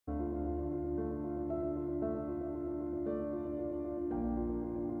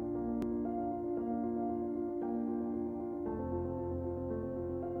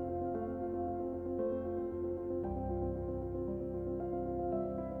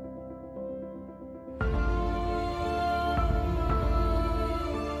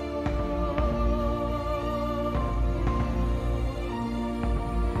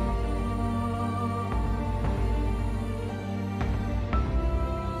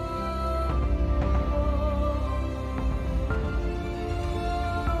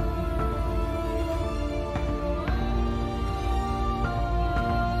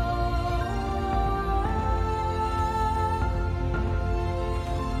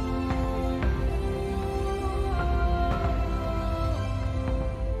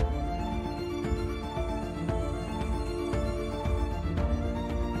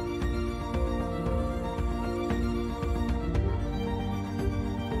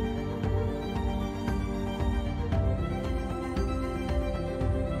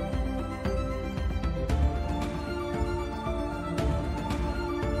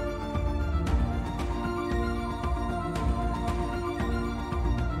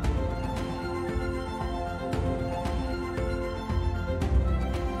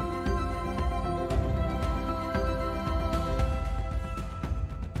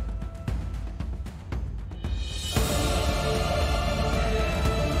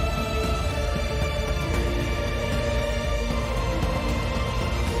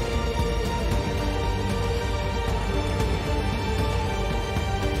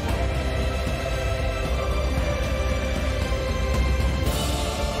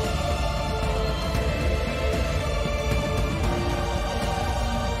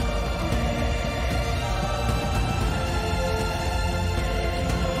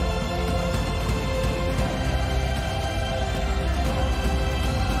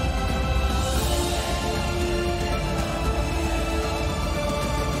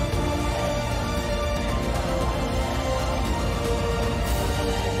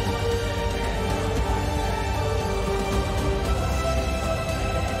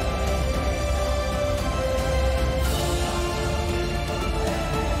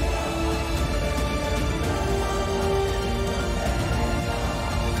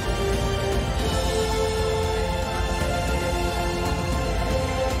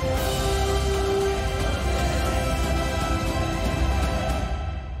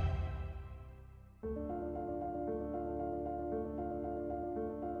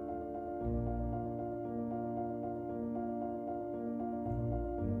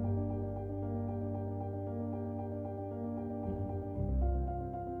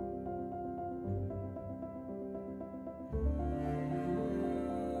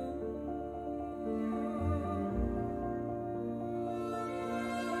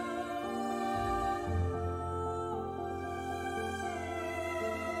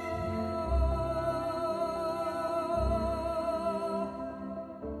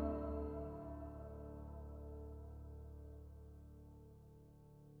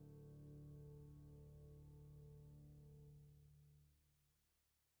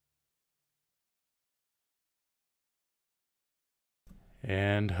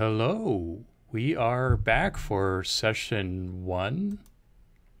And hello, we are back for session one,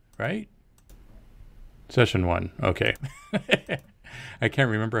 right? Session one, okay. I can't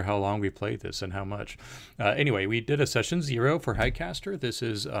remember how long we played this and how much. Anyway, we did a session 0 for Highcaster. This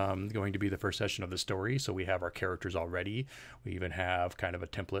is going to be the first session of the story, so we have our characters already. We even have kind of a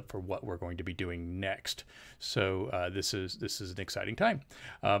template for what we're going to be doing next. So this is an exciting time.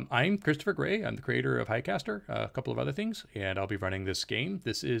 I'm Christopher Gray. I'm the creator of Highcaster, a couple of other things, and I'll be running this game.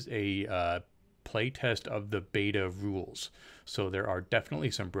 This is a playtest of the beta rules. So there are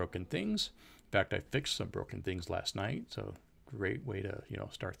definitely some broken things. In fact, I fixed some broken things last night, so great way to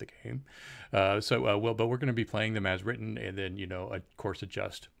start the game. But we're going to be playing them as written, and then of course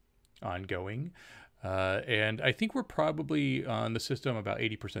adjust ongoing. And I think we're probably on the system about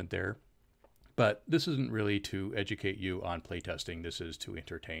 80% there. But this isn't really to educate you on playtesting. This is to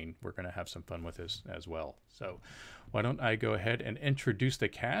entertain. We're going to have some fun with this as well. So why don't I go ahead and introduce the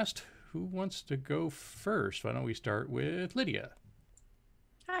cast? Who wants to go first? Why don't we start with Lydia?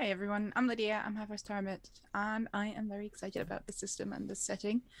 Hi everyone, I'm Lydia, I'm half-hour Starmit, and I am very excited about the system and the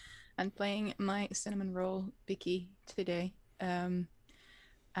setting and playing my cinnamon roll Vicky today. I'm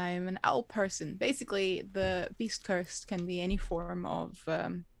an owl person. Basically, the beast cursed can be any form of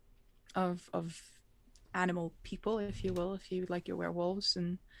animal people, if you will, if you like your werewolves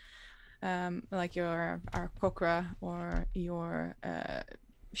and like your Aarakocra or your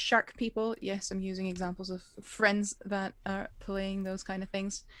shark people. Yes, I'm using examples of friends that are playing those kind of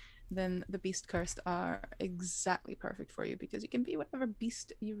things. Then the beast cursed are exactly perfect for you because you can be whatever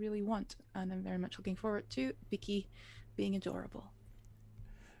beast you really want, and I'm very much looking forward to Vicky being adorable.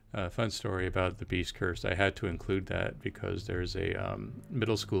 Fun story about the beast cursed. I had to include that because there's a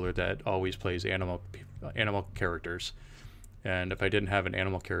middle schooler that always plays animal characters, and if I didn't have an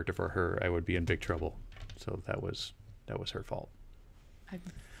animal character for her, I would be in big trouble. So that was her fault.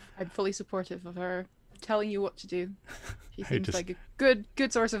 I'm fully supportive of her telling you what to do. She I seems like a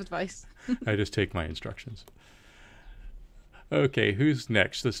good source of advice. I just take my instructions. Okay, who's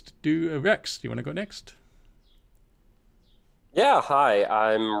next? Let's do Rex. Do you want to go next? Yeah, hi,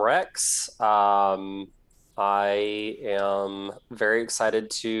 I'm Rex. I am very excited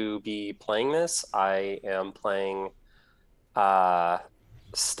to be playing this. I am playing uh,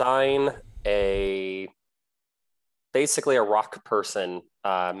 Stein, basically a rock person,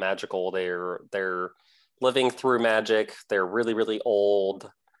 magical. They're living through magic. They're really, really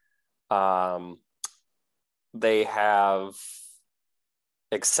old. They have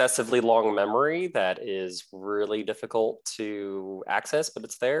excessively long memory that is really difficult to access, but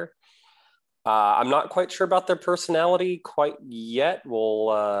it's there. I'm not quite sure about their personality quite yet.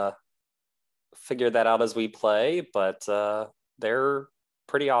 We'll figure that out as we play, but they're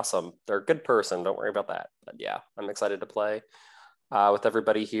pretty awesome. They're a good person. Don't worry about that. But yeah, I'm excited to play with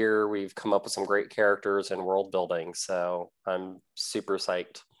everybody here. We've come up with some great characters and world building, so I'm super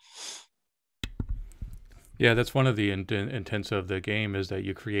psyched. Yeah, that's one of the intents of the game is that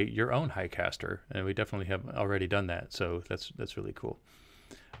you create your own Highcaster, and we definitely have already done that. So that's really cool.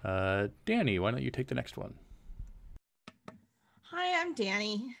 Danny, why don't you take the next one? Hi, I'm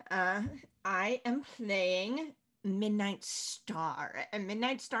Danny. I am playing Midnight Star, and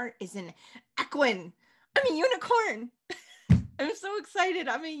Midnight Star is an equine. I'm a unicorn. I'm so excited.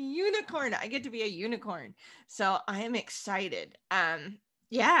 I'm a unicorn. I get to be a unicorn. So I am excited.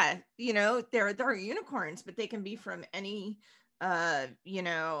 Yeah, there are unicorns, but they can be from any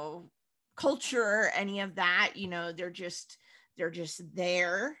culture, any of that. They're just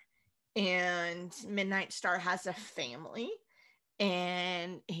there. And Midnight Star has a family,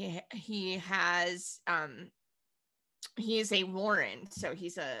 and he has he is a Warren, so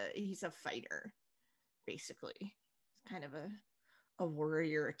he's a fighter, basically. Kind of a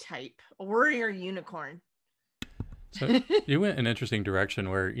warrior type, a warrior unicorn. So you went an interesting direction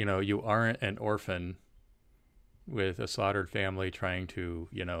where you aren't an orphan with a slaughtered family trying to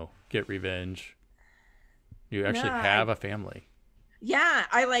get revenge. You actually have a family. Yeah,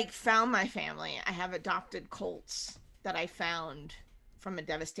 I found my family. I have adopted colts that I found from a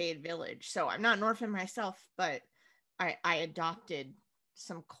devastated village. So I'm not an orphan myself, but I adopted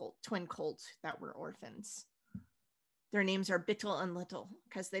some twin colts that were orphans. Their names are Bittle and Little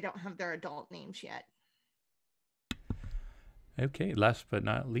because they don't have their adult names yet. Okay, last but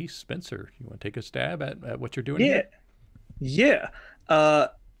not least, Spencer, you want to take a stab at what you're doing Yeah. here? Yeah.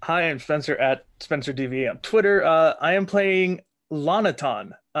 Hi, I'm Spencer at SpencerDV on Twitter. I am playing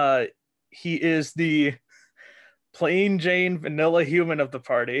Lonaton. He is the plain Jane vanilla human of the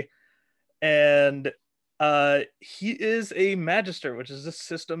party. And He is a magister, which is the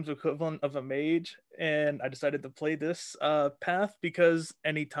system's equivalent of a mage, and I decided to play this path because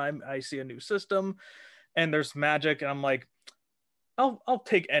anytime I see a new system and there's magic, and I'm like, I'll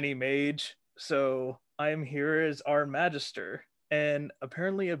take any mage. So I am here as our magister, and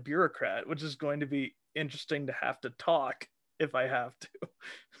apparently a bureaucrat, which is going to be interesting to have to talk if I have to.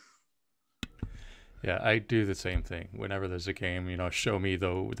 Yeah, I do the same thing. Whenever there's a game, you know, show me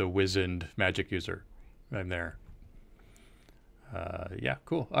the wizened magic user. I'm there. Yeah,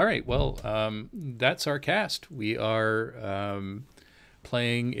 cool. All right, well, that's our cast. We are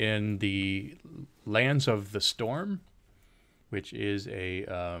playing in the Lands of the Storm, which is a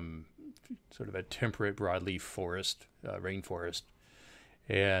sort of a temperate broadleaf forest, rainforest,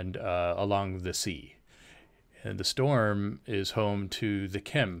 and along the sea. And the storm is home to the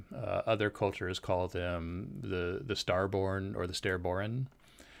Khem. Other cultures call them the Starborn or the Stairborn.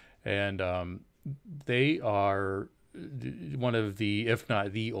 And they are one of the, if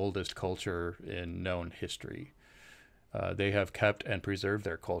not the oldest culture in known history. They have kept and preserved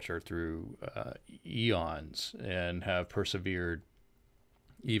their culture through eons and have persevered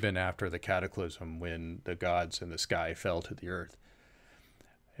even after the cataclysm when the gods in the sky fell to the earth.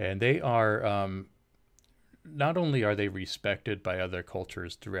 And they are... not only are they respected by other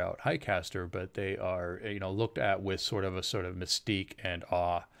cultures throughout Highcaster, but they are, you know, looked at with sort of mystique and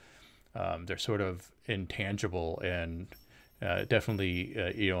awe. They're sort of intangible and definitely,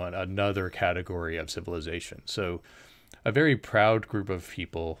 you know, another category of civilization. So a very proud group of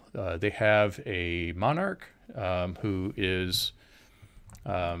people. They have a monarch who is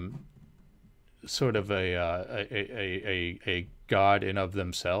sort of a god in of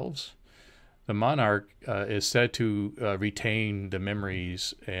themselves. The monarch is said to retain the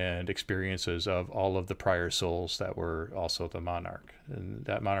memories and experiences of all of the prior souls that were also the monarch. And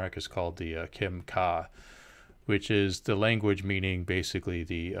that monarch is called the Khem, which is the language meaning basically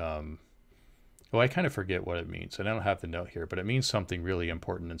the... well, I kind of forget what it means, and I don't have the note here, but it means something really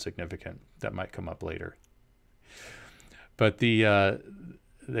important and significant that might come up later. But the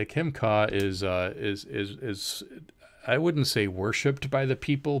Khem is I wouldn't say worshipped by the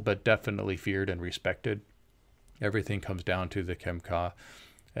people, but definitely feared and respected. Everything comes down to the Khem,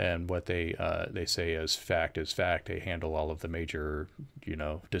 and what they say is fact is fact. They handle all of the major, you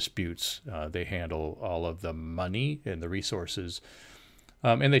know, disputes. They handle all of the money and the resources,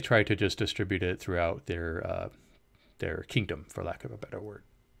 and they try to just distribute it throughout their kingdom, for lack of a better word.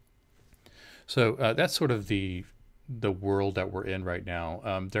 So that's sort of the world that we're in right now.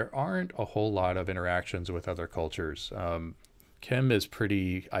 There aren't a whole lot of interactions with other cultures. Khem is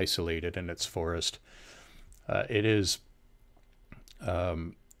pretty isolated in its forest. It is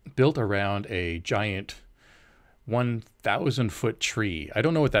built around a giant 1,000-foot tree. I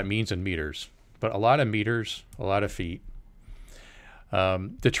don't know what that means in meters, but a lot of meters, a lot of feet.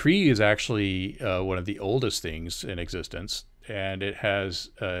 The tree is actually one of the oldest things in existence. And it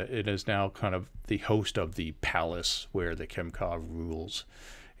is now kind of the host of the palace where the Khem rules,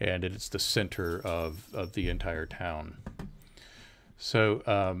 and it's the center of the entire town.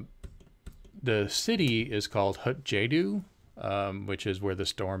 So the city is called Hut-Jedu, which is where the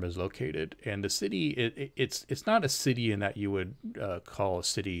storm is located. And the city, it's not a city in that you would call a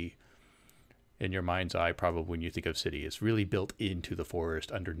city in your mind's eye, probably when you think of city. It's really built into the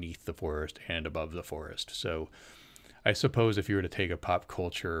forest, underneath the forest, and above the forest. So I suppose if you were to take a pop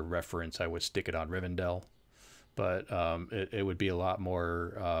culture reference, I would stick it on Rivendell, but it would be a lot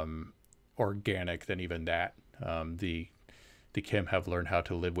more organic than even that. The Khem have learned how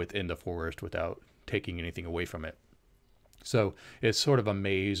to live within the forest without taking anything away from it. So it's sort of a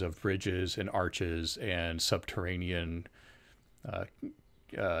maze of bridges and arches and subterranean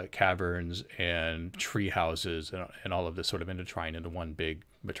caverns and tree houses and all of this sort of intertwined into one big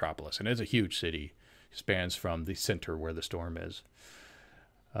metropolis. And it's a huge city. Spans from the center where the storm is.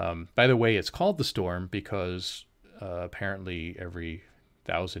 By the way, it's called the storm because apparently every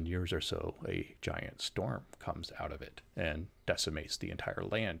 1,000 years or so, a giant storm comes out of it and decimates the entire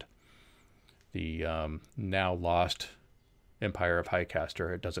land. The now lost Empire of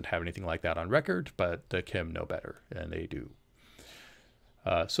Highcaster doesn't have anything like that on record, but the Khem know better, and they do.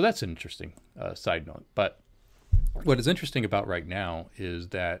 So that's an interesting side note. But what is interesting about right now is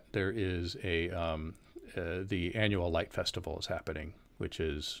that there is the annual Light Festival is happening, which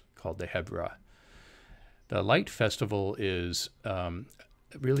is called the Hebra. The Light Festival is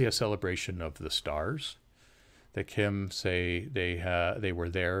really a celebration of the stars. The Khem say they were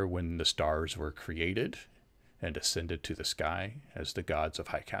there when the stars were created and ascended to the sky as the gods of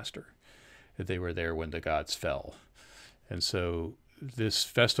Highcaster. They were there when the gods fell. And so this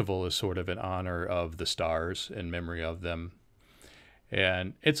festival is sort of in honor of the stars, in memory of them.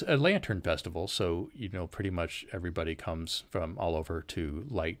 And it's a lantern festival, so pretty much everybody comes from all over to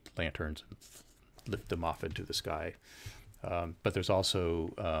light lanterns and lift them off into the sky. But there's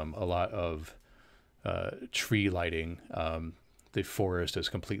also a lot of tree lighting. The forest is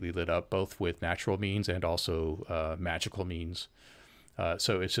completely lit up, both with natural means and also magical means.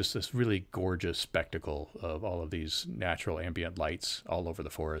 So it's just this really gorgeous spectacle of all of these natural ambient lights all over the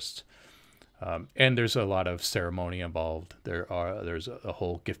forests. And there's a lot of ceremony involved. There's a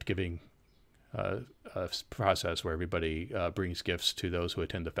whole gift-giving process where everybody brings gifts to those who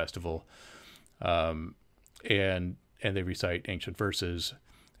attend the festival. And they recite ancient verses.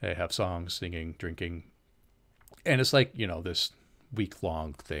 They have songs, singing, drinking. And it's like, this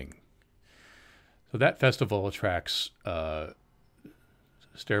week-long thing. So that festival attracts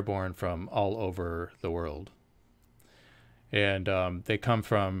Stairborn from all over the world. And they come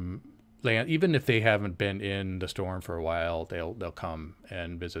from land, even if they haven't been in the storm for a while, they'll come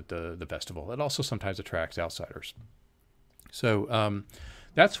and visit the festival. It also sometimes attracts outsiders. So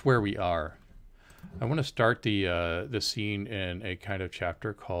that's where we are. I want to start the scene in a kind of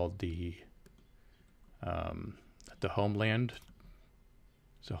chapter called the homeland.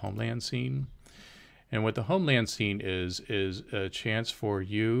 It's a homeland scene. And what the homeland scene is a chance for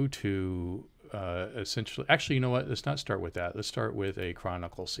you to essentially, actually, you know what? Let's not start with that. Let's start with a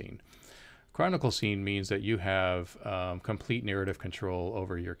chronicle scene. Chronicle scene means that you have complete narrative control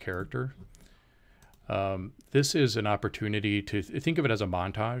over your character. This is an opportunity to think of it as a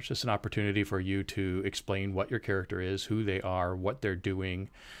montage. It's an opportunity for you to explain what your character is, who they are, what they're doing.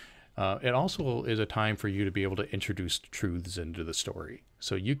 It also is a time for you to be able to introduce truths into the story.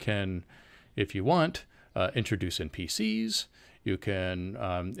 So you can, if you want, introduce NPCs. You can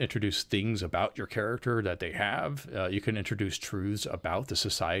introduce things about your character that they have. You can introduce truths about the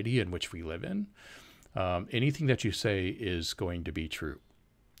society in which we live in. Anything that you say is going to be true.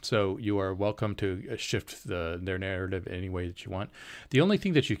 So you are welcome to shift their narrative any way that you want. The only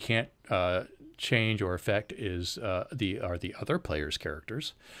thing that you can't change or affect is the other players'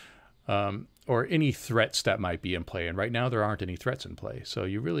 characters, or any threats that might be in play. And right now there aren't any threats in play. So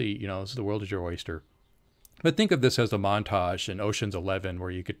you really, the world is your oyster. But think of this as a montage in Ocean's 11 where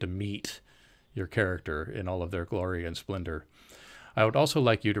you get to meet your character in all of their glory and splendor. I would also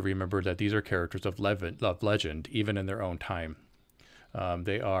like you to remember that these are characters of legend, even in their own time.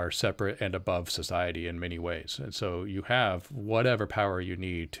 They are separate and above society in many ways. And so you have whatever power you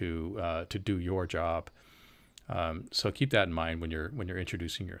need to do your job. So keep that in mind when you're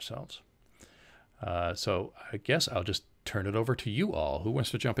introducing yourselves. So I guess I'll just turn it over to you all. Who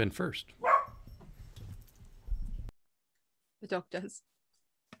wants to jump in first? The dog does.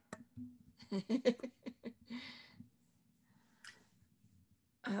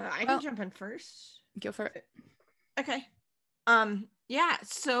 I can jump in first. Go for it. Okay. Yeah,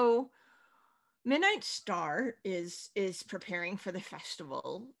 so Midnight Star is preparing for the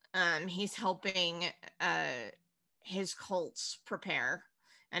festival. He's helping his cults prepare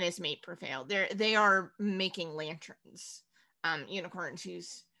and his mate prepare. They are making lanterns. Unicorns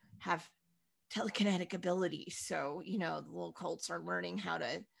have telekinetic abilities, so the little cults are learning how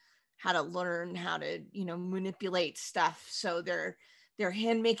to manipulate stuff. So they're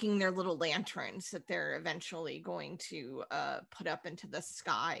hand making their little lanterns that they're eventually going to put up into the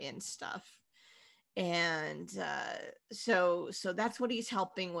sky and stuff. And so that's what he's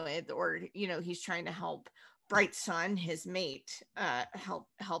helping with, or he's trying to help Bright Sun, his mate,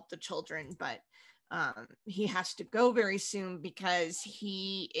 help the children, but he has to go very soon because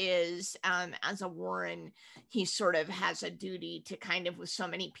he is, as a Warren, he sort of has a duty to kind of, with so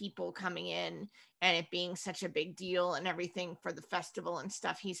many people coming in and it being such a big deal and everything for the festival and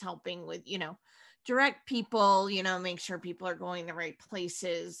stuff, he's helping with, direct people, make sure people are going the right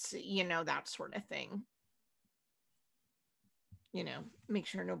places, that sort of thing. Make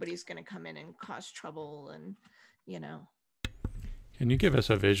sure nobody's going to come in and cause trouble and, Can you give us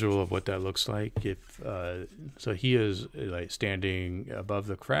a visual of what that looks like? If so, he is like standing above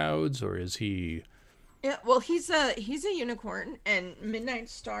the crowds, or is he? Yeah, well, he's a unicorn, and Midnight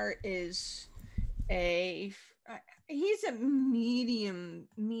Star is he's a medium,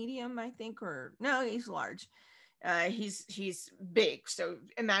 I think, or no, he's large. He's big, so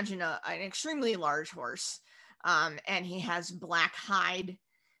imagine an extremely large horse, and he has black hide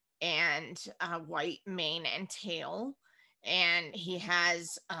and white mane and tail. And he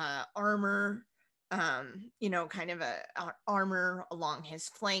has armor, kind of a armor along his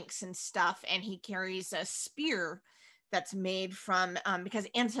flanks and stuff. And he carries a spear that's made from, because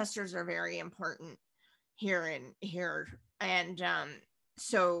ancestors are very important here And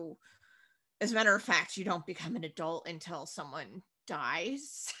so, as a matter of fact, you don't become an adult until someone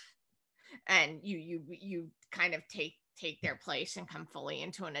dies, and you kind of take their place and come fully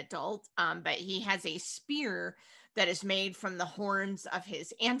into an adult. But he has a spear that is made from the horns of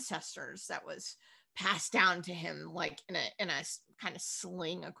his ancestors that was passed down to him, like in a kind of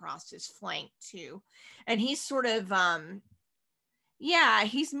sling across his flank too. And he's sort of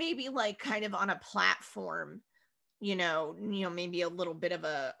he's maybe like kind of on a platform, maybe a little bit of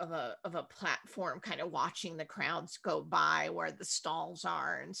a platform, kind of watching the crowds go by where the stalls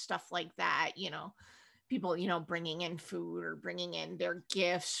are and stuff like that. People, bringing in food or bringing in their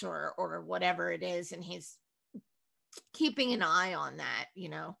gifts or whatever it is, and he's keeping an eye on that,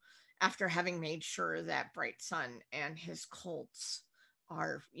 after having made sure that Bright Sun and his cults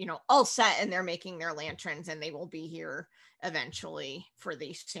are, all set, and they're making their lanterns, and they will be here eventually for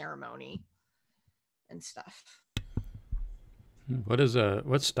the ceremony and stuff.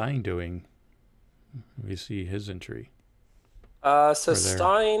 What's Stein doing? We see his entry. So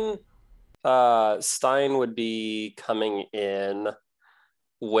Stein would be coming in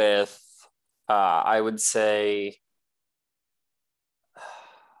with, I would say,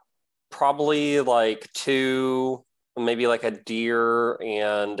 probably like two, maybe like a deer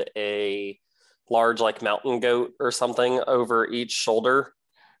and a large like mountain goat or something over each shoulder,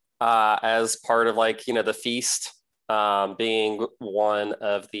 as part of like, the feast, being one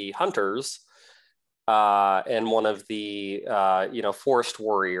of the hunters, and one of the forest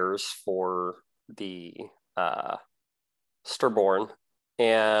warriors for the Sturborn.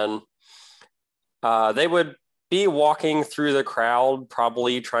 And they would be walking through the crowd,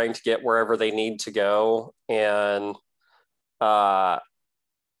 probably trying to get wherever they need to go. And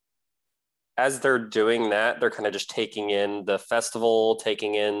as they're doing that, they're kind of just taking in the festival,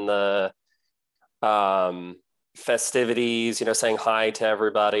 taking in the festivities, saying hi to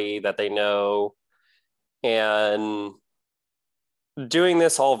everybody that they know, and doing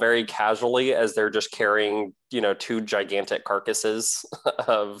this all very casually as they're just carrying, two gigantic carcasses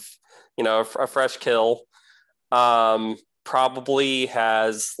of, a fresh kill. Probably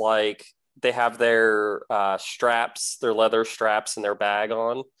has like, they have their straps, their leather straps in their bag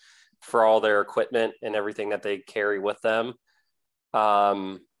on for all their equipment and everything that they carry with them.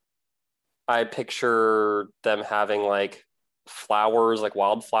 I picture them having like flowers, like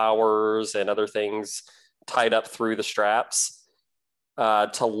wildflowers and other things tied up through the straps,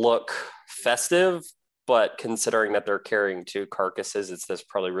 to look festive. But considering that they're carrying two carcasses, it's this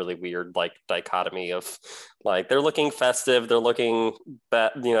probably really weird like dichotomy of like, they're looking festive, they're looking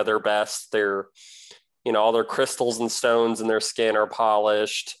their best, they're, all their crystals and stones in their skin are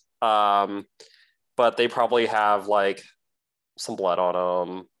polished, but they probably have like some blood on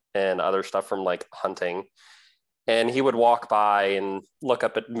them and other stuff from like hunting. And he would walk by and look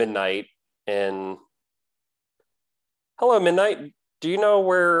up at Midnight and, "Hello, Midnight. Do you know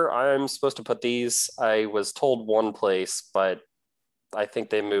where I'm supposed to put these? I was told one place, but I think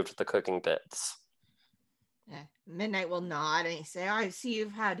they moved the cooking bits." Midnight will nod and say, "I see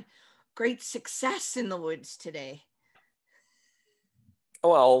you've had great success in the woods today."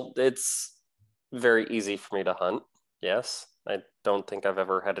 Well, it's very easy for me to hunt. Yes. I don't think I've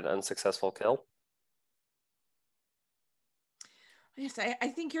ever had an unsuccessful kill. Yes, I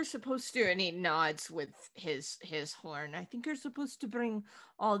think you're supposed to, and he nods with his horn. "I think you're supposed to bring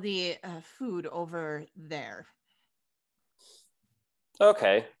all the food over there."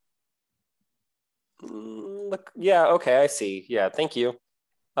 Okay. Look, yeah, okay, I see. Yeah, thank you.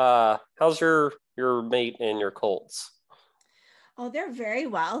 How's your mate and your colts? Oh, they're very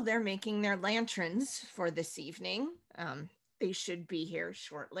well. They're making their lanterns for this evening. They should be here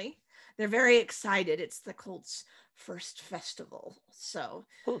shortly. They're very excited. It's the Colts' first festival, so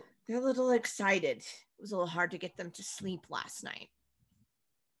they're a little excited. It was a little hard to get them to sleep last night.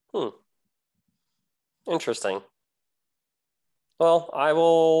 Interesting. Well, I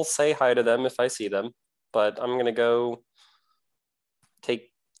will say hi to them if I see them, but I'm gonna go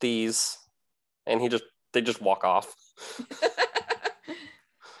take these, and they just walk off.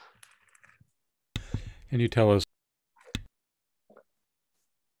 Can you tell us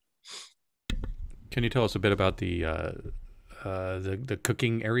a bit about the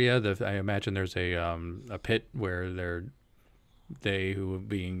cooking area? I imagine there's a pit where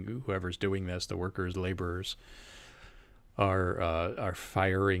whoever's doing this, the workers, laborers, are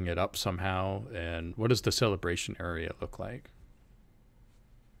firing it up somehow. And what does the celebration area look like?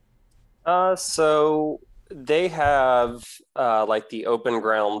 So they have like the open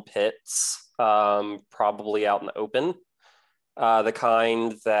ground pits, probably out in the open, the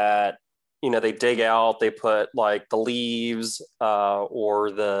kind that they dig out, they put like the leaves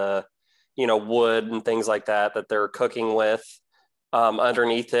or the, wood and things like that they're cooking with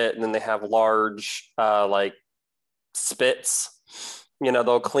underneath it. And then they have large like spits.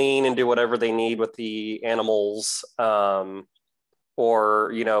 They'll clean and do whatever they need with the animals, or,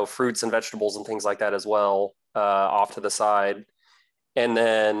 fruits and vegetables and things like that as well, off to the side. And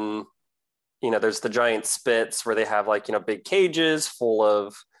then, there's the giant spits where they have like, big cages full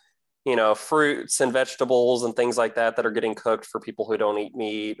of, fruits and vegetables and things like that are getting cooked for people who don't eat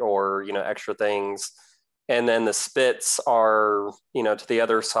meat or, extra things. And then the spits are, to the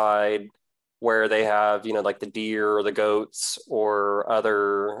other side where they have, like the deer or the goats or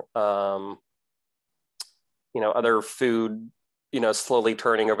other, other food, slowly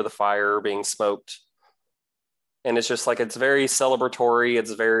turning over the fire, being smoked. And it's just like, it's very celebratory.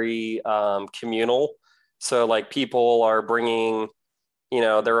 It's very communal. So like people are bringing,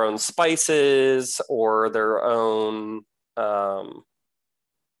 their own spices or their own,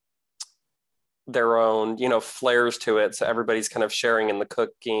 flares to it. So everybody's kind of sharing in the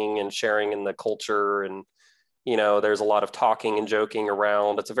cooking and sharing in the culture. And, there's a lot of talking and joking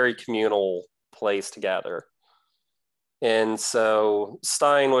around. It's a very communal place to gather. And so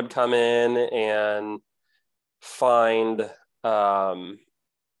Stein would come in and find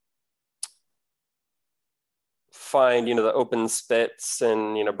the open spits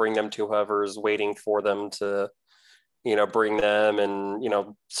and bring them to whoever's waiting for them to bring them,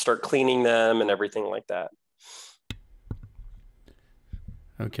 and start cleaning them and everything like that.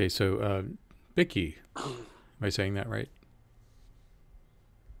 Okay, so Vicky, am I saying that right?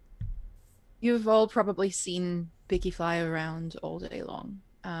 You've all probably seen Vicky fly around all day long,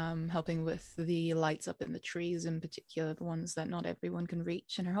 helping with the lights up in the trees, in particular the ones that not everyone can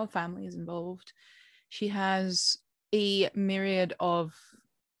reach, and her whole family is involved. She's myriad of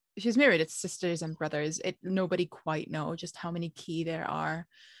sisters and brothers. Nobody quite know just how many key there are,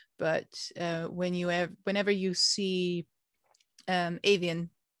 but whenever you see avian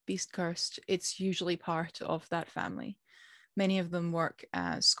beast cursed, it's usually part of that family. Many of them work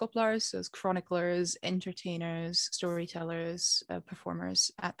as scoplars, as chroniclers, entertainers, storytellers,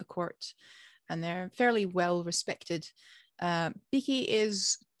 performers at the court, and they're fairly well respected. Beaky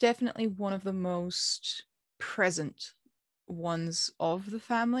is definitely one of the most present ones of the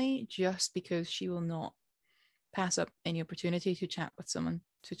family, just because she will not pass up any opportunity to chat with someone,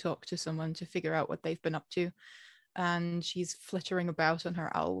 to talk to someone, to figure out what they've been up to. And she's flittering about on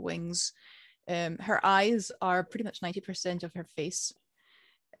her owl wings. Her eyes are pretty much 90% of her face,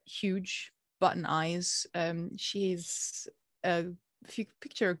 huge button eyes. She's if you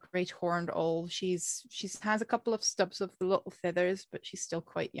picture a great horned owl, she's has a couple of stubs of the little feathers, but she's still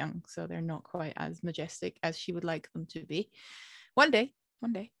quite young, so they're not quite as majestic as she would like them to be. One day.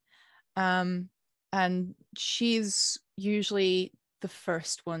 And she's usually the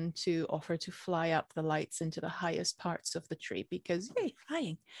first one to offer to fly up the lights into the highest parts of the tree, because yay,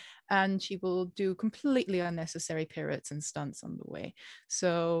 flying. And she will do completely unnecessary pirouettes and stunts on the way.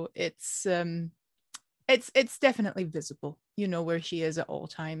 So it's definitely visible. You know where she is at all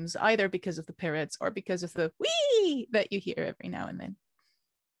times, either because of the pirouettes or because of the wee that you hear every now and then.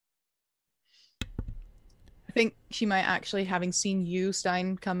 I think she might actually, having seen you,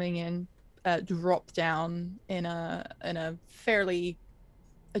 Stein, coming in, drop down in a fairly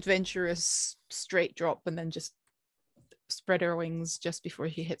adventurous straight drop, and then just spread her wings just before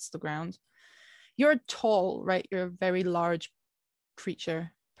she hits the ground. You're tall, right? You're a very large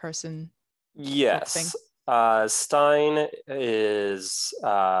creature, person. Yes. Stein is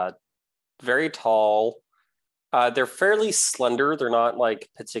very tall. They're fairly slender. They're not like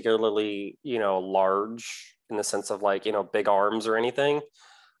particularly, large in the sense of like, big arms or anything.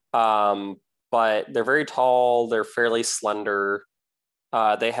 But they're very tall. They're fairly slender.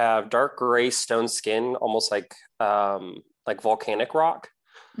 They have dark gray stone skin, almost like volcanic rock.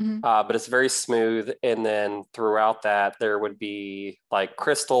 Mm-hmm. But it's very smooth. And then throughout that, there would be like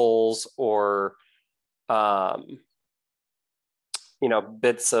crystals or,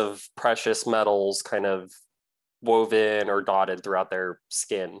 bits of precious metals kind of woven or dotted throughout their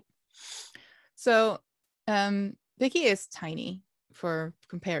skin. So, Vicky is tiny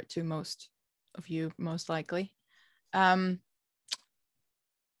compared to most of you, most likely.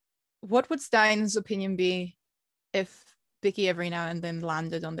 What would Stein's opinion be if Vicky every now and then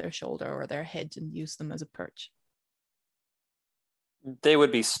landed on their shoulder or their head and used them as a perch? They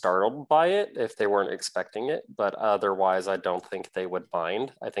would be startled by it if they weren't expecting it, but otherwise I don't think they would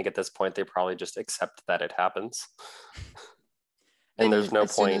mind. I think at this point they probably just accept that it happens. And there's no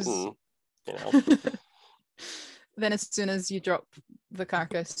point in, Then as soon as you drop the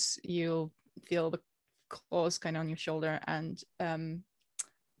carcass, you'll feel the claws kind of on your shoulder, and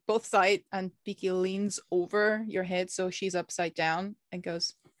both side, and Beaky leans over your head so she's upside down and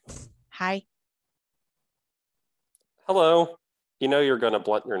goes, "Hi." Hello. You know you're going to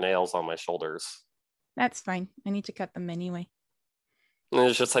blunt your nails on my shoulders. That's fine. I need to cut them anyway. And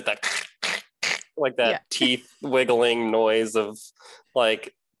it's just like that, like that Yeah. teeth wiggling noise of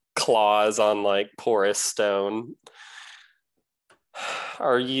like claws on like porous stone.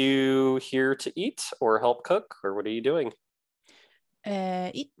 Are you here to eat or help cook, or what are you doing?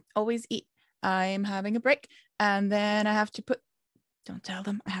 Eat. Always eat. I'm having a break, and then I have to put. Don't tell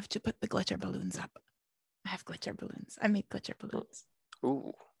them. I have to put the glitter balloons up. I have glitter balloons. I made glitter balloons.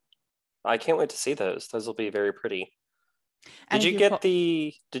 Ooh, I can't wait to see those. Those will be very pretty. And Did you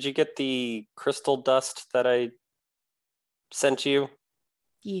get the crystal dust that I sent you?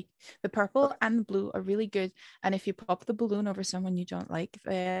 Yeah, the purple and the blue are really good. And if you pop the balloon over someone you don't like,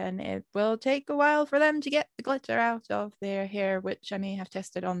 then it will take a while for them to get the glitter out of their hair, which I may have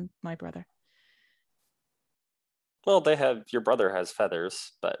tested on my brother. Well, your brother has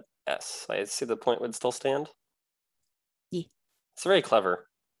feathers, but yes, I see the point would still stand. Yeah. It's very clever.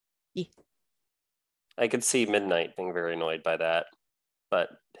 Yeah. I could see Midnight being very annoyed by that, but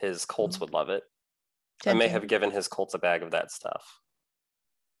his colts would love it. I may have given his colts a bag of that stuff.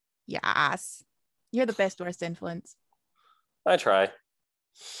 Yes. You're the best worst influence. I try.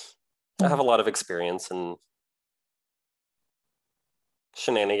 I have a lot of experience in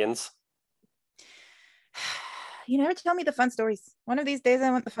shenanigans. You never tell me the fun stories. One of these days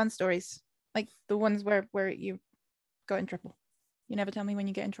I want the fun stories. Like the ones where you got in trouble. You never tell me when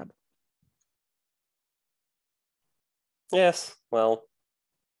you get in trouble. Yes, well,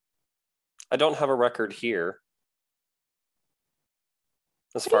 I don't have a record here.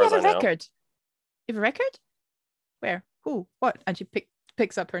 As far as I know. You have a record? You have a record? Where? Who? What? And she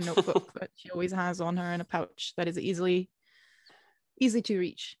picks up her notebook that she always has on her in a pouch that is easy to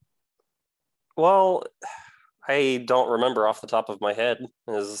reach. Well, I don't remember off the top of my head,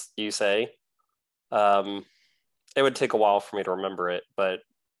 as you say. It would take a while for me to remember it, but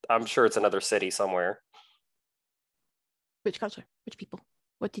I'm sure it's another city somewhere. Which culture? Which people?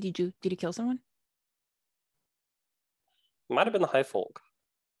 What did you do? Did you kill someone? Might have been the High Folk.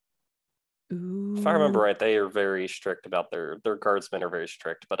 Ooh. If I remember right, they are very strict about their guardsmen are very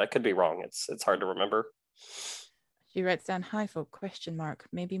strict, but I could be wrong. It's hard to remember. She writes down High Folk, ?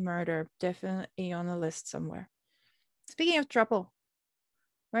 Maybe murder. Definitely on the list somewhere. Speaking of trouble,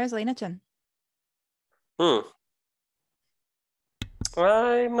 where's Lenaton? I'm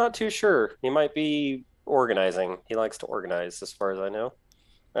not too sure. He might be organizing. He likes to organize, as far as I know.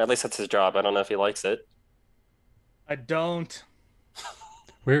 Or at least that's his job. I don't know if he likes it. I don't.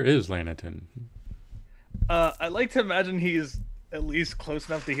 Where is Lanaton? I like to imagine he's at least close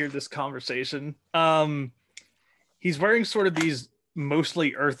enough to hear this conversation. He's wearing sort of these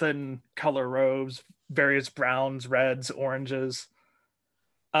mostly earthen color robes, various browns, reds, oranges.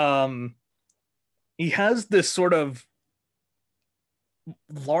 He has this sort of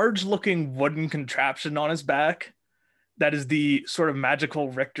large-looking wooden contraption on his back that is the sort of magical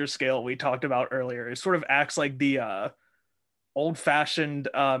Richter scale we talked about earlier. It sort of acts like the old-fashioned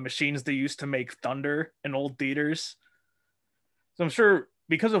machines they used to make thunder in old theaters. So I'm sure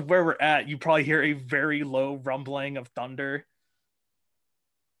because of where we're at, you probably hear a very low rumbling of thunder.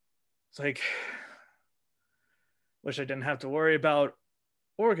 It's like, wish I didn't have to worry about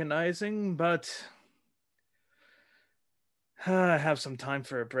organizing, but I have some time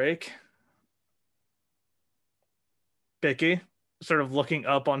for a break. Bicky, sort of looking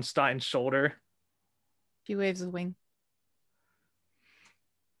up on Stein's shoulder. She waves a wing.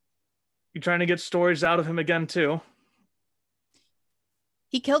 You trying to get stories out of him again, too?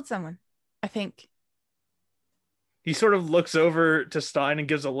 He killed someone, I think. He sort of looks over to Stein and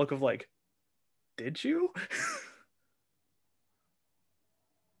gives a look of like, did you?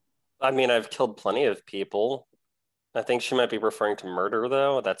 I mean, I've killed plenty of people. I think she might be referring to murder,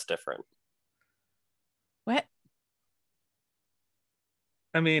 though. That's different. What?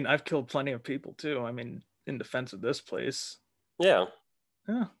 I mean, I've killed plenty of people, too. I mean, in defense of this place. Yeah.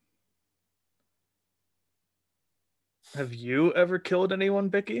 Yeah. Have you ever killed anyone,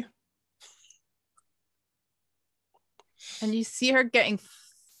 Bicky? And you see her getting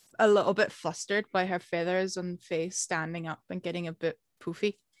a little bit flustered by her feathers on face standing up and getting a bit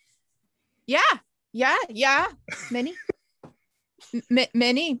poofy. Yeah. Many.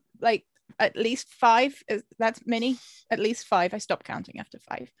 Many. Like at least 5. That's many. At least 5. I stopped counting after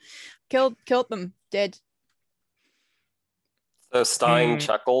 5. Killed them. Dead. So Stein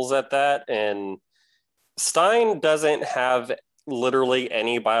chuckles at that, and Stein doesn't have literally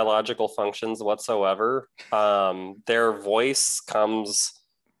any biological functions whatsoever. Their voice comes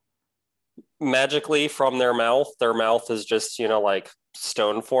magically from their mouth. Their mouth is just, like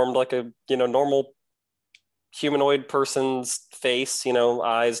stone formed, like a, normal humanoid person's face,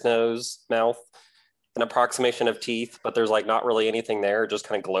 eyes, nose, mouth, an approximation of teeth, but there's like not really anything there. It just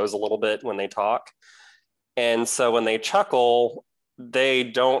kind of glows a little bit when they talk. And so when they chuckle, they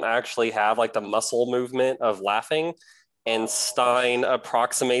don't actually have like the muscle movement of laughing. And Stein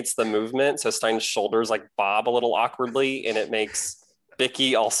approximates the movement. So Stein's shoulders like bob a little awkwardly, and it makes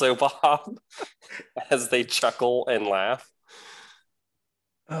Vicky also bob as they chuckle and laugh.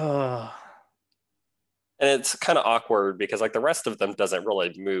 And it's kind of awkward because like the rest of them doesn't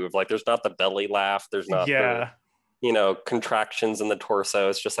really move. Like there's not the belly laugh. There's not the, contractions in the torso.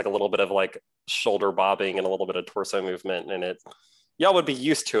 It's just like a little bit of like shoulder bobbing and a little bit of torso movement. And y'all would be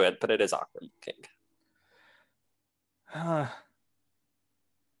used to it, but it is awkward looking.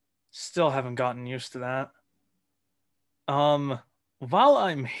 Still haven't gotten used to that. While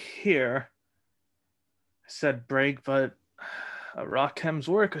I'm here, I said break, but Khem's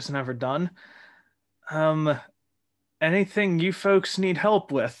work was never done. Anything you folks need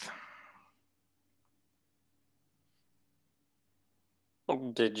help with?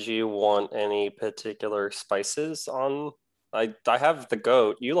 Did you want any particular spices on? I have the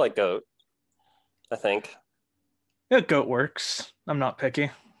goat. You like goat, I think. Yeah, goat works. I'm not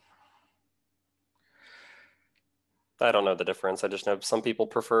picky. I don't know the difference. I just know some people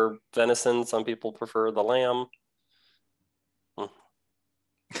prefer venison, some people prefer the lamb.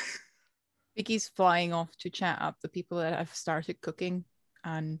 Vicky's flying off to chat up the people that have started cooking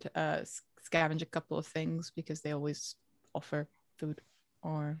and scavenge a couple of things because they always offer food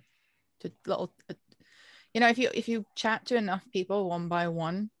or to little. If you chat to enough people one by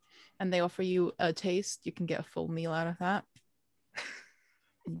one, and they offer you a taste, you can get a full meal out of that.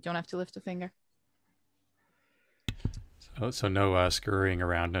 You don't have to lift a finger. So no scurrying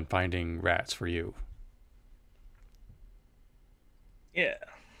around and finding rats for you. Yeah.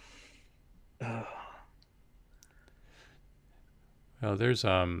 Well, there's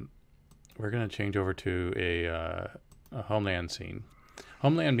we're gonna change over to a homeland scene.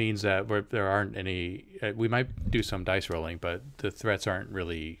 Homeland means that there aren't any. We might do some dice rolling, but the threats aren't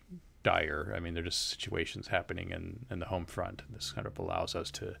really dire. I mean, they're just situations happening in the home front. This kind of allows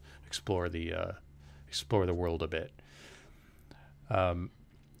us to explore the world a bit.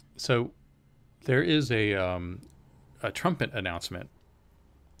 So there is a trumpet announcement.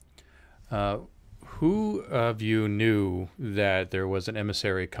 Who of you knew that there was an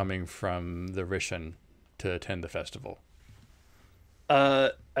emissary coming from the Rishon to attend the festival?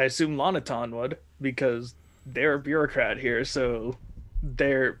 I assume Lonaton would, because they're a bureaucrat here, so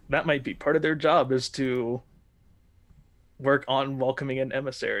that might be part of their job, is to work on welcoming in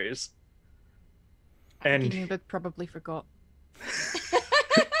emissaries. And but probably forgot.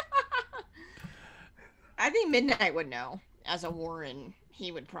 I think Midnight would know. As a Warren,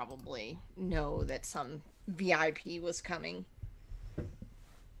 he would probably know that some VIP was coming.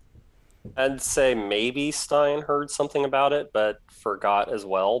 I'd say maybe Stein heard something about it, but forgot as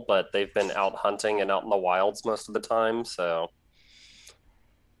well. But they've been out hunting and out in the wilds most of the time, so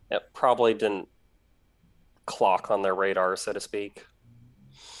it probably didn't clock on their radar, so to speak.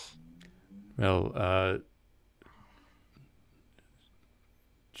 Well,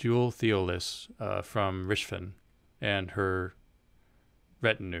 Jewel Theolis from Rishvan and her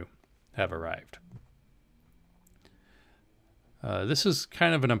retinue have arrived. This is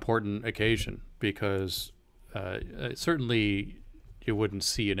kind of an important occasion because certainly you wouldn't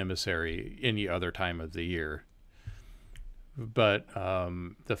see an emissary any other time of the year. But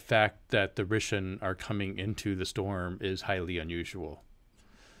the fact that the Rishon are coming into the storm is highly unusual.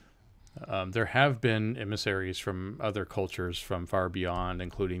 There have been emissaries from other cultures from far beyond,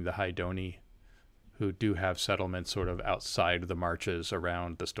 including the Haidoni, who do have settlements sort of outside the marches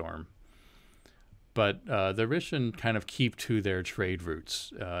around the storm. But the Rishon kind of keep to their trade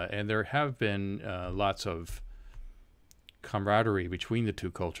routes, and there have been lots of camaraderie between the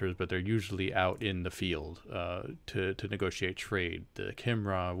two cultures, but they're usually out in the field to negotiate trade. The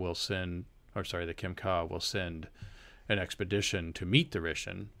Khemka will send an expedition to meet the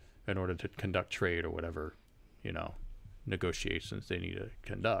Rishon in order to conduct trade or whatever, negotiations they need to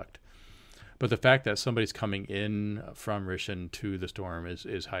conduct. But the fact that somebody's coming in from Rishon to the storm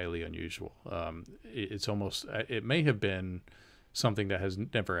is highly unusual. It may have been something that has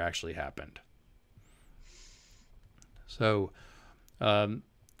never actually happened. So the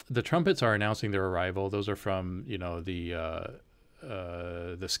trumpets are announcing their arrival. Those are from, the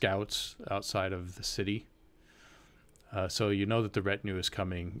scouts outside of the city. So you know that the retinue is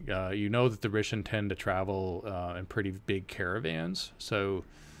coming. You know that the Rishan tend to travel in pretty big caravans. So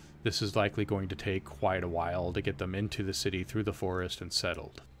this is likely going to take quite a while to get them into the city through the forest and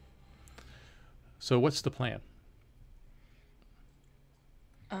settled. So what's the plan?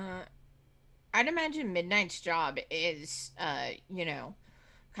 I'd imagine Midnight's job is,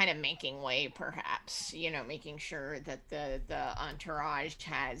 kind of making way, perhaps, making sure that the entourage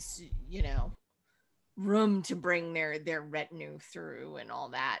has, room to bring their retinue through and all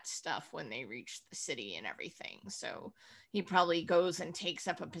that stuff when they reach the city and everything. So he probably goes and takes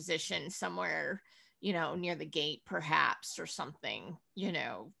up a position somewhere, near the gate, perhaps, or something,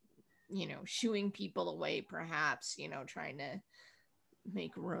 shooing people away, perhaps, trying to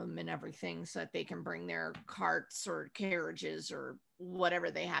make room and everything so that they can bring their carts or carriages or whatever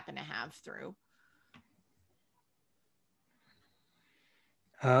they happen to have through.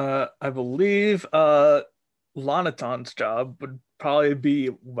 I believe Lonaton's job would probably be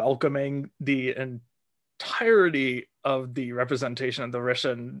welcoming the entirety of the representation of the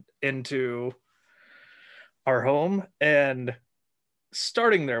Rishan into our home and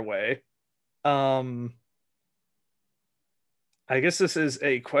starting their way. I guess this is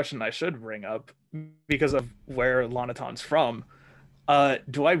a question I should bring up because of where Lonaton's from.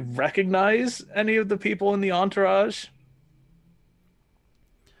 Do I recognize any of the people in the entourage?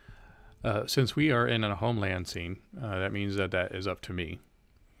 Since we are in a homeland scene, that means that is up to me.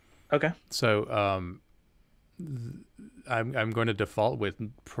 Okay. So I'm going to default with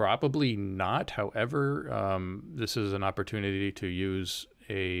probably not. However, this is an opportunity to use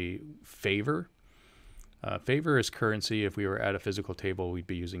a favor. Favor is currency. If we were at a physical table, we'd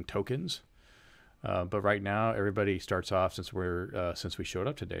be using tokens. But right now, everybody starts off, since we showed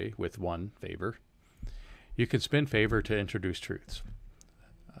up today, with one favor. You can spend favor to introduce truths.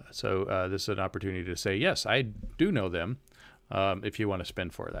 So this is an opportunity to say, yes, I do know them, if you want to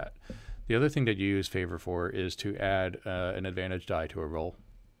spend for that. The other thing that you use favor for is to add an advantage die to a roll.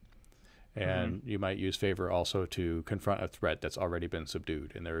 And you might use favor also to confront a threat that's already been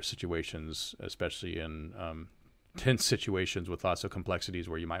subdued. And there are situations, especially in tense situations with lots of complexities,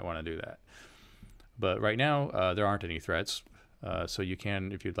 where you might want to do that. But right now, there aren't any threats. So you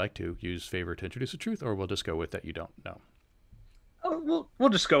can, if you'd like to, use favor to introduce a truth, or we'll just go with that you don't know. Oh, we'll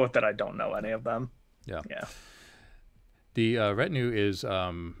just go with that I don't know any of them. Yeah. Yeah. The retinue is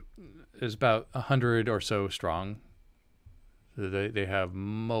about 100 or so strong. They have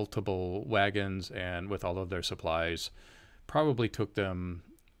multiple wagons, and with all of their supplies, probably took them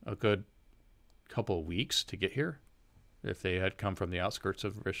a good couple of weeks to get here if they had come from the outskirts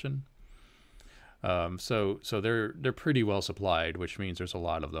of Rishan. So they're pretty well supplied, which means there's a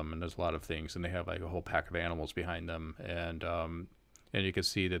lot of them and there's a lot of things, and they have like a whole pack of animals behind them, and you can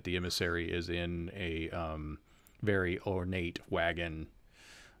see that the emissary is in a very ornate wagon.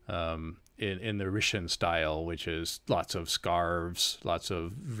 In the Rishan style, which is lots of scarves, lots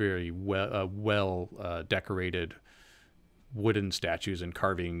of very well decorated wooden statues and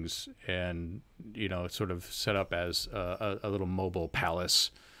carvings, and it's sort of set up as a little mobile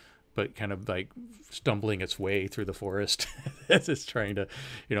palace, but kind of like stumbling its way through the forest as it's trying to,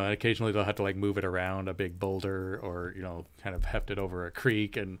 and occasionally they'll have to like move it around a big boulder, or kind of heft it over a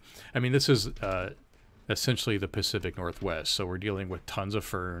creek. And I mean, this is essentially the Pacific Northwest, so we're dealing with tons of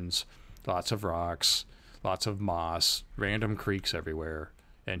ferns, lots of rocks, lots of moss, random creeks everywhere,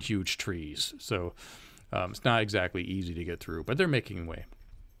 and huge trees. So it's not exactly easy to get through, but they're making way.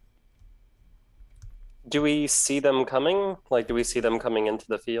 Do we see them coming? Like, do we see them coming into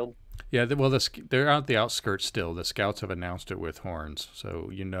the field? Yeah, they're out the outskirts still. The scouts have announced it with horns,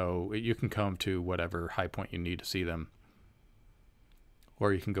 so you can come to whatever high point you need to see them,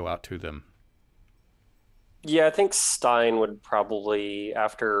 or you can go out to them. Yeah, I think Stein would probably,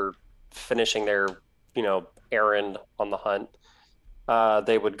 after finishing their, errand on the hunt,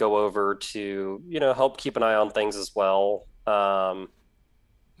 they would go over to, help keep an eye on things as well.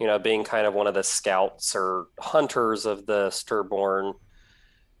 Being kind of one of the scouts or hunters of the Sturborn,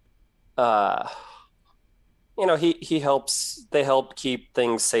 they help keep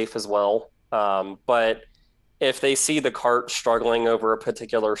things safe as well. But if they see the cart struggling over a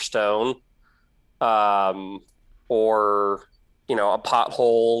particular stone, or a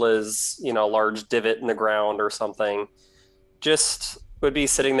pothole is a large divot in the ground or something, just would be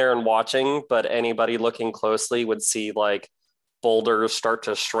sitting there and watching. But anybody looking closely would see like boulders start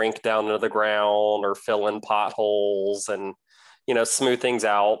to shrink down into the ground or fill in potholes and smooth things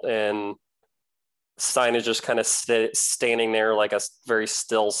out. And Stein is just kind of standing there like a very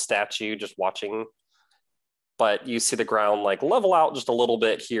still statue, just watching. But you see the ground like level out just a little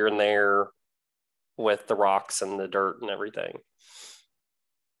bit here and there, with the rocks and the dirt and everything.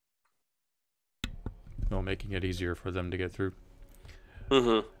 Well, making it easier for them to get through.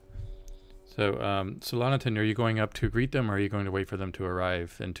 Mm-hmm. So, Lanaton, are you going up to greet them, or are you going to wait for them to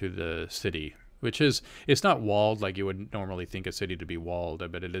arrive into the city? Which is, it's not walled like you would normally think a city to be walled,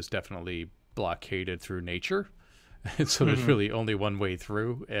 but it is definitely blockaded through nature. And so there's really only one way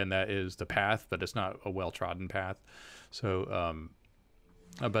through, and that is the path, but it's not a well-trodden path. So,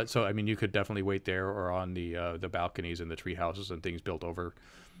 I mean, you could definitely wait there, or on the balconies and the tree houses and things built over,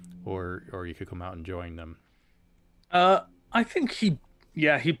 or you could come out and join them. I think he'd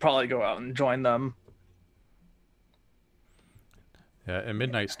probably go out and join them. Yeah, and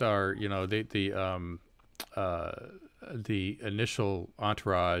Midnight Star, you know, the initial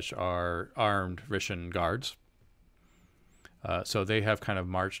entourage are armed Rishan guards. So they have kind of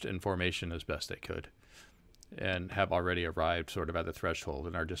marched in formation as best they could, and have already arrived sort of at the threshold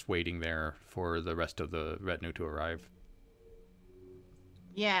and are just waiting there for the rest of the retinue to arrive.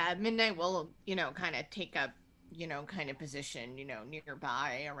 Yeah, Midnight will, kind of take up, kind of position,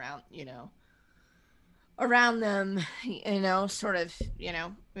 nearby around them, sort of,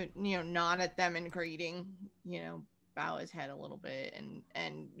 nod at them in greeting, bow his head a little bit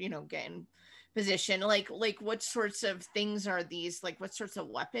and get in position. Like what sorts of things are these? Like what sorts of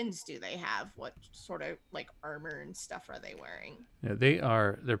weapons do they have? What sort of like armor and stuff are they wearing?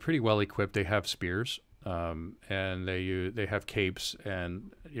 Yeah, they're pretty well equipped. They have spears, and they have capes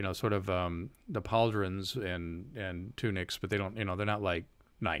and sort of the pauldrons and tunics, but they don't, they're not like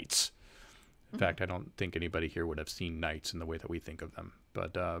knights. In fact, I don't think anybody here would have seen knights in the way that we think of them.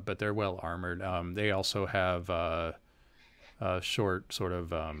 But they're well armored. They also have short sort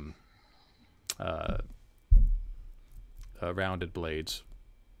of rounded blades.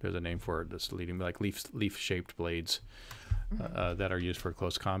 There's a name for it that's leading, like leaf shaped blades that are used for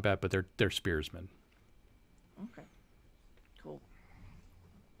close combat. But they're spearsmen. Okay. Cool.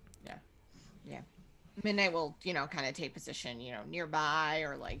 Yeah. Midnight will, kind of take position, nearby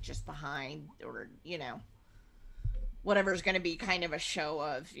or like just behind or, whatever's going to be kind of a show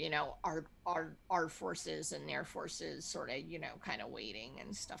of, our forces and their forces sort of, kind of waiting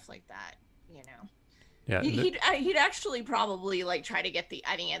and stuff like that, Yeah. He'd actually probably like try to get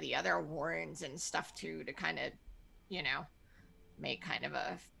any of the other warrens and stuff too, to kind of, make kind of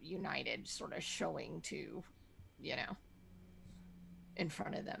a united sort of showing to, in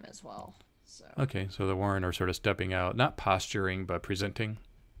front of them as well. So. Okay, so the Warren are sort of stepping out, not posturing, but presenting.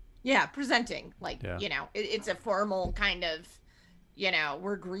 Yeah, presenting. Like, it's a formal kind of,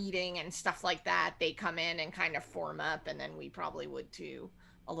 we're greeting and stuff like that. They come in and kind of form up, and then we probably would too,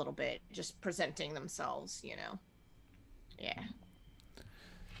 a little bit, just presenting themselves, Yeah.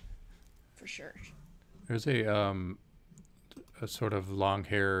 For sure. There's a sort of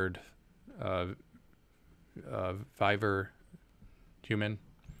long-haired Viver human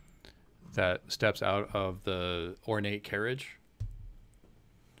that steps out of the ornate carriage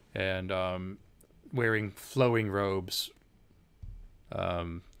and wearing flowing robes,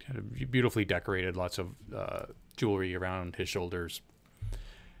 kind of beautifully decorated, lots of jewelry around his shoulders.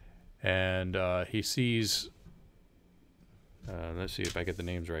 And he sees, let's see if I get the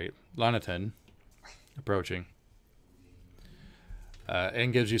names right, Lanaton approaching,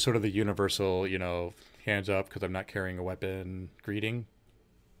 and gives you sort of the universal, hands up because I'm not carrying a weapon greeting.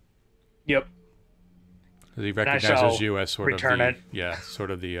 Yep. He recognizes you as sort of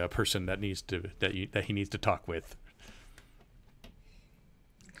the person that he needs to talk with.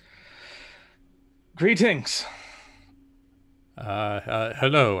 Greetings.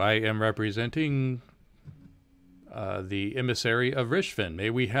 Hello, I am representing the emissary of Rishvin. May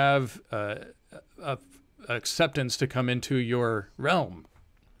we have acceptance to come into your realm?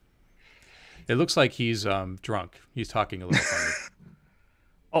 It looks like he's drunk. He's talking a little funny.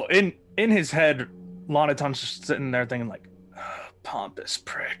 Oh, in his head, Lonaton's just sitting there thinking like, pompous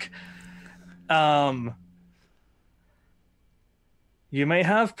prick. You may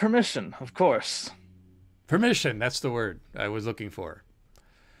have permission, of course. Permission, that's the word I was looking for.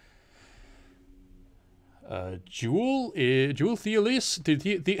 Jewel Theolis,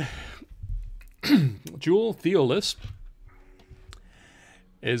 Jewel Theolis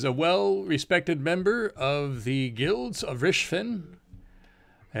is a well-respected member of the guilds of Rishvin,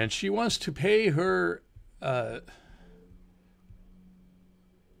 and she wants to pay her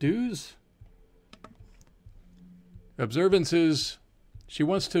dues, observances. She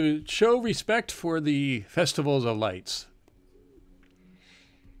wants to show respect for the festivals of lights.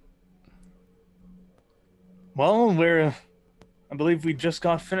 Well, I believe we just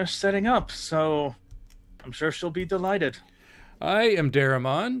got finished setting up, so I'm sure she'll be delighted. I am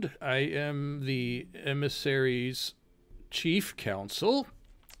Daramond. I am the emissary's chief counsel.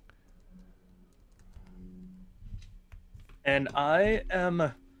 And I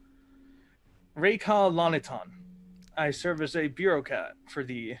am Reykal Lanitan. I serve as a bureaucrat for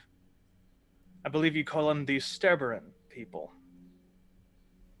the, I believe you call them the Sterberan people.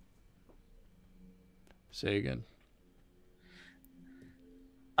 Say again.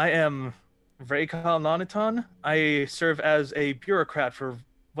 I am Reykal Lanitan. I serve as a bureaucrat for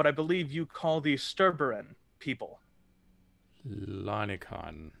what I believe you call the Sterberan people.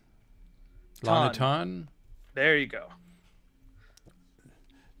 Lanikan. Tan. Lanitan? There you go.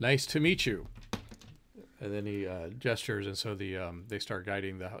 Nice to meet you. And then he gestures, and so they start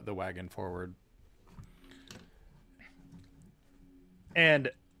guiding the wagon forward. And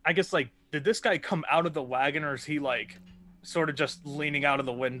I guess, like, did this guy come out of the wagon, or is he, like, sort of just leaning out of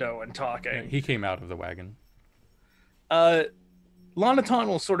the window and talking? Yeah, he came out of the wagon. Lanitan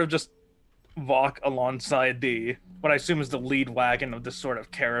will sort of just walk alongside the, what I assume is the lead wagon of this sort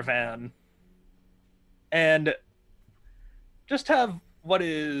of caravan, and just have what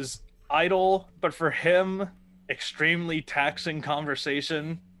is idle, but for him, extremely taxing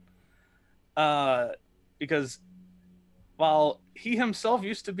conversation. Because while he himself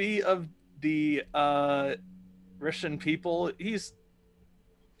used to be of the Rishan people, he's,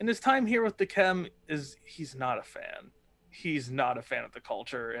 in his time here with the Khem, he's not a fan. He's not a fan of the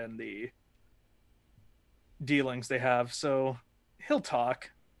culture and the dealings they have, so he'll talk.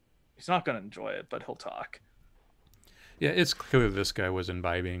 He's not going to enjoy it, but he'll talk. Yeah, it's clear this guy was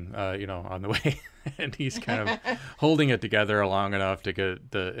imbibing, on the way, and he's kind of holding it together long enough to get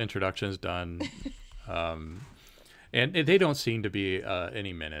the introductions done. And they don't seem to be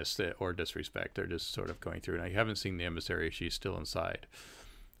any menace or disrespect. They're just sort of going through. Now, you haven't seen the emissary; she's still inside.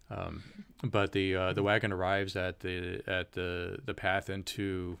 But the wagon arrives at the path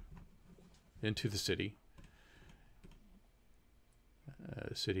into the city.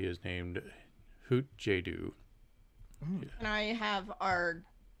 The city is named Hoot Jedu. And I have our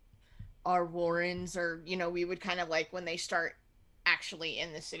warrens, or we would kind of, like, when they start actually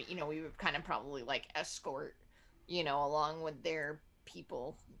in the city, we would kind of probably, like, escort, along with their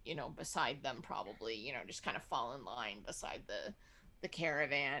people, beside them, probably, just kind of fall in line beside the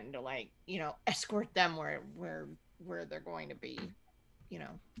caravan to, like, escort them where they're going to be,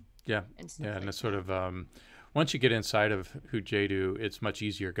 Yeah, and and it's sort of once you get inside of Hujedu, it's much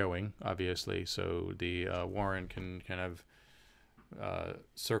easier going, obviously. So the Warren can kind of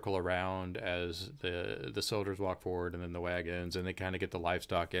circle around as the soldiers walk forward, and then the wagons, and they kind of get the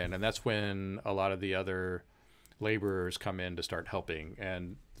livestock in. And that's when a lot of the other laborers come in to start helping.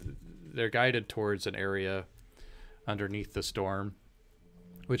 And they're guided towards an area underneath the storm,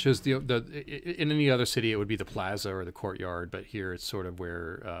 which is in any other city, it would be the plaza or the courtyard. But here it's sort of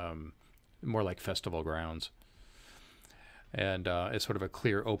where more like festival grounds. And it's sort of a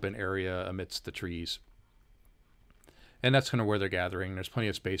clear open area amidst the trees. And that's kind of where they're gathering. There's plenty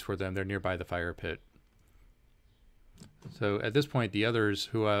of space for them. They're nearby the fire pit. So at this point, the others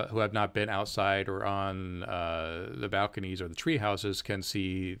who have not been outside or on the balconies or the tree houses can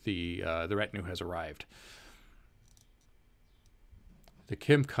see the retinue has arrived. The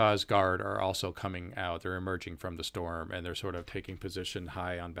Kimkaz guard are also coming out. They're emerging from the storm, and they're sort of taking position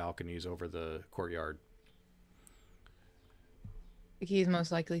high on balconies over the courtyard. He's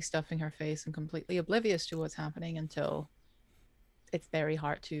most likely stuffing her face and completely oblivious to what's happening until it's very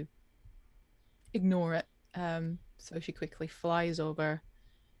hard to ignore it. So she quickly flies over,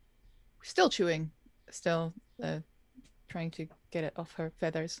 still chewing, still trying to get it off her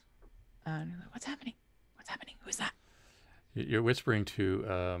feathers. And what's happening? What's happening? Who's that? You're whispering to...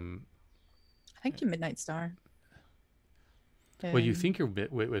 I think to Midnight Star. Well, you think you're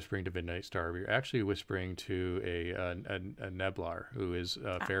whispering to Midnight Star, but you're actually whispering to a Neblar, who is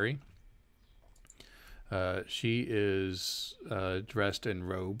a fairy. She is dressed in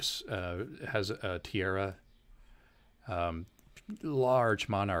robes, has a tiara, large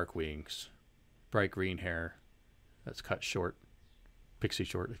monarch wings, bright green hair that's cut short, pixie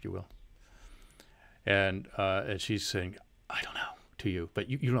short, if you will. And she's saying, I don't know, to you, but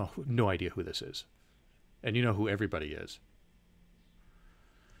you know no idea who this is. And you know who everybody is.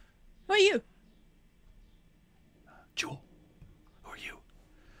 Who are you? Jewel, who are you?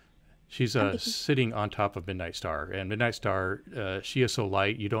 She's sitting on top of Midnight Star. And Midnight Star, she is so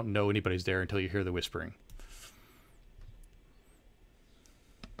light, you don't know anybody's there until you hear the whispering.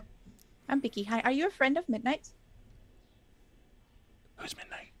 I'm Vicky. Hi, are you a friend of Midnight's? Who's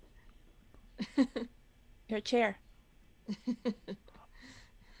Midnight? Your chair.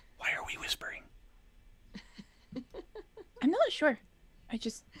 Why are we whispering? I'm not not sure. I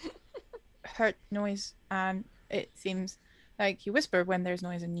just heard noise, and it seems like you whisper when there's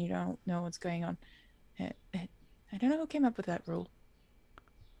noise and you don't know what's going on. I don't know who came up with that rule.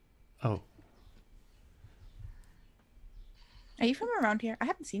 Oh, Are you from around here? I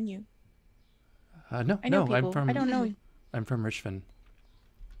haven't seen you. no, I know no, I'm people. from. I don't know you. I'm from Richmond.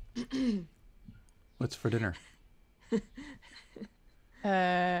 What's for dinner?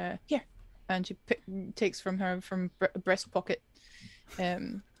 Here. And she takes from her breast pocket.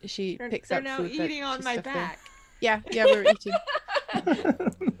 She picks They're up now food that eating on she my stuffed in. back. Yeah, we're eating.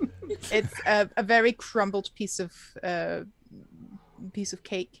 It's a very crumbled piece of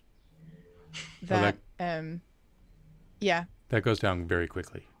cake. That yeah. That goes down very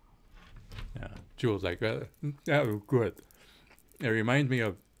quickly. Yeah, Jules like that was good. It reminds me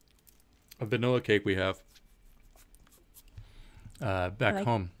of a vanilla cake we have back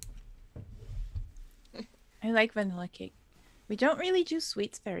home. I like vanilla cake. We don't really do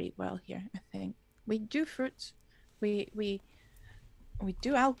sweets very well here, I think. We do fruits. We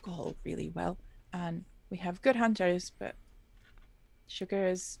do alcohol really well, and we have good hunters, but sugar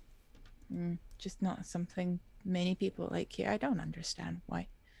is just not something many people like here. I don't understand why.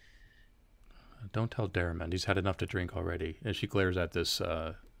 Don't tell Derrimond. He's had enough to drink already. And she glares at this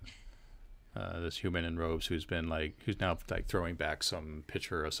this human in robes who's now throwing back some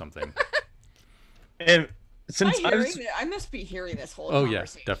pitcher or something. And since I must be hearing this whole Oh, yeah,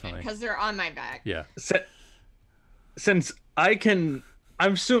 conversation definitely. because they're on my back. Yeah. since I've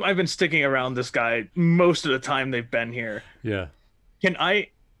been sticking around this guy most of the time they've been here. Yeah. Can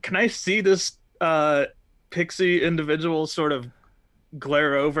I see this pixie individual sort of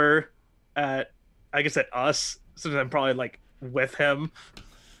glare over at, I guess, at us, since I'm probably like with him?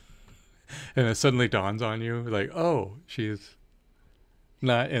 And it suddenly dawns on you, like, oh, she's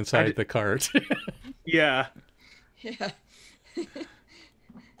not inside the cart. Yeah. Yeah.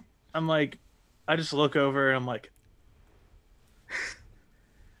 I'm like, I just look over and I'm like,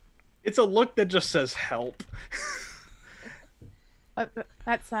 it's a look that just says help.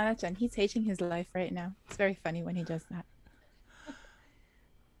 That's Sanatan. He's hating his life right now. It's very funny when he does that.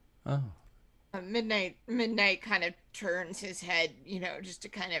 Oh. Midnight kind of turns his head, just to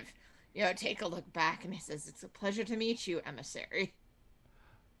kind of, take a look back, and he says, "It's a pleasure to meet you, emissary."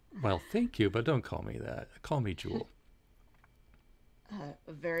 Well, thank you, but don't call me that. Call me Jewel.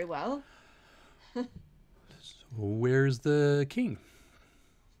 Very well. Where's the king?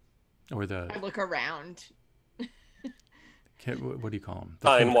 Or the... I look around. What do you call him?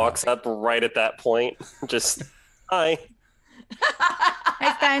 Stein walks up right at that point. Just, hi.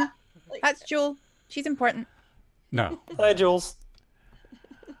 Hi, Stein. That's Jewel. She's important. No. Hi, Jules.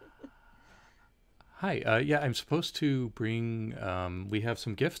 Hi. Yeah, I'm supposed to bring... we have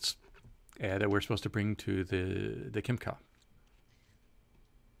some gifts that we're supposed to bring to the Kimka.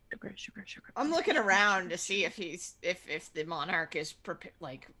 Sugar. I'm looking around to see if if the monarch is prepared,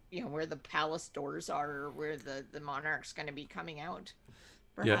 where the palace doors are, or where the monarch's going to be coming out.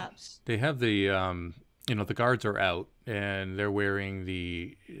 Perhaps. Yeah, they have the the guards are out, and they're wearing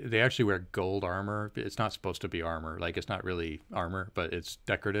they actually wear gold armor. It's not supposed to be armor. Like, it's not really armor, but it's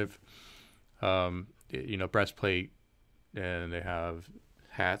decorative. Breastplate, and they have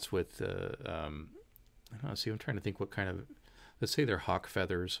hats with I don't know, see, I'm trying to think what kind of, let's say they're hawk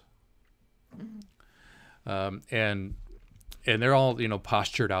feathers. And they're all,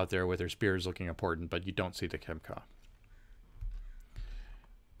 postured out there with their spears looking important, but you don't see the Kemka.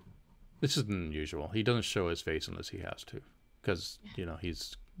 This isn't unusual. He doesn't show his face unless he has to, because,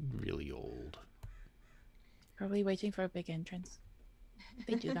 he's really old. Probably waiting for a big entrance.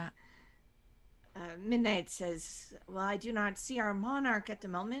 They do that. Midnight says, "Well, I do not see our monarch at the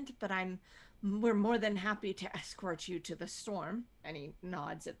moment, but we're more than happy to escort you to the storm." And he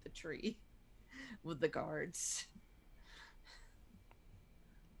nods at the tree with the guards.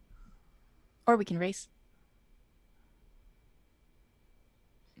 Or we can race.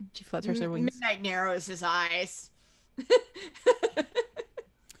 She flutters her wings. Midnight narrows his eyes.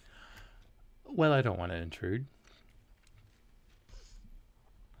 Well, I don't want to intrude.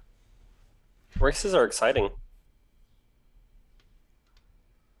 Races are exciting.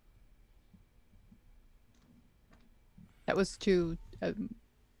 That was to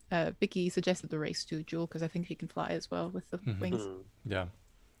Vicky suggested the race to Jewel because I think he can fly as well with the wings. Yeah.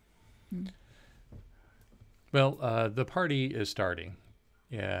 Well, the party is starting,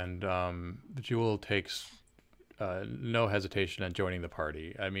 and Jewel takes no hesitation in joining the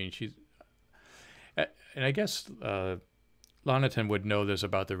party. I mean, and I guess Lonaton would know this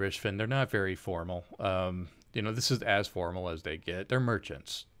about the Richfin. They're not very formal. you know, this is as formal as they get. They're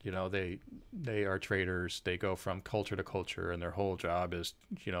merchants. You know, they are traders. They go from culture to culture, and their whole job is,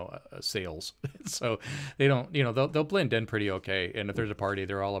 you know, sales. So they don't, you know, they'll blend in pretty okay. And if there's a party,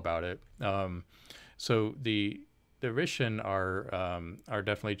 they're all about it. So the Rishan are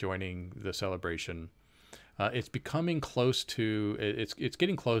definitely joining the celebration. It's becoming close to it's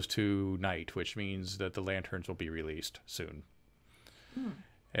getting close to night, which means that the lanterns will be released soon.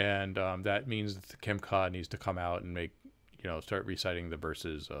 And that means that the Khem needs to come out and make, you know, start reciting the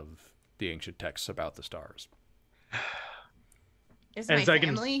verses of the ancient texts about the stars. Is my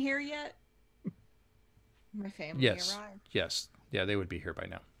family here yet? My family Yes. arrived. Yes. Yeah, they would be here by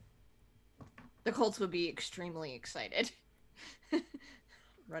now. The Colts would be extremely excited.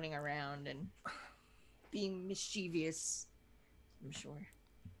 Running around and being mischievous, I'm sure.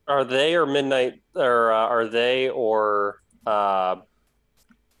 Are they or Midnight, or are they or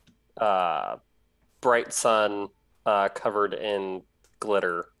Bright Sun covered in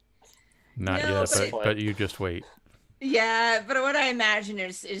glitter? Not No, yet, but you just wait. Yeah, but what I imagine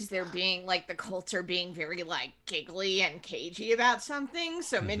is there being like the Colts are being very like giggly and cagey about something.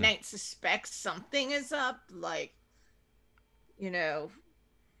 So Midnight suspects something is up, like, you know,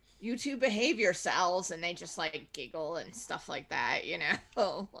 you two behave yourselves, and they just like giggle and stuff like that, you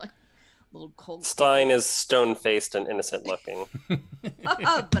know. Like, little Colt. Stein is stone faced and innocent looking.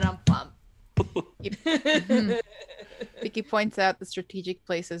 But I'm pumped. Vicky points out the strategic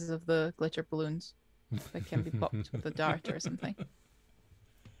places of the glitter balloons that can be popped with a dart or something.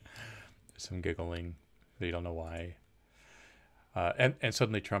 Some giggling. They don't know why. And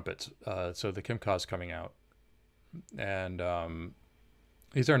suddenly trumpets. So the Kimka's coming out. And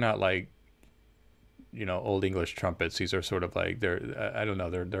these are not like, you know, old English trumpets. These are sort of like, I don't know,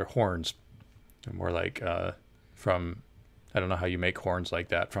 they're horns. They're more like from, I don't know how you make horns like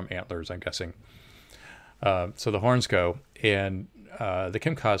that, from antlers, I'm guessing. So the horns go, and the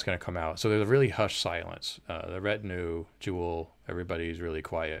Kimka is going to come out. So there's a really hushed silence. The retinue, Jewel, everybody's really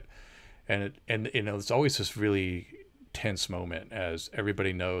quiet. And you know, it's always this really tense moment as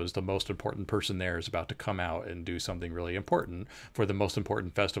everybody knows the most important person there is about to come out and do something really important for the most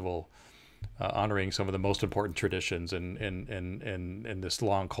important festival, honoring some of the most important traditions in this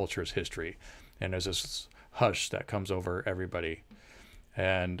long culture's history. And there's this hush that comes over everybody.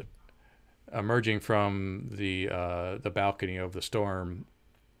 And emerging from the balcony of the storm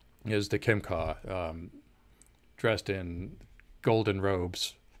is the Kimka, dressed in golden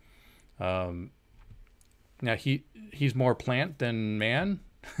robes. Now he's more plant than man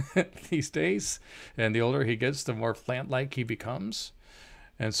these days, and the older he gets, the more plant-like he becomes.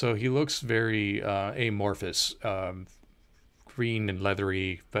 And so he looks very amorphous, green and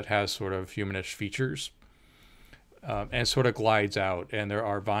leathery, but has sort of humanish features. And sort of glides out, and there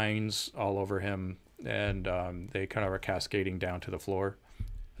are vines all over him, and they kind of are cascading down to the floor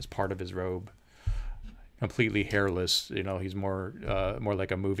as part of his robe. Completely hairless, you know, he's more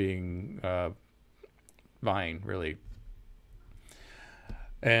like a moving vine, really.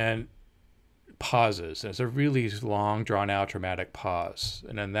 And pauses. It's a really long, drawn-out, dramatic pause,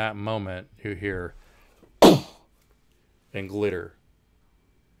 and in that moment, you hear and glitter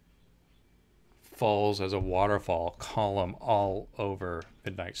falls as a waterfall column all over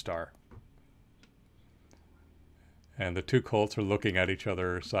Midnight Star. And the two Colts are looking at each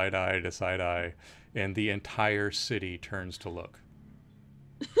other side-eye to side-eye, and the entire city turns to look.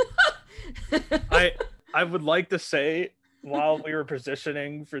 I would like to say, while we were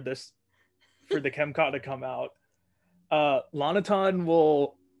positioning for the Chemcot to come out, Lonaton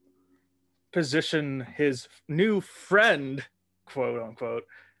will position his new friend, quote unquote.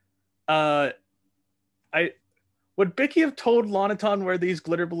 Would Bicky have told Lonaton where these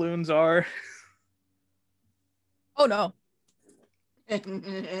glitter balloons are? Oh no.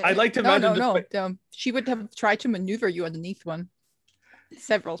 I'd like to imagine. No. She would have tried to maneuver you underneath one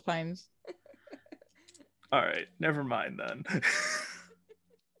several times. All right, never mind then.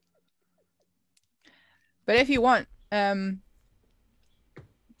 But if you want,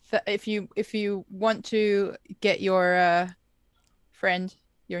 if you want to get your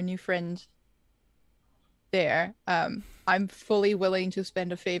new friend there, I'm fully willing to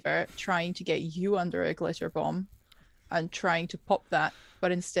spend a favor trying to get you under a glitter bomb and trying to pop that,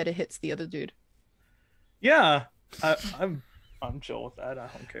 but instead it hits the other dude. Yeah, I'm chill with that. I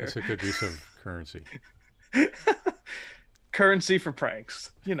don't care. It's a good use of currency. Currency for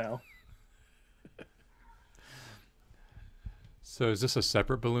pranks, you know. So is this a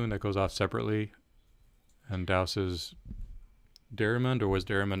separate balloon that goes off separately and douses Derrimond, or was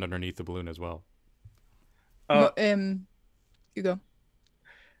Derrimond underneath the balloon as well? You go.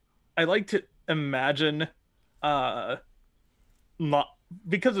 I like to imagine uh,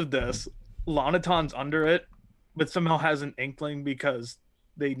 because of this, Lonaton's under it, but somehow has an inkling because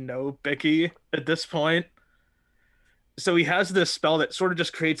they know Bicky at this point. So he has this spell that sort of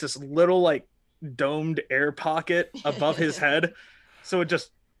just creates this little like domed air pocket above his head. So it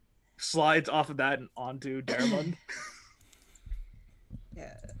just slides off of that and onto Dermond.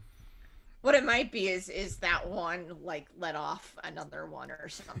 Yeah. What it might be is that one like let off another one or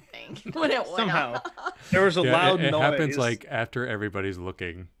something when it went Somehow. off. There was a loud it noise. happens like after everybody's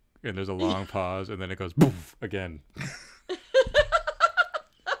looking, and there's a long pause, and then it goes poof again.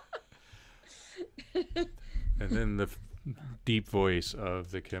 And then the deep voice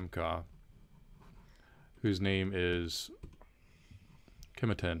of the Kimka, whose name is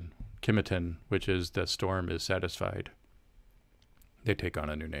Kimitin, which is the storm is satisfied. They take on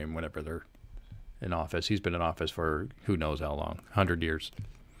a new name whenever they're in office. He's been in office for who knows how long, 100 years.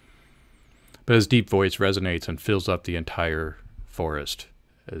 But his deep voice resonates and fills up the entire forest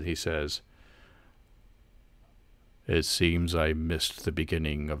as he says, "It seems I missed the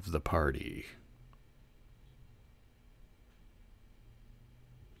beginning of the party."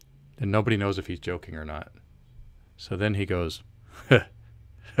 And nobody knows if he's joking or not. So then he goes, and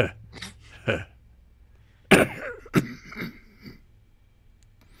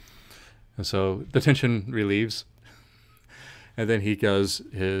so the tension relieves. And then he does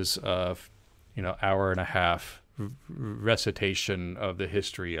his, hour and a half recitation of the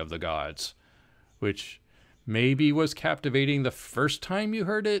history of the gods, which maybe was captivating the first time you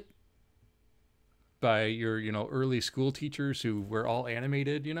heard it by your, early school teachers who were all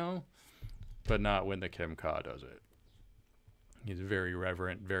animated, but not when the Kimka does it. He's very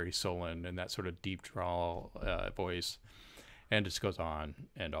reverent, very sullen, and that sort of deep drawl voice. And it just goes on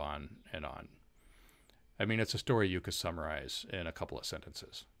and on and on. I mean, it's a story you could summarize in a couple of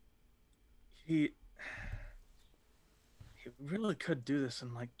sentences. He really could do this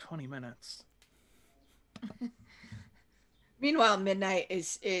in like 20 minutes. Meanwhile, Midnight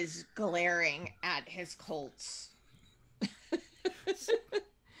is glaring at his Colts.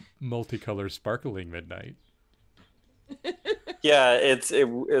 Multicolored, sparkling Midnight. Yeah, it's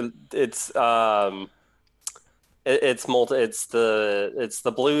the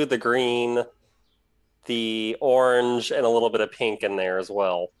blue, the green, the orange, and a little bit of pink in there as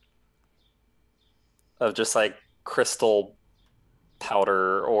well. Of just like crystal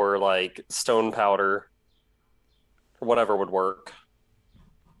powder or like stone powder, or whatever would work.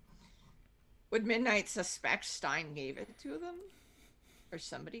 Would Midnight suspect Stein gave it to them? Or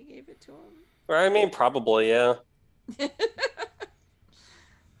somebody gave it to him? I mean, probably, yeah.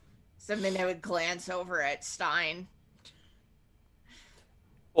 So Midnight would glance over at Stein.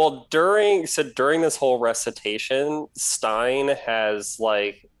 Well, during this whole recitation, Stein has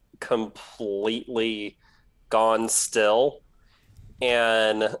like completely gone still,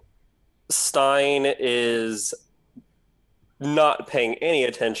 and Stein is not paying any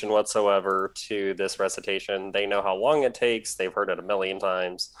attention whatsoever to this recitation. They know how long it takes. They've heard it a million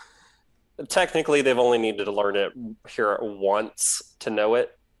times. Technically, they've only needed to learn it here once to know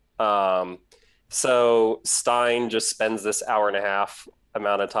it. So Stein just spends this hour and a half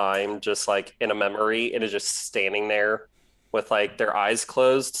amount of time just like in a memory and is just standing there with like their eyes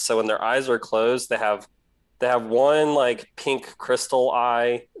closed. So when their eyes are closed, they have one like pink crystal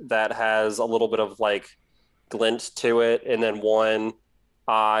eye that has a little bit of like glint to it, and then one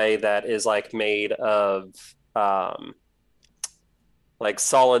eye that is like made of like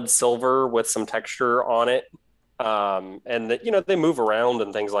solid silver with some texture on it. And they move around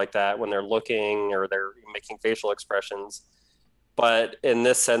and things like that when they're looking or they're making facial expressions. But in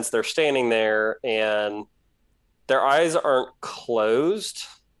this sense, they're standing there and their eyes aren't closed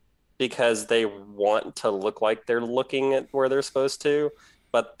because they want to look like they're looking at where they're supposed to,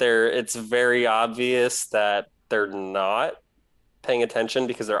 but it's very obvious that they're not paying attention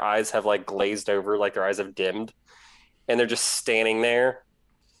because their eyes have like glazed over, like their eyes have dimmed, and they're just standing there.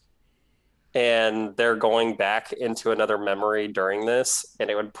 And they're going back into another memory during this, and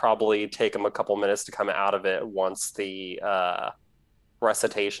it would probably take them a couple minutes to come out of it once the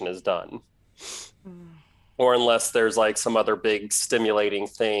recitation is done. Or unless there's like some other big stimulating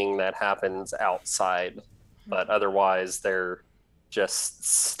thing that happens outside. But otherwise, they're just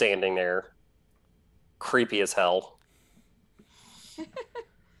standing there, creepy as hell.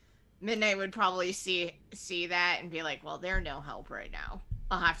 Midnight would probably see that and be like, well, they're no help right now.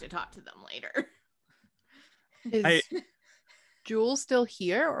 I'll have to talk to them later. Is Jewel still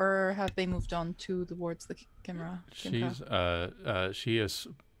here, or have they moved on towards the camera? She is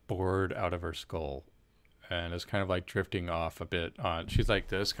bored out of her skull and is kind of like drifting off a bit on. She's like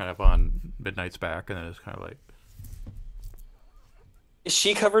this, kind of on Midnight's back, and then it's kind of like Is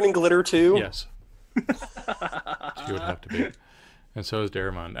she covered in glitter too? Yes. She would have to be. And so is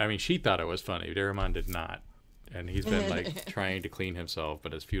Daramon. I mean, she thought it was funny. Daramon did not. And he's been like trying to clean himself,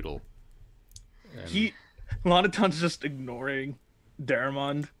 but it's futile. And... A lot of times just ignoring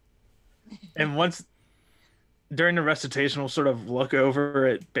Daramon. And once during the recitation, we'll sort of look over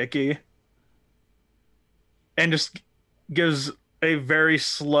at Bicky and just gives a very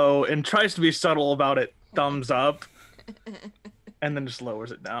slow and tries to be subtle about it thumbs up, and then just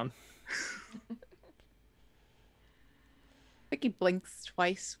lowers it down. Vicky blinks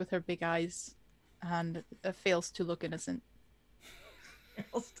twice with her big eyes and fails to look innocent.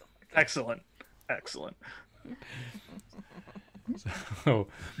 Excellent. Excellent. So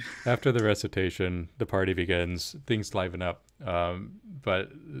after the recitation, the party begins. Things liven up.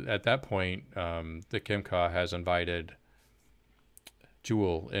 But at that point, the Kimka has invited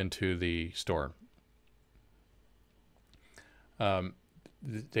Jewel into the storm.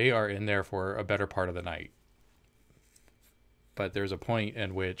 They are in there for a better part of the night. But there's a point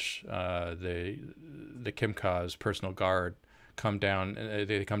in which the Kimka's personal guard come down.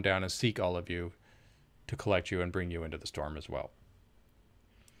 They come down and seek all of you to collect you and bring you into the storm as well.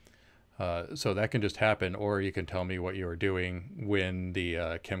 So that can just happen, or you can tell me what you are doing when the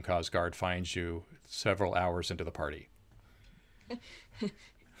Kimka's guard finds you several hours into the party.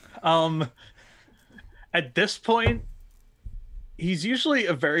 At this point, he's usually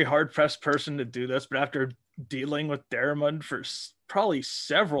a very hard-pressed person to do this, but after dealing with Daramon for probably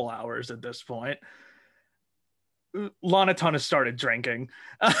several hours at this point, Lonaton has started drinking.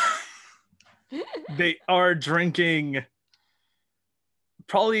 They are drinking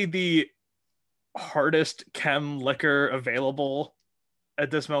probably the hardest Khem liquor available at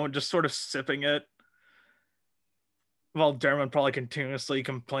this moment, just sort of sipping it, while Daramon probably continuously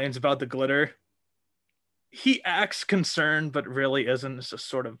complains about the glitter. He acts concerned, but really isn't. It's just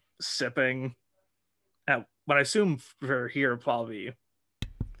sort of sipping at what I assume for here probably,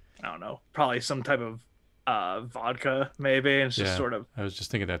 I don't know, probably some type of vodka maybe. And it's just sort of. I was just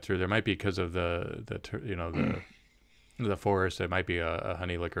thinking that through. There might be, because of the forest, it might be a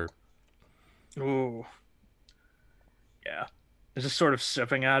honey liquor. Ooh. Yeah. It's just sort of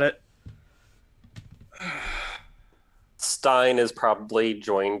sipping at it. Stein has probably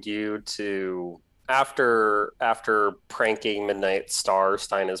joined you to after pranking Midnight Star.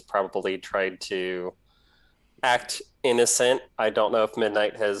 Stein has probably tried to act innocent. I don't know if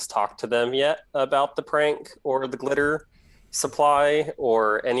Midnight has talked to them yet about the prank or the glitter supply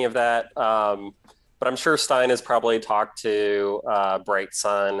or any of that. But I'm sure Stein has probably talked to Bright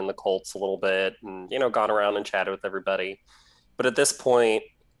Sun and the Colts a little bit, and gone around and chatted with everybody. But at this point,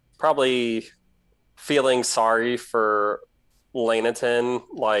 probably feeling sorry for Lanaton,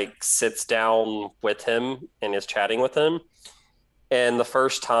 sits down with him and is chatting with him. And the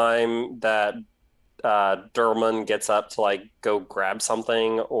first time that Durman gets up to go grab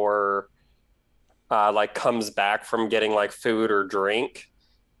something or comes back from getting food or drink,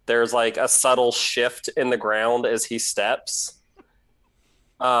 there's a subtle shift in the ground as he steps,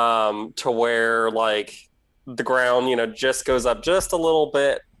 to where the ground just goes up just a little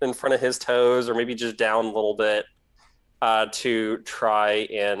bit in front of his toes, or maybe just down a little bit, to try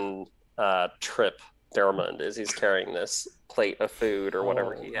and trip Dermond as he's carrying this plate of food or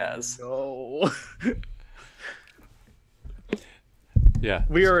whatever he has. No. Yeah.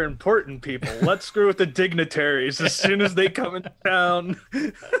 We are important people. Let's screw with the dignitaries as soon as they come in town.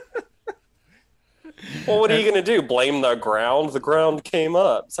 Well, what are you going to do? Blame the ground? The ground came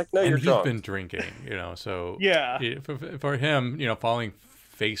up. It's no, you're drunk. He's been drinking, so yeah. For him, falling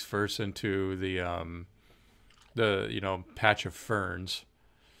face first into the patch of ferns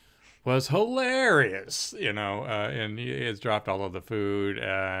was hilarious, and he has dropped all of the food,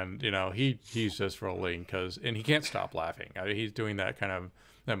 and he's just rolling and he can't stop laughing. I mean, he's doing that kind of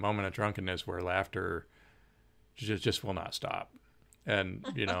that moment of drunkenness where laughter just will not stop, and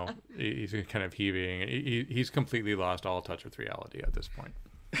he's kind of heaving. He's completely lost all touch with reality at this point.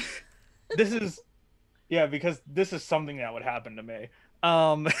 Because this is something that would happen to me.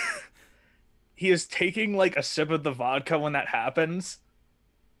 He is taking a sip of the vodka when that happens.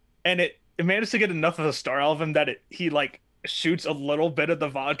 And it managed to get enough of a star out of him that he shoots a little bit of the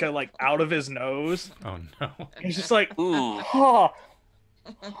vodka out of his nose. Oh no! And he's just oh.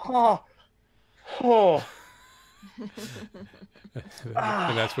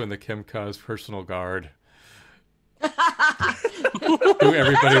 And that's when the Kimka's personal guard, who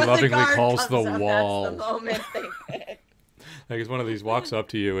everybody lovingly calls the wall. That's the moment they pick. It's one of these walks up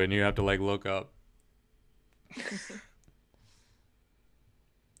to you and you have to look up.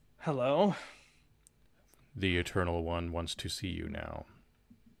 Hello? The Eternal One wants to see you now.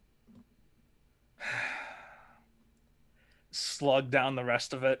 slug down the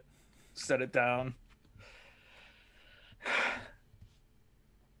rest of it, set it down.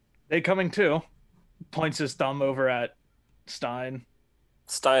 They coming too. Points his thumb over at Stein.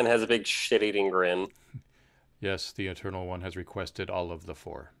 Stein has a big shit-eating grin. Yes, the Eternal One has requested all of the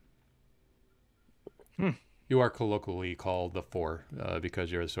 4. Hmm. You are colloquially called the 4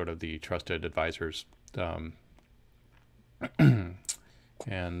 because you're sort of the trusted advisors. And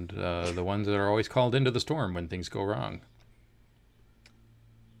the ones that are always called into the storm when things go wrong.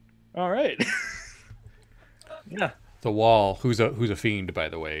 All right. Yeah. The Wall, who's a fiend, by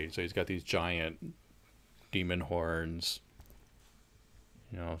the way. So he's got these giant demon horns.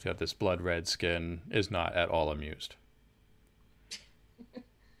 You know, he's got this blood red skin. Is not at all amused.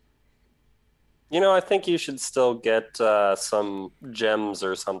 You know, I think you should still get some gems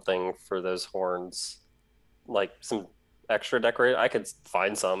or something for those horns. Like some extra decorate. I could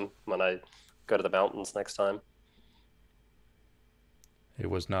find some when I go to the mountains next time. It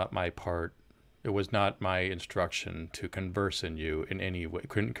was not my part. It was not my instruction to converse in you in any way.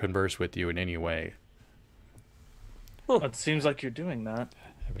 Couldn't converse with you in any way. It seems like you're doing that.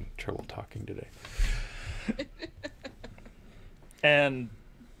 Having trouble talking today. And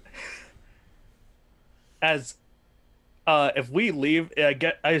as if we leave,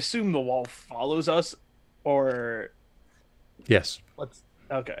 I assume the Wall follows us, or Yes.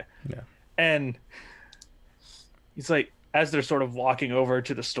 okay. Yeah. And he's like, as they're sort of walking over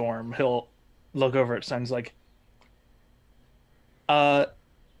to the storm, he'll look over at Stein's like,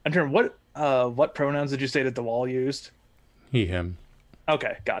 Antern, what pronouns did you say that the Wall used? He, him.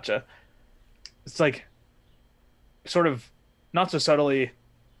 Okay, gotcha. It's like, sort of, not so subtly,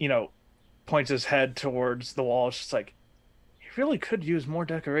 points his head towards the Wall. It's just like, he really could use more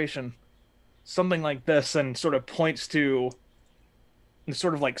decoration. Something like this, and sort of points to the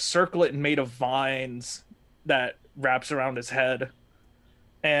sort of like circlet made of vines that wraps around his head.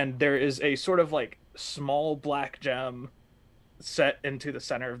 And there is a sort of like small black gem set into the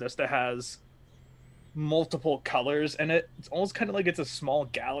center of this that has multiple colors in it. It's almost kind of like it's a small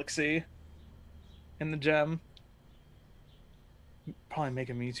galaxy in the gem. Probably make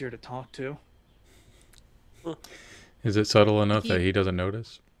him easier to talk to. Is it subtle enough that he doesn't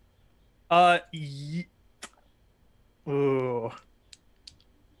notice? Ooh.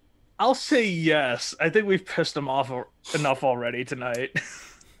 I'll say yes. I think we've pissed him off enough already tonight.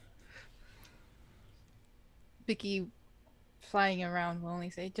 Vicky, flying around, will only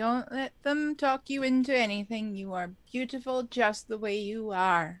say, "Don't let them talk you into anything. You are beautiful just the way you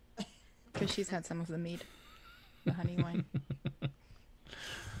are." Because she's had some of the mead, the honey wine.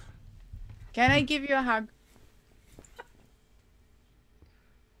 Can I give you a hug?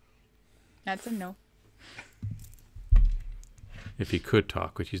 That's a no. If he could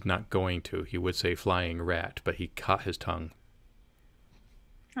talk, which he's not going to, he would say flying rat, but he caught his tongue.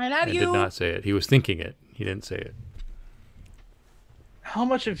 I love and you. did not say it. He was thinking it. He didn't say it. How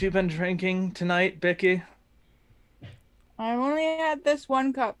much have you been drinking tonight, Bicky? I only had this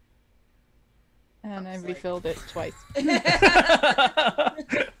one cup. And I refilled it twice.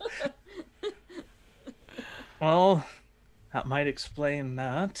 Well, that might explain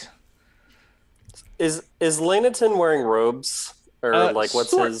that. Is Laneton wearing robes? Or like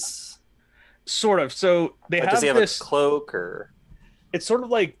what's his Sort of. So they like, have does he have this a cloak or it's sort of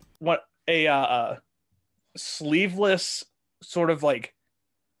like what a sleeveless sort of like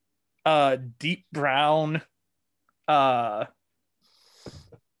deep brown robe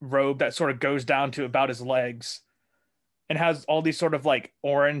that sort of goes down to about his legs and has all these sort of like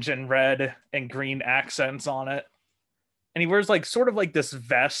orange and red and green accents on it. And he wears like sort of like this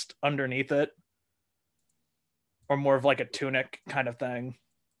vest underneath it, or more of like a tunic kind of thing.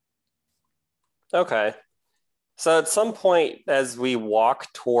 Okay. So at some point as we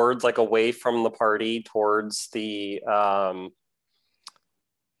walk towards like away from the party towards the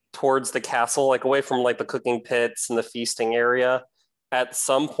castle, like away from like the cooking pits and the feasting area, at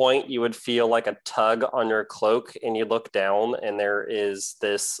some point you would feel like a tug on your cloak and you look down and there is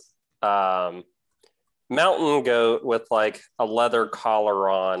this mountain goat with like a leather collar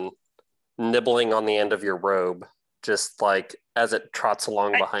on nibbling on the end of your robe, just like as it trots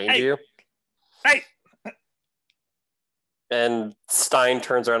along behind you. Hey! And Stein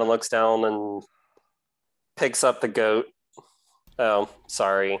turns around and looks down and picks up the goat. Oh,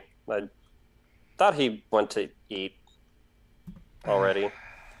 sorry. I thought he went to eat already.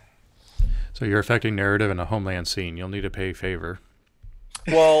 So you're affecting narrative in a homeland scene. You'll need to pay favor.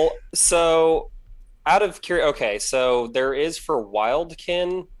 Well, so out of curiosity, okay, so there is for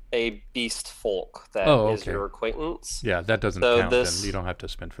Wildkin a beast folk that is your acquaintance. Yeah, that doesn't So count. Then you don't have to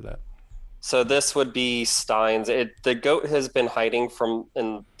spend for that. So this would be Stein's. The goat has been hiding from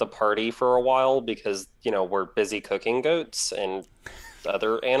in the party for a while because, we're busy cooking goats and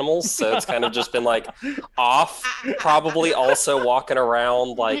other animals. So it's kind of just been like off, probably also walking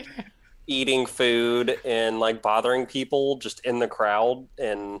around like eating food and like bothering people just in the crowd.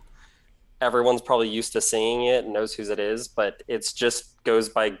 And everyone's probably used to seeing it and knows whose it is, but it's just goes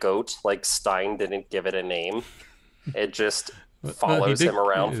by goat. Like Stein didn't give it a name. It just follows him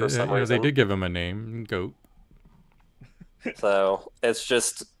around for some reason. They did give him a name, Goat. So it's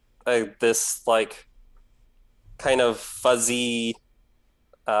just this like kind of fuzzy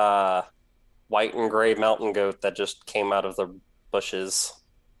white and gray mountain goat that just came out of the bushes.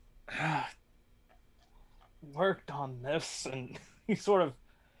 Worked on this, and he sort of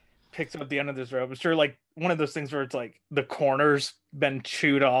picks up the end of this rope. It's sure like one of those things where it's like the corner's been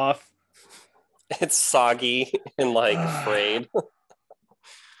chewed off. It's soggy and like frayed.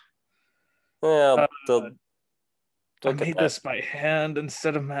 Yeah, I made this by hand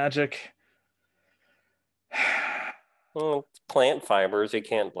instead of magic. Well, it's plant fibers. You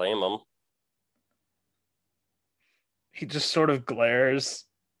can't blame them. He just sort of glares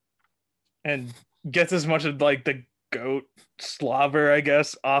and gets as much of like the goat slobber, I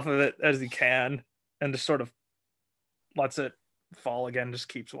guess, off of it as he can, and just sort of lets it fall again, just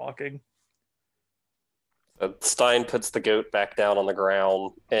keeps walking. Stein puts the goat back down on the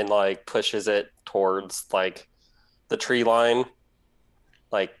ground and like pushes it towards like the tree line.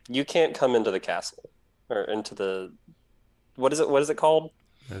 Like, you can't come into the castle or into the what is it called?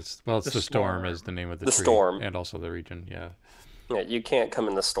 It's the storm is the name of the tree. Storm. And also the region, yeah. Yeah, you can't come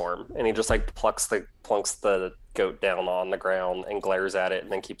in the storm. And he just like plunks the goat down on the ground and glares at it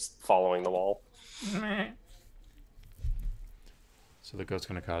and then keeps following the wall. So the goat's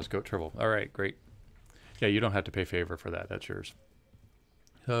gonna cause goat trouble. All right, great. Yeah, you don't have to pay favor for that. That's yours.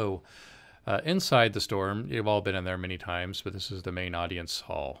 So, inside the storm, you've all been in there many times, but this is the main audience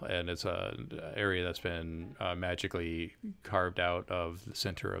hall, and it's an area that's been magically carved out of the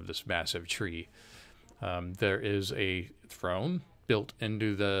center of this massive tree. There is a throne built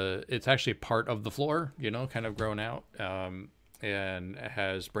into it's actually part of the floor, kind of grown out, and it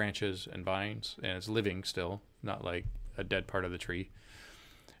has branches and vines, and it's living still, not like a dead part of the tree.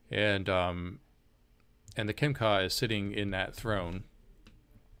 And the Khem is sitting in that throne.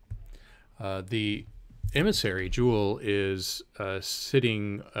 The emissary, Jewel, is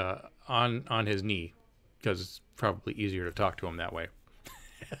sitting on his knee, because it's probably easier to talk to him that way.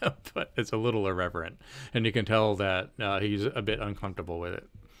 But it's a little irreverent, and you can tell that he's a bit uncomfortable with it.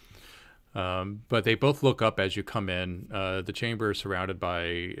 But they both look up as you come in. The chamber is surrounded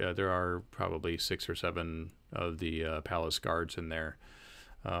by, there are probably 6 or 7 of the palace guards in there.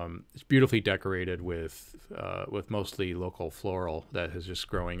 It's beautifully decorated with mostly local floral that is just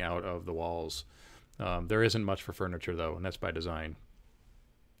growing out of the walls. There isn't much for furniture, though, and that's by design.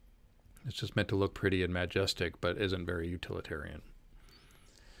 It's just meant to look pretty and majestic, but isn't very utilitarian.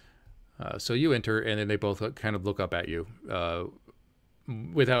 So you enter, and then they both kind of look up at you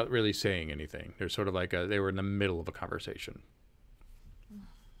without really saying anything. They're sort of like they were in the middle of a conversation.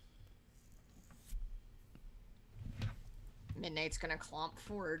 Midnight's gonna clomp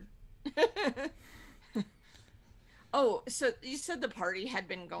forward. Oh, so you said the party had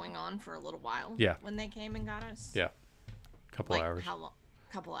been going on for a little while? Yeah. When they came and got us? Yeah. Couple hours. How long?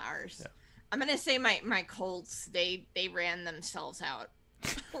 Couple hours. Yeah. I'm gonna say my colts, they ran themselves out.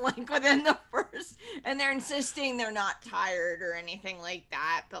 Like within the first, and they're insisting they're not tired or anything like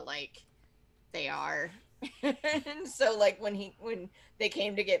that, but like they are. And so like when they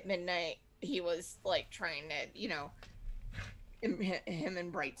came to get Midnight, he was like trying to, him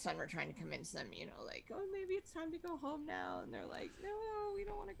and Bright Sun were trying to convince them, like, oh, maybe it's time to go home now, and they're like, no, we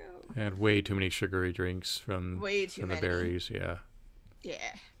don't want to go. And way too many sugary drinks from the berries, yeah.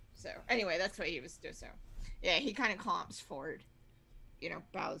 Yeah. So anyway, that's what he was doing. So yeah, he kind of clomps forward.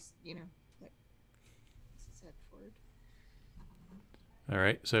 Bows, like his head forward. All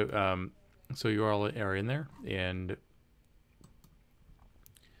right, so you all are in there, and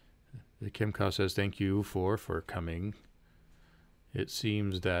the Khem says, "Thank you for coming. It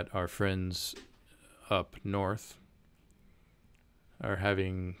seems that our friends up north are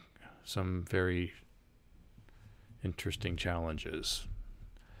having some very interesting challenges,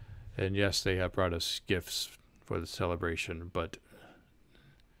 and yes, they have brought us gifts for the celebration, but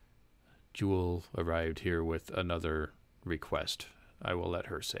Jewel arrived here with another request. I will let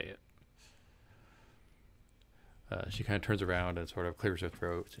her say it." She kind of turns around and sort of clears her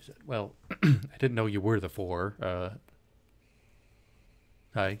throat. She said, "Well, I didn't know you were the 4.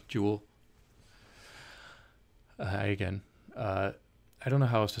 Hi, Jewel. Hi again. I don't know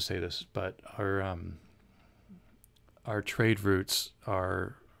how else to say this, but our trade routes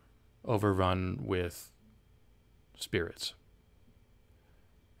are overrun with spirits,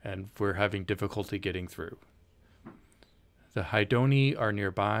 and we're having difficulty getting through. The Hydoni are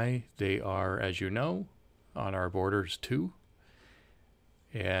nearby. They are, as you know, on our borders too,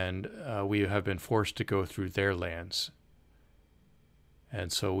 and we have been forced to go through their lands,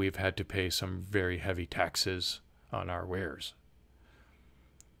 and so we've had to pay some very heavy taxes on our wares.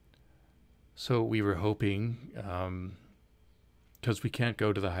 So we were hoping, because we can't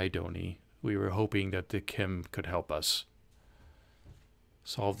go to the Hydoni, we were hoping that the Khem could help us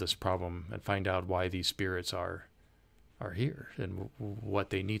solve this problem and find out why these spirits are here and what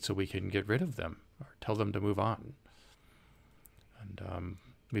they need so we can get rid of them or tell them to move on. And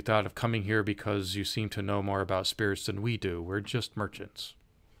we thought of coming here because you seem to know more about spirits than we do. We're just merchants.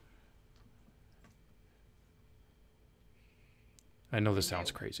 I know this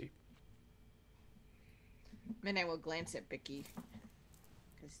sounds crazy. Midnight will glance at Bicky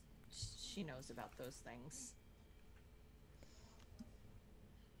because she knows about those things.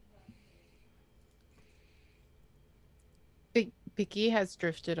 Bicky has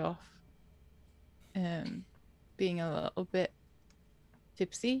drifted off, being a little bit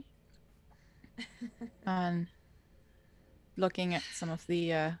tipsy and looking at some of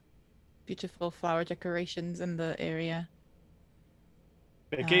the beautiful flower decorations in the area.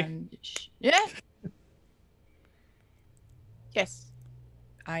 Bicky? Yeah. Yes,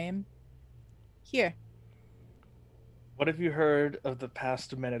 I am here. What have you heard of the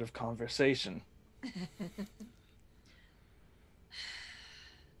past minute of conversation?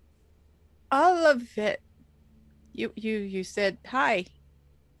 All of it. You said hi.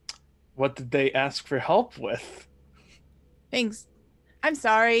 What did they ask for help with? Things. I'm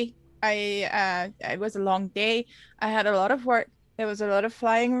sorry. It was a long day. I had a lot of work. There was a lot of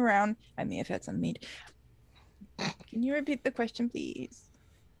flying around. I may have had some meat. Can you repeat the question, please?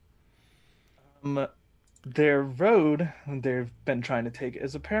 Their road they've been trying to take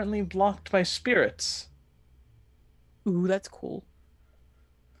is apparently blocked by spirits. Ooh, that's cool.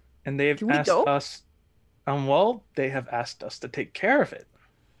 And they've asked us, well, they have asked us to take care of it.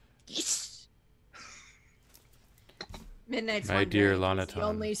 Yes. Midnight's My dear wondering who's Lonaton. the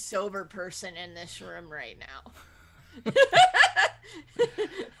only sober person in this room right now.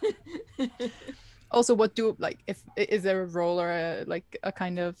 Also, what do if is there a roll or a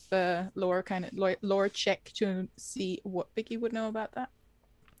kind of lore check to see what Vicky would know about that?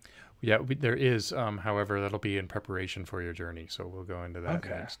 Yeah, there is. However, that'll be in preparation for your journey, so we'll go into that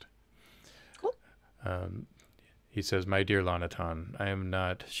next. Cool. He says, "My dear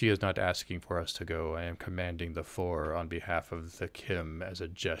Lonaton, she is not asking for us to go. I am commanding the Four on behalf of the Khem as a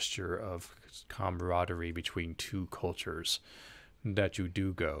gesture of camaraderie between two cultures, that you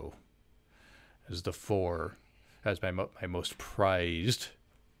do go. As the Four, as my most prized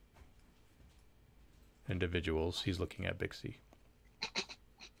individuals," he's looking at Bixie,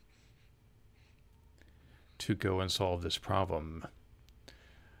 "to go and solve this problem.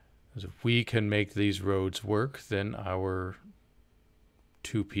 As if we can make these roads work, then our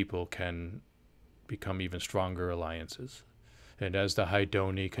two people can become even stronger alliances. And as the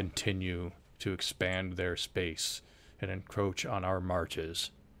Hydoni continue to expand their space and encroach on our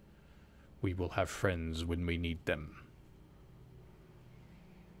marches, we will have friends when we need them."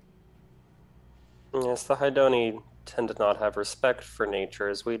 Yes, the Hydoni tend to not have respect for nature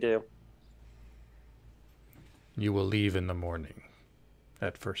as we do. You will leave in the morning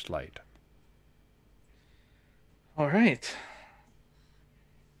at first light. All right.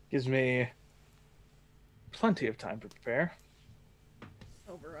 Gives me plenty of time to prepare.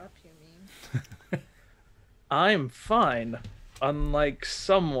 Sober up, you mean? I'm fine, unlike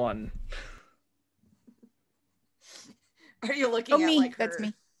someone. Are you looking at me. like That's her?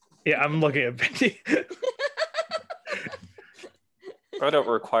 me. Yeah, I'm looking at Betty. I don't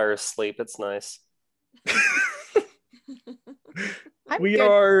require sleep. It's nice. We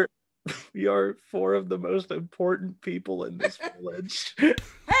are four of the most important people in this village.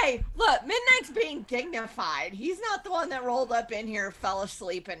 Hey, look, Midnight's being dignified. He's not the one that rolled up in here, fell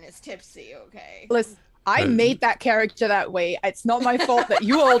asleep, and is tipsy, okay? Listen, I made that character that way. It's not my fault that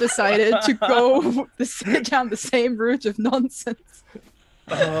you all decided to go down the same route of nonsense.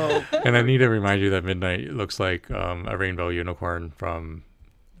 Oh, And I need to remind you that Midnight looks like a rainbow unicorn from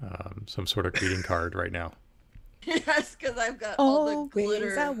some sort of greeting card right now. Yes, because I've got all the Always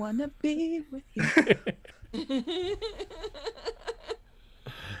glitter. I wanna be with you.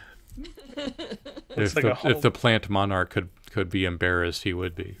 If, like if the plant monarch could be embarrassed, he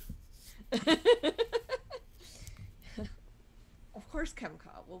would be. Of course,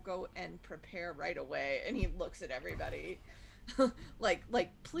 Kemka will go and prepare right away. And he looks at everybody, like,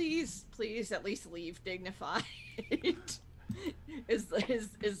 please, at least leave dignified. is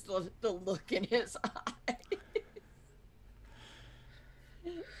the look in his eye.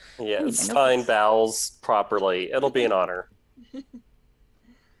 Yeah, Stein bows properly. It'll be an honor.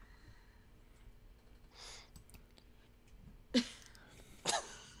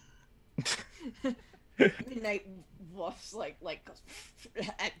 Midnight woofs like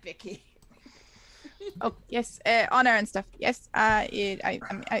at Vicky. Oh yes, honor and stuff. Yes, I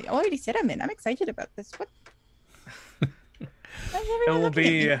already said I'm in. I'm excited about this. What? It will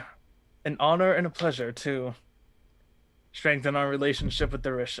be an honor and a pleasure to strengthen our relationship with the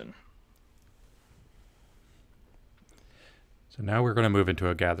Rishan. So now we're going to move into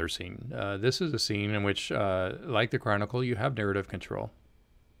a gather scene. This is a scene in which, like the Chronicle, you have narrative control.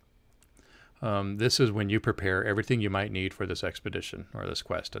 This is when you prepare everything you might need for this expedition, or this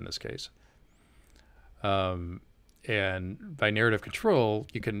quest in this case. And by narrative control,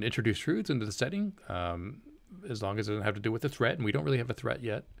 you can introduce truths into the setting, as long as it doesn't have to do with a threat, and we don't really have a threat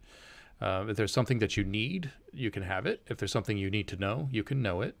yet. If there's something that you need, you can have it. If there's something you need to know, you can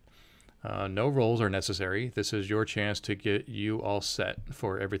know it. No roles are necessary. This is your chance to get you all set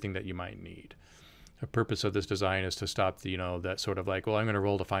for everything that you might need. The purpose of this design is to stop the, that sort of like, well, I'm going to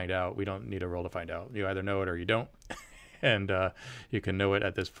roll to find out. We don't need a roll to find out. You either know it or you don't. And you can know it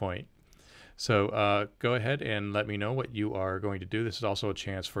at this point. So go ahead and let me know what you are going to do. This is also a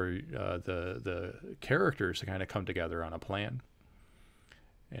chance for the characters to kind of come together on a plan.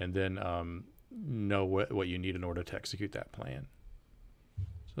 And then know what you need in order to execute that plan.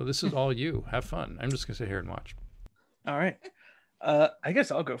 So this is all you. Have fun. I'm just going to sit here and watch. All right. I guess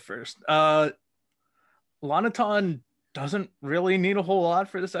I'll go first. Lanaton doesn't really need a whole lot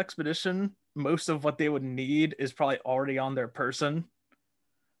for this expedition. Most of what they would need is probably already on their person.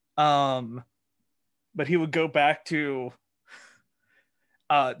 But he would go back to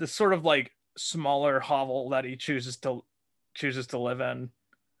the sort of like smaller hovel that he chooses to live in.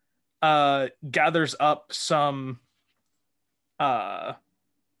 Gathers up something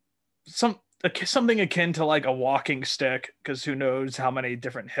akin to like a walking stick, because who knows how many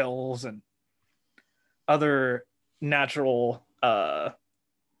different hills and other natural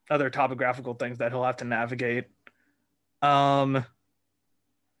other topographical things that he'll have to navigate.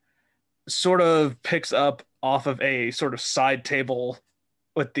 Sort of picks up off of a sort of side table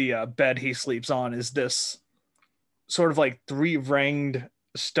with the bed he sleeps on is this sort of like 3-ringed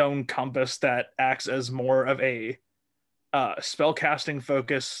stone compass that acts as more of a spellcasting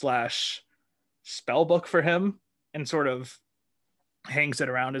focus / spell book for him, and sort of hangs it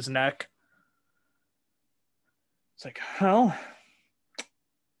around his neck. It's like, well,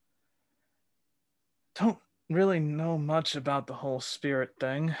 don't really know much about the whole spirit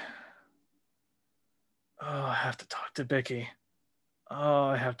thing. Oh, I have to talk to Vicky.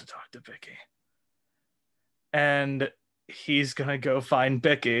 And he's gonna go find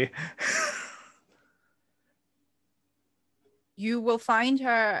Vicky. You will find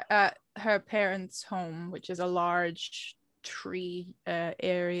her at her parents' home, which is a large tree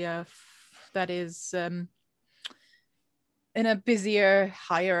area that is in a busier,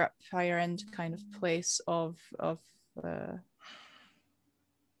 higher end kind of place or the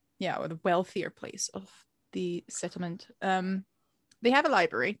wealthier place of the settlement. They have a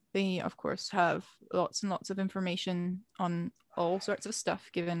library. They, of course, have lots and lots of information on all sorts of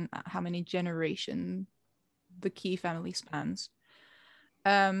stuff, given how many generations the Key family spans.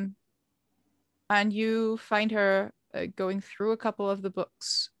 And you find her going through a couple of the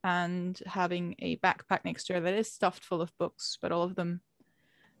books and having a backpack next to her that is stuffed full of books, but all of them,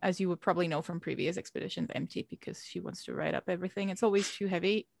 as you would probably know from previous expeditions, empty, because she wants to write up everything. It's always too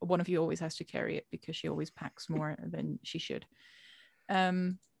heavy. One of you always has to carry it because she always packs more than she should.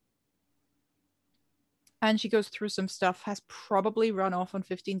 And she goes through some stuff, has probably run off on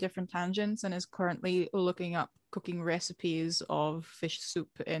 15 different tangents, and is currently looking up cooking recipes of fish soup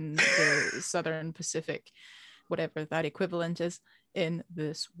in the Southern Pacific, whatever that equivalent is in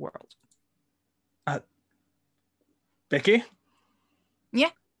this world. Vicky? Yeah.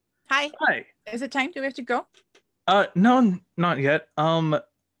 Hi. Hi. Is it time? Do we have to go? No, not yet. I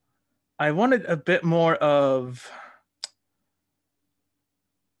wanted a bit more of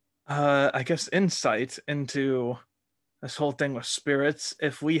I guess insight into this whole thing with spirits.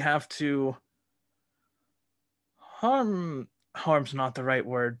 If we have to harm's not the right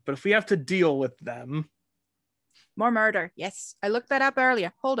word, but if we have to deal with them. More murder. Yes. I looked that up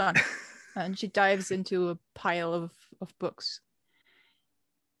earlier. Hold on. And she dives into a pile of books.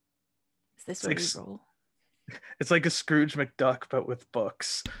 Is this where we roll? It's like a Scrooge McDuck, but with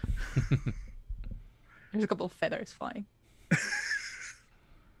books. There's a couple of feathers flying.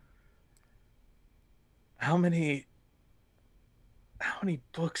 How many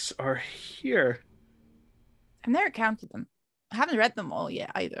books are here? I've never counted them. I haven't read them all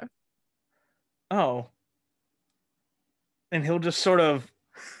yet either. Oh. And he'll just sort of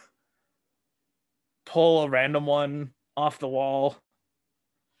pull a random one off the wall,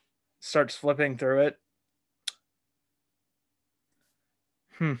 starts flipping through it.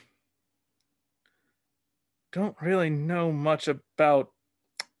 Don't really know much about...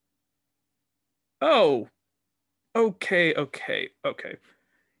 Oh, okay.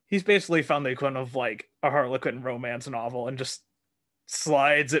 He's basically found the equivalent of like a Harlequin romance novel and just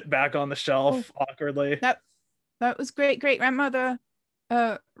slides it back on the shelf awkwardly. That was great grandmother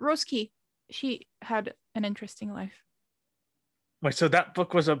Roski. She had an interesting life. Wait, so that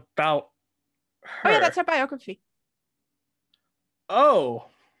book was about her? Oh yeah, that's her biography. Oh.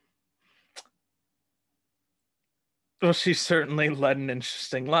 Well, she certainly led an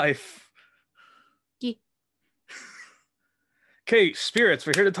interesting life. Yeah. Okay, spirits.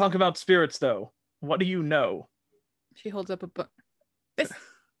 We're here to talk about spirits, though. What do you know? She holds up a book. This.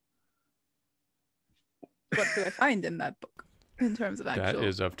 What do I find in that book in terms of actual? That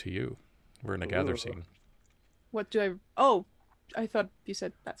is up to you. We're in a gather scene. What do I? Oh, I thought you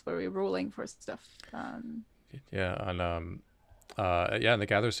said that's where we're rolling for stuff. Yeah, in the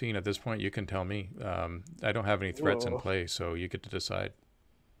gather scene at this point, you can tell me. I don't have any threats in play, so you get to decide.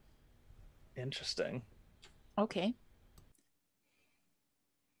 Interesting. Okay.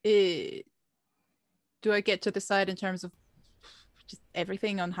 Do I get to decide in terms of just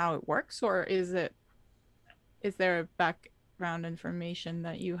everything on how it works, or is there a background information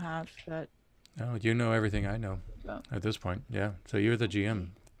that you have that? No, you know everything I know at this point. Yeah, so you're the GM.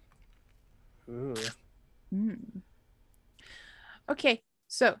 Ooh. Okay,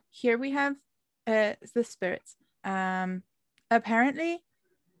 so here we have the spirits. Apparently,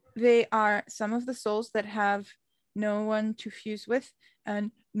 they are some of the souls that have no one to fuse with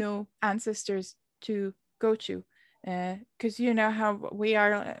and no ancestors to go to. Because you know how we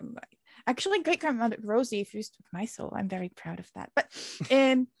are. Actually, great grandmother Rosie fused with my soul. I'm very proud of that. But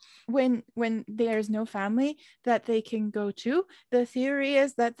when there's no family that they can go to, the theory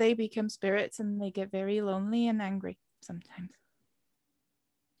is that they become spirits and they get very lonely and angry sometimes.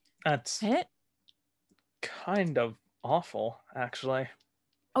 That's kind of awful, actually.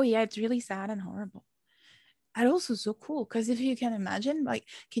 Oh yeah, it's really sad and horrible. And also so cool because if you can imagine, like,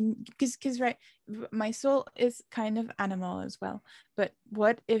 because right, my soul is kind of animal as well. But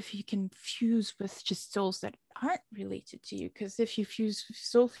what if you can fuse with just souls that aren't related to you? Because if you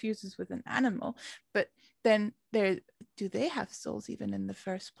soul fuses with an animal, but then do they have souls even in the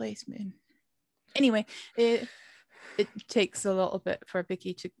first place, man? Anyway, it takes a little bit for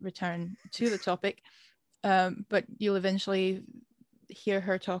Vicky to return to the topic, but you'll eventually hear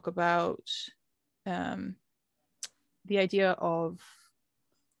her talk about the idea of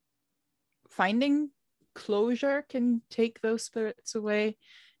finding closure can take those spirits away.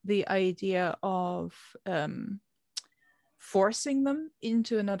 The idea of forcing them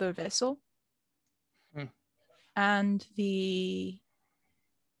into another vessel. And the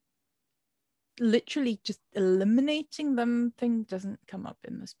literally just eliminating them thing doesn't come up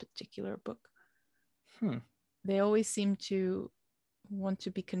in this particular book. They always seem to want to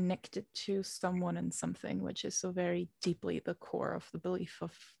be connected to someone and something, which is so very deeply the core of the belief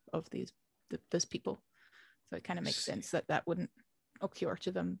of these people. So it kind of makes sense that wouldn't occur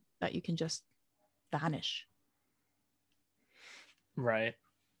to them, that you can just vanish. Right.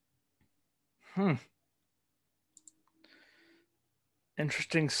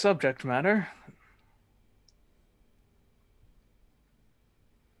 Interesting subject matter.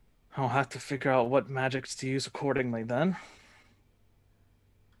 I'll have to figure out what magics to use accordingly then.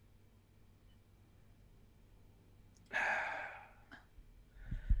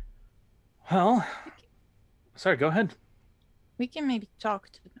 Well, sorry, go ahead. We can maybe talk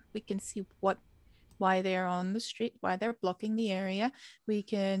to them. We can see why they're on the street, why they're blocking the area. We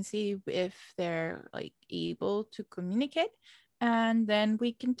can see if they're like able to communicate, and then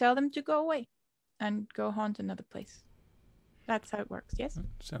we can tell them to go away and go haunt another place. That's how it works, yes?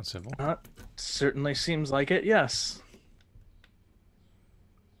 Sounds simple. Certainly seems like it, yes.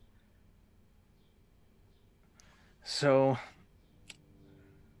 So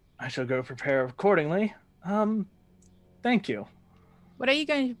I shall go prepare accordingly. Thank you. What are you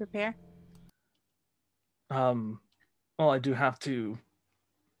going to prepare? Well, I do have to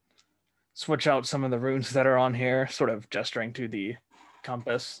switch out some of the runes that are on here, sort of gesturing to the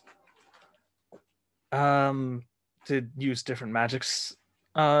compass. To use different magics.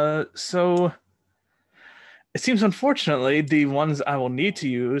 So it seems unfortunately the ones I will need to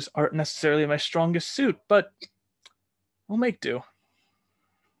use aren't necessarily my strongest suit, but we'll make do.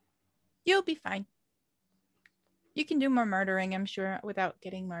 You'll be fine. You can do more murdering, I'm sure, without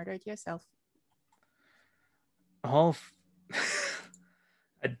getting murdered yourself. I'd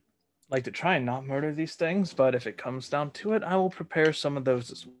like to try and not murder these things, but if it comes down to it, I will prepare some of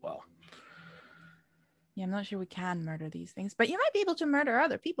those as well. Yeah, I'm not sure we can murder these things, but you might be able to murder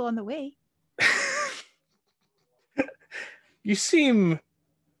other people on the way. You seem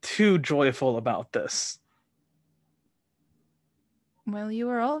too joyful about this. Well, you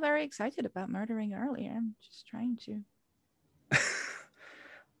were all very excited about murdering earlier. I'm just trying to.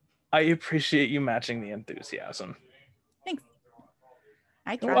 I appreciate you matching the enthusiasm. Thanks.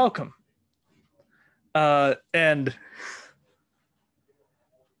 I You're tried. welcome. And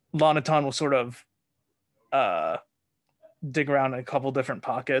Lonaton will sort of dig around in a couple different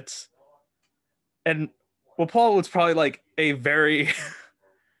pockets. And well, Paul was probably like a very,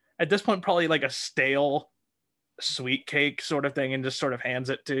 at this point, probably like a stale sweet cake sort of thing, and just sort of hands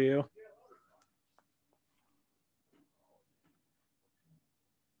it to you.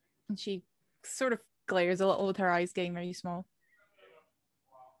 And she sort of glares a little with her eyes getting very small.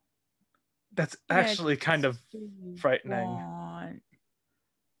 That's actually kind of frightening. Want?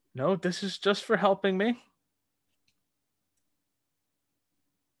 No, this is just for helping me.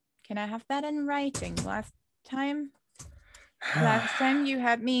 Can I have that in writing? Last time you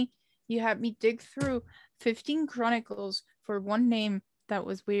had me dig through 15 chronicles for one name that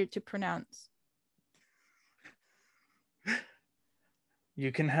was weird to pronounce.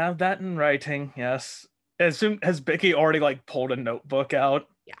 You can have that in writing, yes. As soon has Becky already like pulled a notebook out?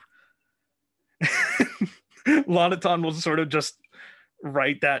 Yeah. Lonaton will sort of just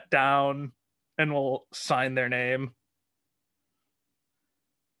write that down and will sign their name.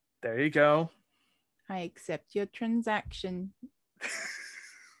 There you go. I accept your transaction.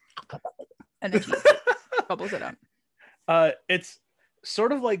 And then she bubbles it up. It's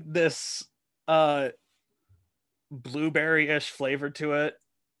sort of like this blueberry-ish flavor to it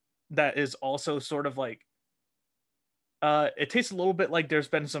that is also sort of like it tastes a little bit like there's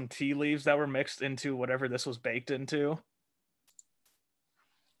been some tea leaves that were mixed into whatever this was baked into.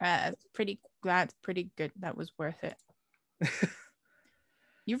 That's pretty good. That was worth it.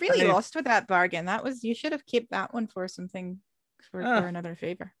 You really lost with that bargain. You should have kept that one for something for another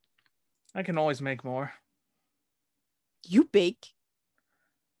favor. I can always make more. You bake?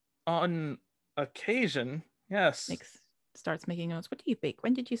 On occasion, yes. Starts making notes. What do you bake?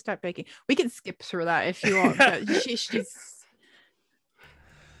 When did you start baking? We can skip through that if you want. But she's...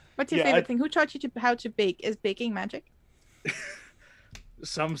 What's your favorite thing? Who taught you how to bake? Is baking magic?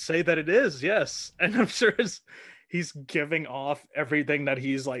 Some say that it is, yes. And I'm sure he's giving off everything that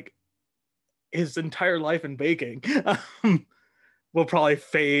he's like his entire life in baking. Will probably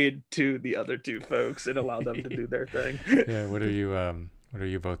fade to the other two folks and allow them to do their thing. Yeah, what are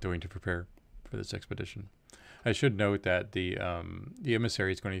you both doing to prepare for this expedition? I should note that the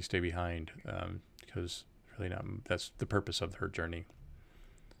emissary is going to stay behind because really that's the purpose of her journey.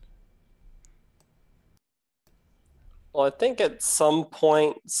 Well, I think at some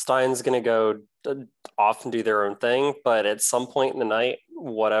point Stein's going to go off and do their own thing, but at some point in the night,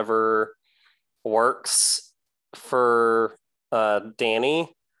 whatever works for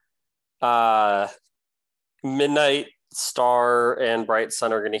Danny, Midnight Star and Bright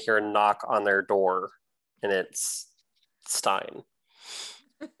Sun are going to hear a knock on their door, and it's Stein.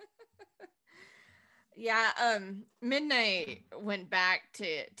 Yeah, Midnight went back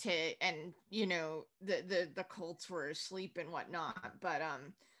to and the Colts were asleep and whatnot, but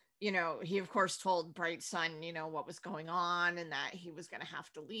he of course told Bright Sun what was going on and that he was going to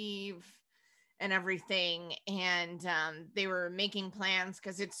have to leave and everything, and they were making plans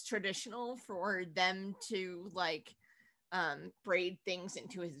because it's traditional for them to like braid things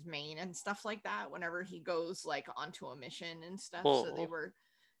into his mane and stuff like that whenever he goes like onto a mission and stuff. Oh. So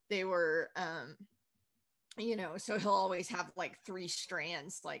they were so he'll always have like 3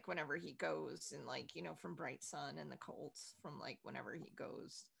 strands like whenever he goes, and like from Bright Sun and the Colts from like whenever he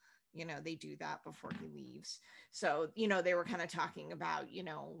goes, they do that before he leaves. So they were kind of talking about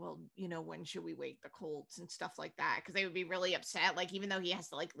when should we wake the Colts and stuff like that, because they would be really upset, like even though he has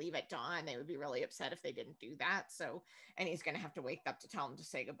to like leave at dawn, they would be really upset if they didn't do that. So, and he's gonna have to wake up to tell them to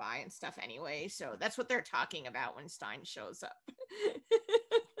say goodbye and stuff anyway. So that's what they're talking about when Stein shows up.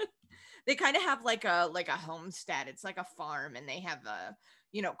 They kind of have like a homestead. It's like a farm, and they have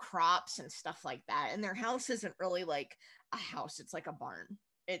crops and stuff like that. And their house isn't really like a house. It's like a barn.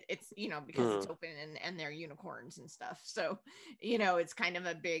 it's because it's open and they're unicorns and stuff. So it's kind of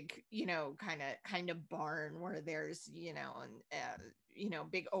a big kind of barn where there's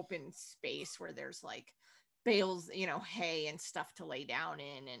big open space where there's like bales, hay and stuff to lay down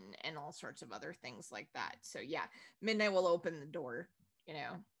in and all sorts of other things like that. So yeah, Midnight will open the door.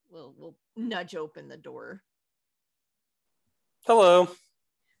 We'll nudge open the door. Hello.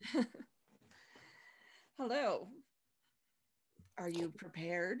 Hello. Are you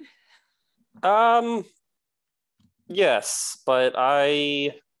prepared? Yes, but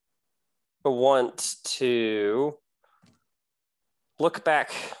I want to look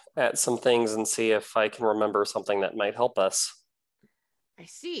back at some things and see if I can remember something that might help us. I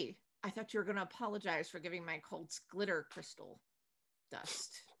see. I thought you were going to apologize for giving my Colts glitter crystal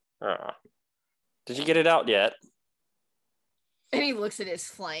dust. Did you get it out yet? And he looks at his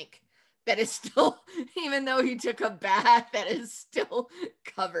flank. That is still, even though he took a bath, that is still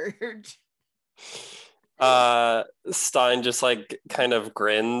covered. Stein just like kind of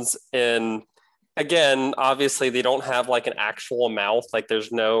grins, and again, obviously they don't have like an actual mouth. Like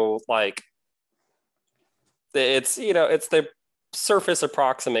there's no like, it's it's the surface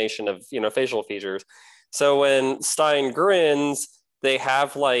approximation of facial features. So when Stein grins, they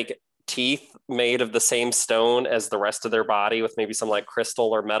have like teeth made of the same stone as the rest of their body, with maybe some like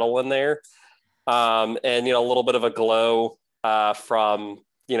crystal or metal in there, and a little bit of a glow from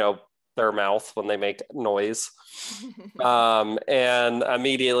their mouth when they make noise, and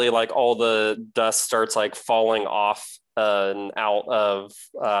immediately like all the dust starts like falling off and out of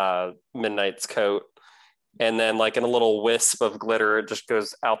Midnight's coat, and then like in a little wisp of glitter it just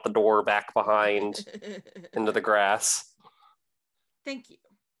goes out the door back behind into the grass. Thank you.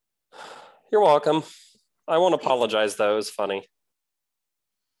 You're welcome. I won't apologize though. It was funny.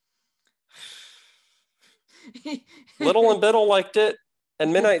 Little and Biddle liked it,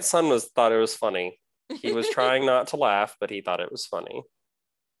 and Midnight Sun thought it was funny. He was trying not to laugh, but he thought it was funny.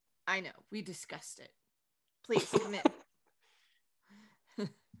 I know. We discussed it. Please come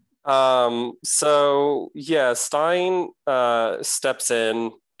in. So yeah, Stein steps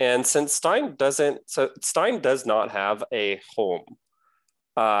in, and since Stein does not have a home,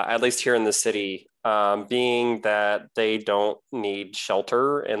 at least here in the city, being that they don't need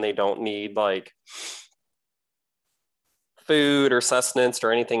shelter and they don't need like food or sustenance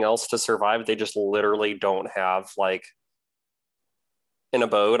or anything else to survive. They just literally don't have like an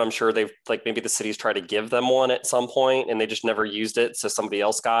abode. I'm sure they've like maybe the city's tried to give them one at some point and they just never used it, so somebody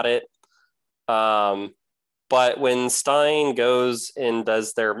else got it. But when Stein goes and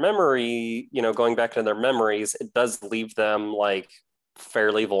does their memory, going back to their memories, it does leave them like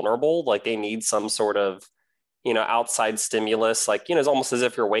fairly vulnerable. Like they need some sort of outside stimulus, like it's almost as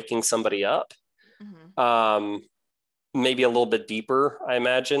if you're waking somebody up. Maybe a little bit deeper, I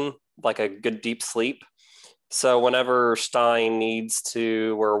imagine, like a good deep sleep. So whenever Stein needs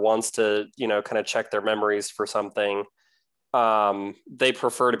to or wants to kind of check their memories for something, they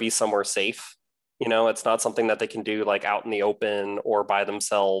prefer to be somewhere safe. It's not something that they can do like out in the open or by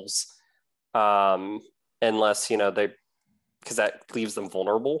themselves, unless because that leaves them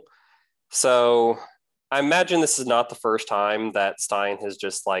vulnerable. So I imagine this is not the first time that Stein has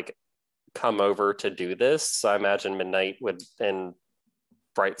just like come over to do this. So I imagine Midnight and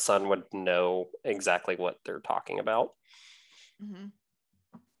Bright Sun would know exactly what they're talking about.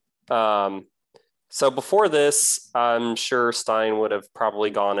 So before this, I'm sure Stein would have probably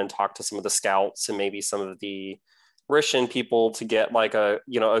gone and talked to some of the scouts and maybe some of the Rishan people to get like a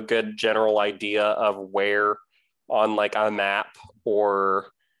good general idea of where on like a map or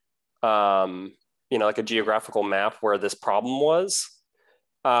like a geographical map where this problem was.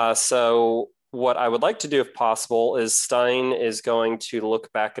 So what I would like to do, if possible, is Stein is going to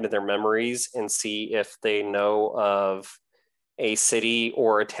look back into their memories and see if they know of a city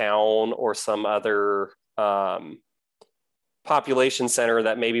or a town or some other population center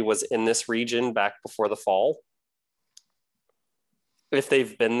that maybe was in this region back before the fall. If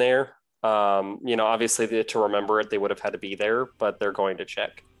they've been there, obviously to remember it, they would have had to be there, but they're going to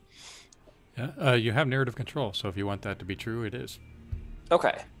check. Yeah, you have narrative control, so if you want that to be true, it is.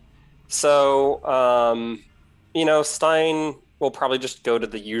 Okay. So, Stein will probably just go to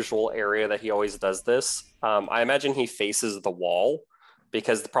the usual area that he always does this. I imagine he faces the wall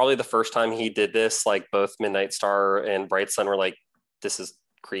because probably the first time he did this, like both Midnight Star and Bright Sun were like, this is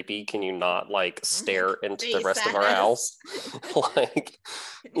creepy. Can you not like stare into the rest of our house? Like,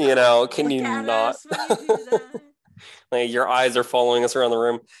 can you not? Like, your eyes are following us around the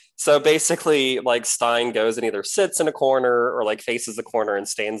room. So basically, like Stein goes and either sits in a corner or like faces the corner and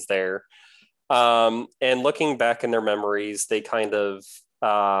stands there. And looking back in their memories, they kind of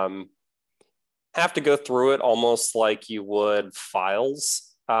have to go through it almost like you would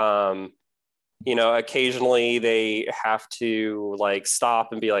files. Occasionally they have to like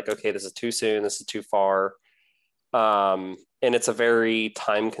stop and be like, okay, this is too soon, this is too far. And it's a very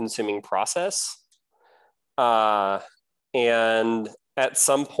time-consuming process. And at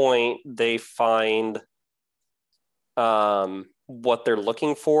some point they find what they're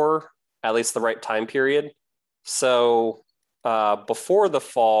looking for, at least the right time period. So before the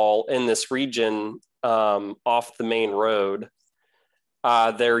fall in this region, off the main road,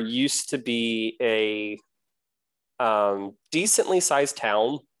 there used to be a decently sized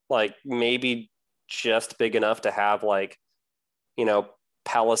town, like maybe just big enough to have like,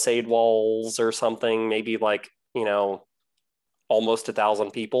 palisade walls or something, maybe like, almost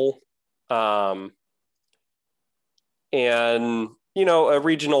 1,000 people. And, a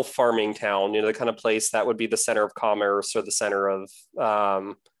regional farming town, the kind of place that would be the center of commerce or the center of,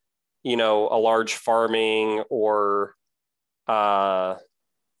 a large farming or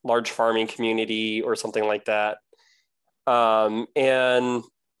large farming community or something like that. And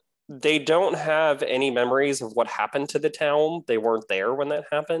they don't have any memories of what happened to the town. They weren't there when that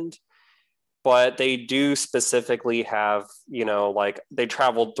happened. But they do specifically have, like they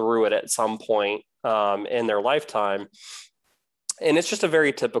traveled through it at some point in their lifetime. And it's just a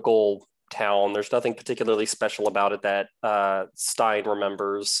very typical town. There's nothing particularly special about it that Stein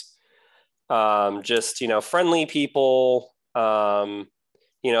remembers. Just, friendly people, part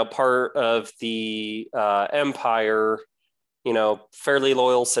of the empire, fairly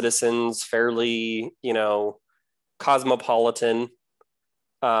loyal citizens, fairly, cosmopolitan.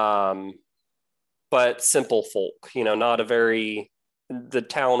 But simple folk, not a very, the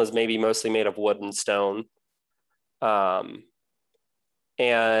town is maybe mostly made of wood and stone.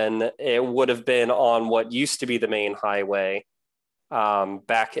 And it would have been on what used to be the main highway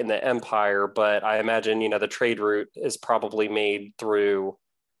back in the empire. But I imagine, the trade route is probably made through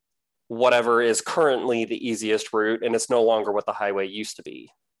whatever is currently the easiest route. And it's no longer what the highway used to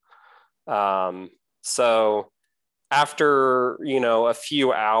be. So after, a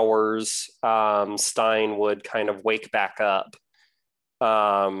few hours, Stein would kind of wake back up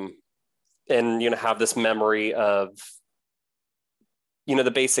and, have this memory of, the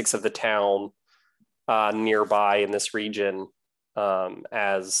basics of the town nearby in this region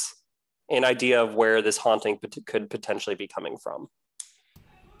as an idea of where this haunting could potentially be coming from.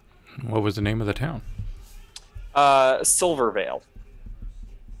 What was the name of the town? Silvervale.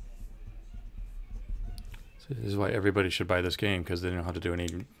 This is why everybody should buy this game, because they don't know how to do any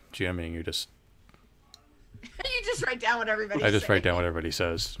GMing. You just write down what everybody I just write down what everybody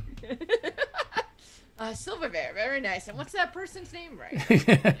says. Silvervale, very nice. And what's that person's name, right?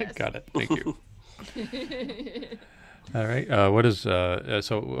 Yes. Got it. Thank you. All right. What is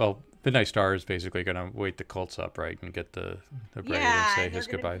Midnight Star is basically going to wake the cults up, right, and get the braid and say his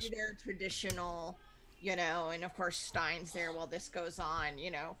goodbyes. Do their traditional, and of course Stein's there while this goes on.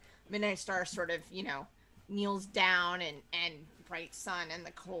 Midnight Star sort of, kneels down and Bright Sun and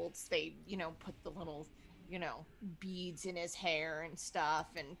the Colts, they, put the little, beads in his hair and stuff.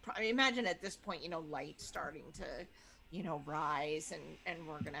 And I imagine at this point, light starting to, rise and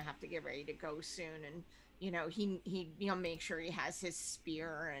we're going to have to get ready to go soon. And, he make sure he has his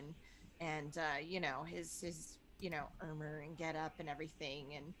spear and his armor and get up and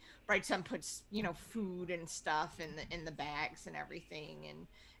everything. And Bright Sun puts, food and stuff in the bags and everything.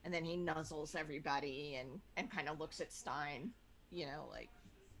 And then he nuzzles everybody and kind of looks at Stein, like,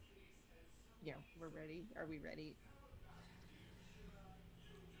 we're ready. Are we ready?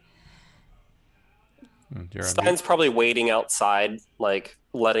 Stein's probably waiting outside, like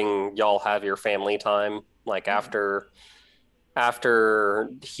letting y'all have your family time. Like after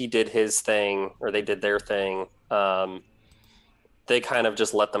he did his thing or they did their thing, they kind of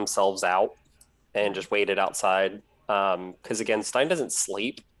just let themselves out and just waited outside. Because again, Stein doesn't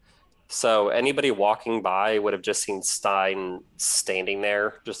sleep. So anybody walking by would have just seen Stein standing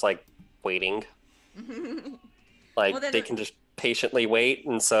there, just like waiting. Like well, they can just patiently wait.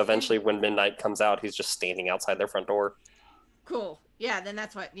 And so eventually when midnight comes out, he's just standing outside their front door. Cool. Yeah, then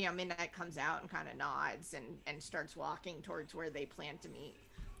that's what, midnight comes out and kind of nods and starts walking towards where they plan to meet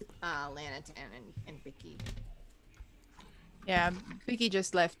Lanaton and Vicky. Yeah, Vicky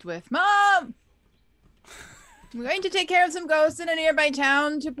just left with, Mom! I'm going to take care of some ghosts in a nearby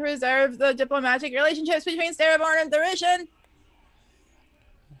town to preserve the diplomatic relationships between Staraborn and Thaurissan.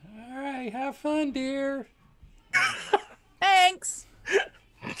 All right, have fun, dear. Thanks.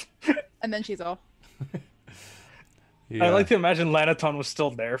 And then she's off. Yeah. I like to imagine Lanaton was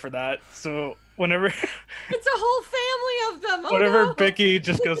still there for that. So whenever it's a whole family of them. Oh, Whatever no. Bicky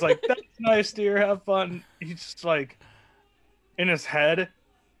just goes like, "That's nice, dear. Have fun." He's just like in his head,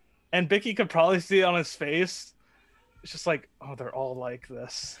 and Bicky could probably see it on his face. It's just like, oh, they're all like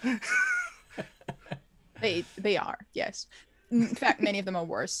this. They are, yes. In fact, many of them are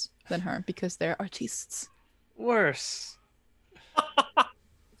worse than her because they're artists. Worse.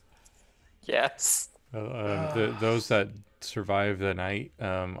 Yes. Those that survive the night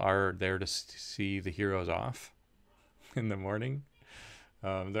are there to see the heroes off in the morning.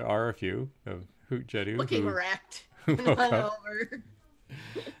 There are a few. Jedu, Looking wrecked. who woke Run up. over.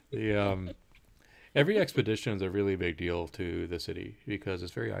 The every expedition is a really big deal to the city because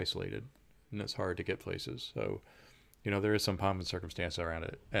it's very isolated and it's hard to get places. So, there is some pomp and circumstance around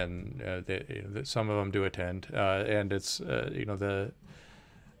it, and some of them do attend. And it's the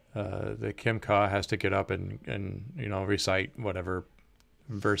Khem has to get up and recite whatever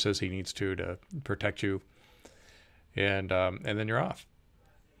verses he needs to protect you, and then you're off.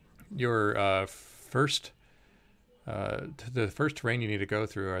 Your the first terrain you need to go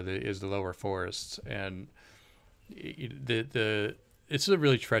through is the lower forests, and it's a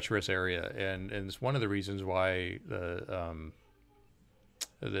really treacherous area, and it's one of the reasons why the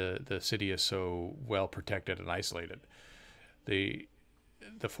city is so well protected and isolated. The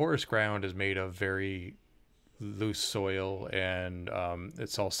forest ground is made of very loose soil, and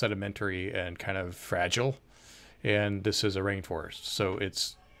it's all sedimentary and kind of fragile, and this is a rainforest, so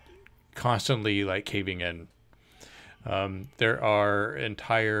it's constantly like caving in. There are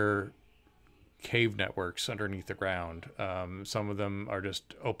entire cave networks underneath the ground. Some of them are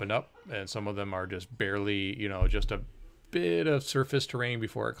just opened up, and some of them are just barely, just a bit of surface terrain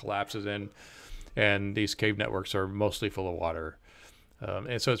before it collapses in. And these cave networks are mostly full of water.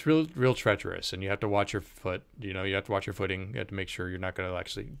 And so it's real treacherous, and you have to watch your foot. You have to watch your footing. You have to make sure you're not going to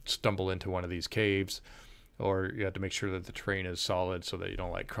actually stumble into one of these caves, or you have to make sure that the terrain is solid so that you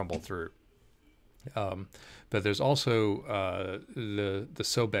don't crumble through. But there's also the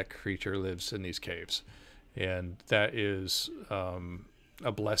Sobek creature lives in these caves, and that is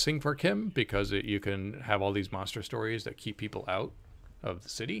a blessing for Khem because you can have all these monster stories that keep people out of the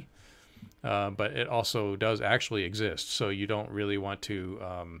city. But it also does actually exist, so you don't really want to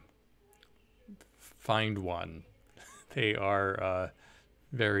find one. They are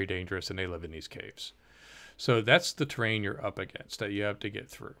very dangerous, and they live in these caves. So that's the terrain you're up against that you have to get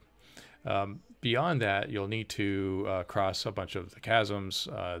through. Beyond that, you'll need to cross a bunch of the chasms.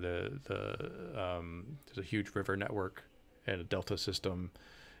 There's a huge river network and a delta system,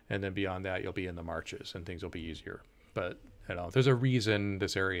 and then beyond that, you'll be in the marches, and things will be easier. But there's a reason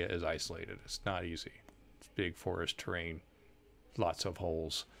this area is isolated. It's not easy. It's big forest terrain, lots of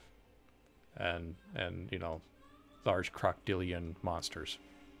holes, and large crocodilian monsters.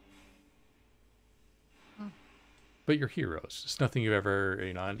 But you're heroes. It's nothing you've ever,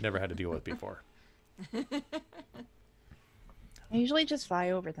 never had to deal with before. I usually just fly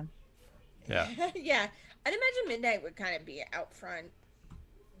over them. Yeah. Yeah. I'd imagine Midnight would kind of be out front.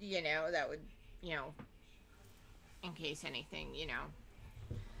 That would, in case anything,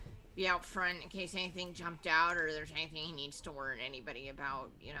 be out front in case anything jumped out or there's anything he needs to warn anybody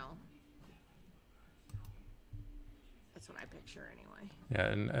about, That's what I picture anyway. Yeah,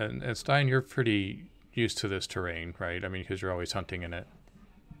 and Stein, you're pretty used to this terrain, right? I mean, because you're always hunting in it.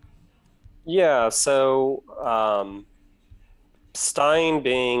 Yeah, so Stein,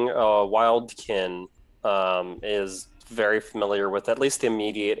 being a wildkin, is very familiar with at least the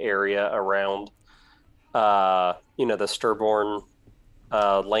immediate area around, the Sturborn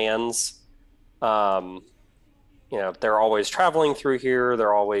lands. They're always traveling through here.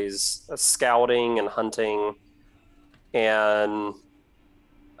 They're always scouting and hunting, and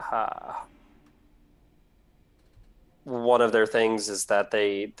one of their things is that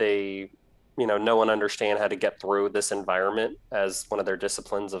they know and understand how to get through this environment as one of their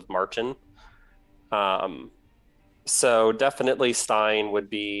disciplines of marching. So definitely Stein would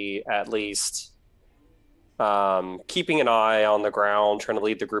be at least keeping an eye on the ground, trying to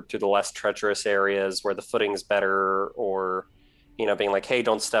lead the group through the less treacherous areas where the footing's better, or being like, hey,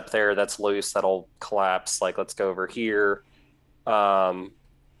 don't step there, that's loose, that'll collapse, let's go over here.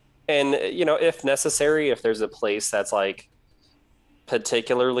 And if necessary, if there's a place that's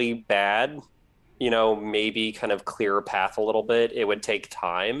particularly bad, maybe kind of clear a path a little bit. It would take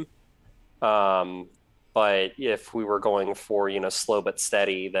time. But if we were going for, slow but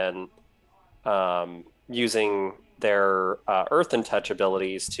steady, then using their earth and touch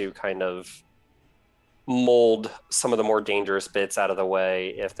abilities to kind of mold some of the more dangerous bits out of the way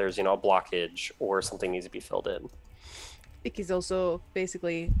if there's, a blockage or something needs to be filled in. Vicky's also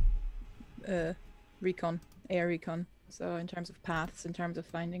basically air recon. So in terms of paths, in terms of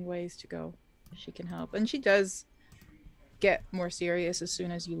finding ways to go, she can help. And she does get more serious as soon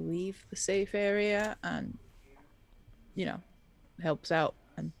as you leave the safe area and, you know, helps out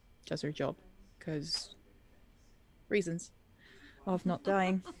and does her job. Because reasons of not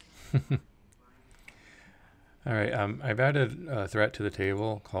dying. All right. I've added a threat to the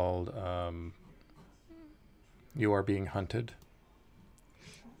table called "You Are Being Hunted."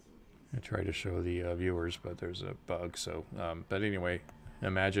 I try to show the viewers, but there's a bug. So, but anyway,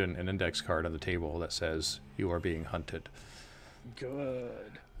 imagine an index card on the table that says "You are being hunted."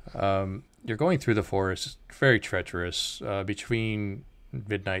 Good. You're going through the forest, very treacherous. Between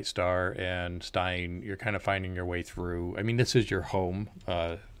Midnight Star and Stein, you're kind of finding your way through. I mean, this is your home.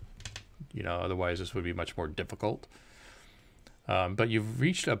 Otherwise this would be much more difficult. But you've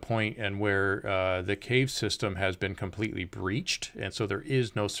reached a point and where the cave system has been completely breached, and so there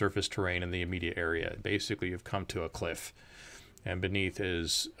is no surface terrain in the immediate area. Basically, you've come to a cliff, and beneath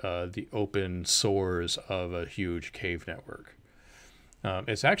is the open sores of a huge cave network.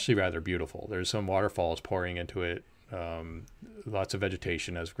 It's actually rather beautiful. There's some waterfalls pouring into it. Lots of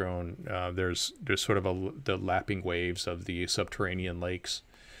vegetation has grown. There's sort of the lapping waves of the subterranean lakes.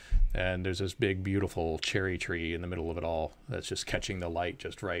 And there's this big, beautiful cherry tree in the middle of it all that's just catching the light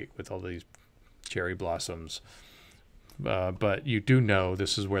just right with all these cherry blossoms. But you do know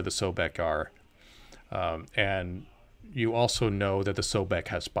this is where the Sobek are. And you also know that the Sobek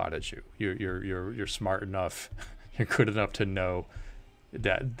has spotted you. You're smart enough, you're good enough to know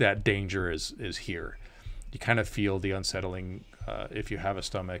that danger is here. You kind of feel the unsettling, if you have a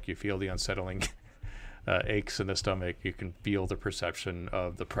stomach, you feel the unsettling aches in the stomach. You can feel the perception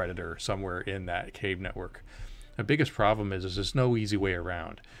of the predator somewhere in that cave network. The biggest problem is there's no easy way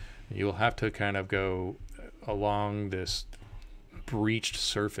around. You'll have to kind of go along this breached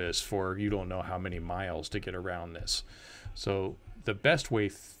surface for you don't know how many miles to get around this. So the best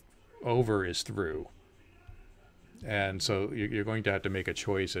way over is through. And so you're going to have to make a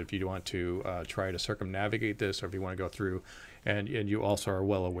choice if you want to try to circumnavigate this, or if you want to go through. And you also are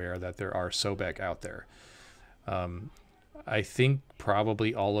well aware that there are Sobek out there. I think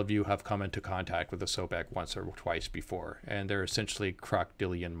probably all of you have come into contact with the Sobek once or twice before, and they're essentially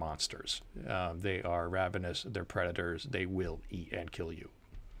crocodilian monsters. They are ravenous, they're predators, they will eat and kill you.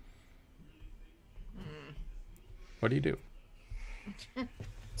 What do you do?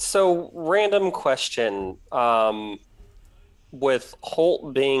 So, random question. With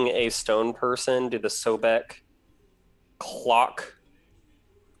Holt being a stone person, do the Sobek clock,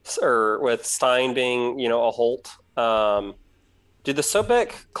 or with Stein being, a Holt, do the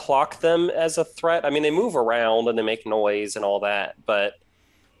Sobek clock them as a threat? I mean, they move around and they make noise and all that, but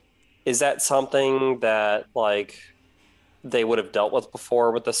is that something that, they would have dealt with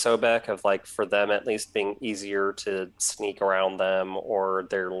before with the Sobek, of, for them at least being easier to sneak around them, or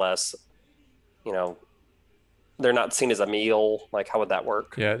they're less, they're not seen as a meal? How would that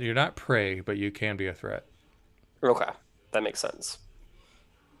work? Yeah, you're not prey, but you can be a threat. Okay, that makes sense.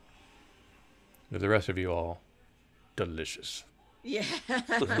 The rest of you all, delicious. Yeah.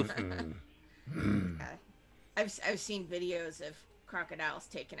 Mm. I've seen videos of crocodiles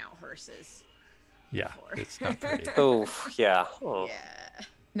taking out horses. Yeah, before. it's not pretty. Oh, yeah. Oh. Yeah.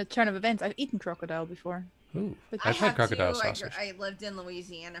 In a turn of events, I've eaten crocodile before. Ooh, But I've had crocodile too. sausage. I lived in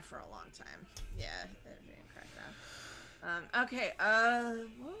Louisiana for a long time. Yeah, they're doing crocodile. Okay.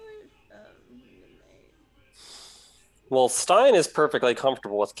 Well, Stein is perfectly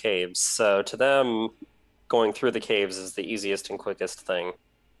comfortable with caves, so to them, going through the caves is the easiest and quickest thing.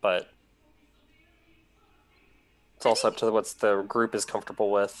 But it's also up to what the group is comfortable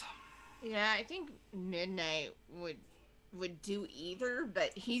with. Yeah, I think Midnight would do either,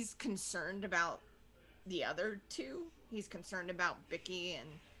 but he's concerned about the other two. He's concerned about Bicky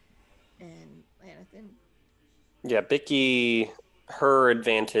and Lanathan. Yeah, Bicky, her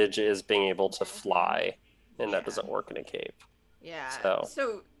advantage is being able to fly, and that doesn't work in a cave. Yeah.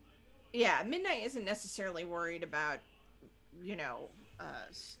 So yeah, Midnight isn't necessarily worried about,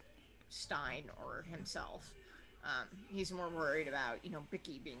 Stein or himself. He's more worried about,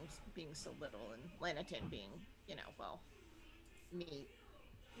 Bicky being so little, and Lanathan being, meat,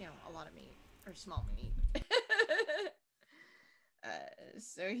 a lot of meat, or small meat.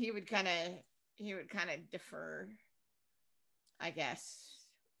 So he would kind of defer, I guess,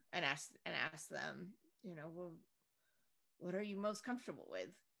 and ask them, well, what are you most comfortable with?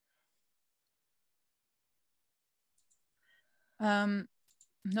 I'm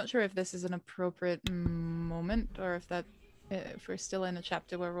not sure if this is an appropriate moment, or if we're still in a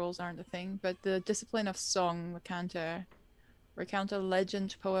chapter where roles aren't a thing, but the discipline of song, recount a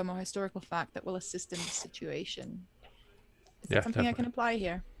legend, poem, or historical fact that will assist in the situation. Is that something I can apply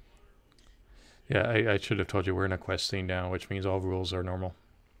here? Yeah, I should have told you we're in a quest scene now, which means all rules are normal.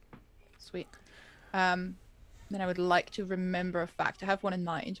 Sweet. Then I would like to remember a fact. I have one in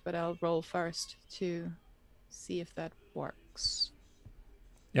mind, but I'll roll first to see if that works.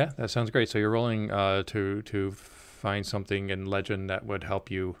 Yeah, that sounds great. So you're rolling to find something in legend that would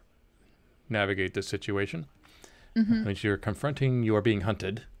help you navigate this situation. Mm-hmm. Which you're confronting, you are being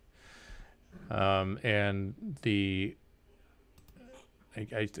hunted. And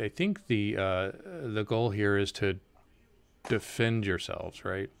I think the goal here is to defend yourselves,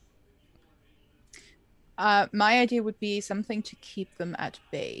 right? My idea would be something to keep them at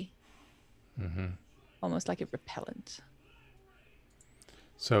bay. Mm-hmm. Almost like a repellent.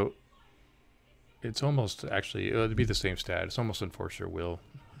 So it's almost actually, it would be the same stat. It's almost enforce your will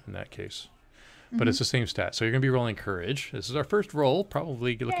in that case. But it's the same stat. So you're going to be rolling courage. This is our first roll,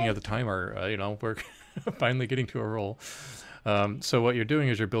 probably looking at the timer. We're finally getting to a roll. So what you're doing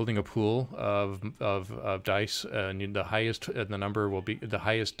is you're building a pool of dice, and the highest the number will be the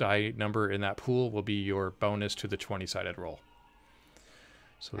highest die number in that pool will be your bonus to the 20-sided roll.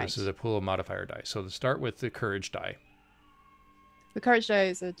 So this is a pool of modifier dice. So to start with the courage die. The courage die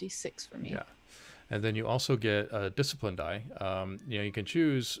is a d6 for me. Yeah. And then you also get a discipline die. You can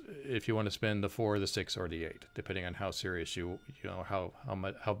choose if you want to spend the 4, the 6, or the 8, depending on how serious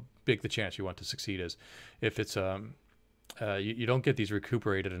how big the chance you want to succeed is. If it's you don't get these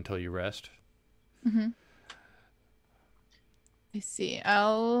recuperated until you rest. Mm-hmm. I see.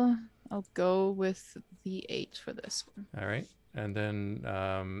 I'll go with the 8 for this one. All right. And then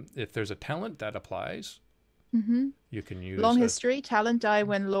if there's a talent that applies, you can use long history talent die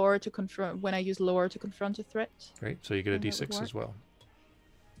when I use lore to confront a threat. Great. So you get a d6 as well.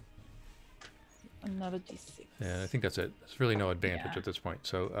 Another d6. Yeah, I think that's it. There's really no advantage at this point.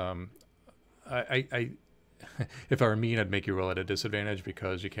 So I if I were mean, I'd make you roll at a disadvantage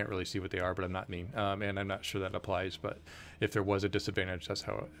because you can't really see what they are, but I'm not mean. And I'm not sure that applies, but if there was a disadvantage, that's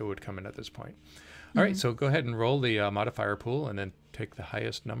how it would come in at this point. All right, so go ahead and roll the modifier pool and then take the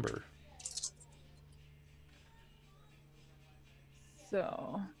highest number.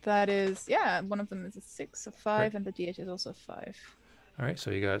 So that is, one of them is a 6, a 5, and the d8 is also 5. All right,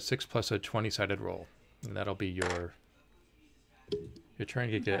 so you got 6 plus a 20-sided roll, and that'll be you're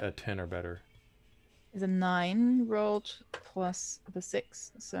trying to get a 10 or better. Is a 9 rolled plus the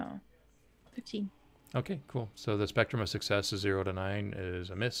 6, so 15. Okay, cool. So the spectrum of success is 0 to 9 is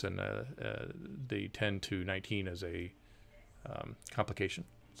a miss, and the 10 to 19 is a complication.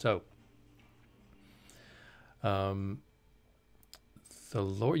 So the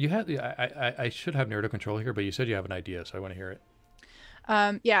lore you had, I should have narrative control here, but you said you have an idea, so I want to hear it.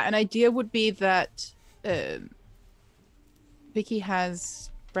 An idea would be that Vicky has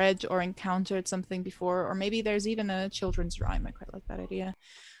read or encountered something before, or maybe there's even a children's rhyme. I quite like that idea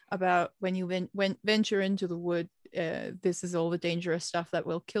about when you venture into the wood, this is all the dangerous stuff that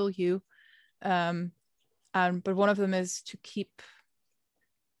will kill you. But one of them is to keep,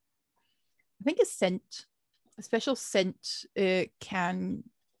 I think, a special scent can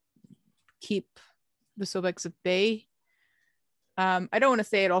keep the Sobex at bay. I don't want to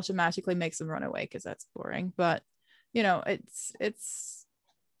say it automatically makes them run away because that's boring, but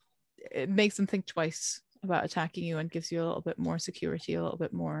it makes them think twice about attacking you and gives you a little bit more security, a little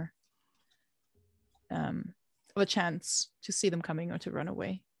bit more of a chance to see them coming or to run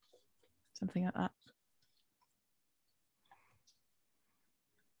away. Something like that.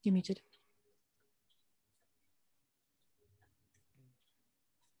 You muted.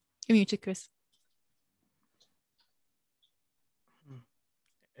 You're muted, Chris.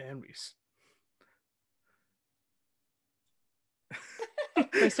 And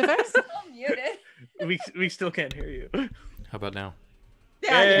Christopher? I'm muted. we still can't hear you. How about now?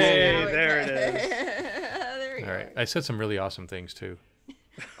 Yeah, Hey, now there it is. There we All go. right. I said some really awesome things too.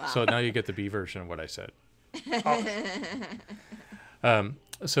 Wow. So now you get the B version of what I said.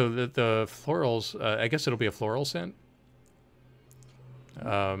 So the florals, I guess it'll be a floral scent.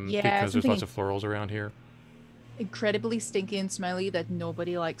 Because there's lots of florals around here. Incredibly stinky and smelly that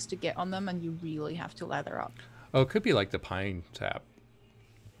nobody likes to get on them, and you really have to lather up. Oh, it could be like the pine sap.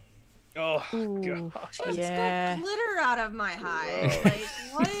 Oh, Ooh, gosh. Let's yeah. get glitter out of my hive. Like,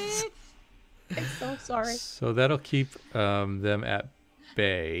 what? I'm so sorry. So that'll keep them at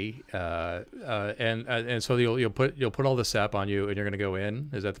bay, and so you'll put all the sap on you, and you're gonna go in.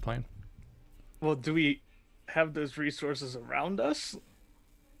 Is that the plan? Well, do we have those resources around us?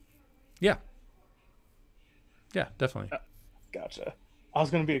 Yeah. Yeah, definitely. Gotcha. I was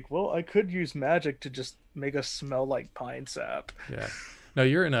gonna be like, well, I could use magic to just make us smell like pine sap. Yeah. No,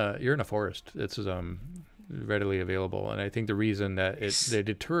 you're in a forest. It's readily available. And I think the reason that they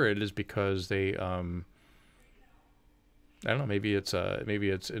deter it is because they, I don't know, maybe it's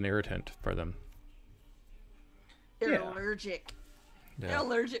an irritant for them. They're Yeah. allergic. Yeah. They're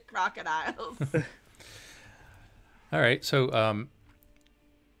allergic crocodiles. All right, so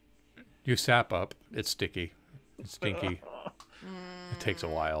you sap up. It's sticky. It's stinky. It takes a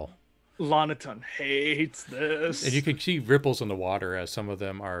while. Lonaton hates this. And you can see ripples in the water as some of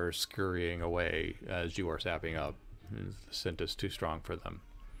them are scurrying away as you are sapping up. The scent is too strong for them.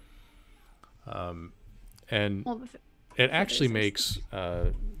 And Well, it actually there's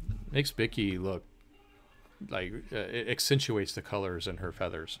makes Vicky look like it accentuates the colors in her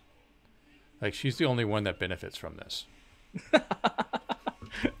feathers. Like she's the only one that benefits from this.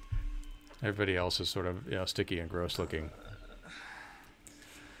 Everybody else is sort of sticky and gross looking.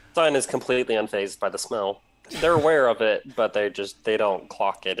 Stein is completely unfazed by the smell. They're aware of it, but they don't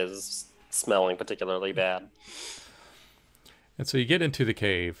clock it as smelling particularly bad. And so you get into the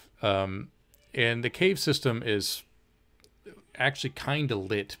cave, and the cave system is actually kind of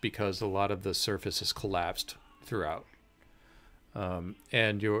lit because a lot of the surface is collapsed throughout.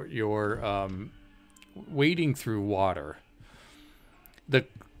 And you're wading through water. The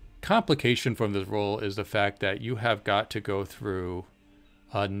complication from this roll is the fact that you have got to go through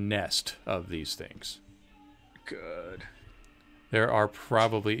a nest of these things. Good. There are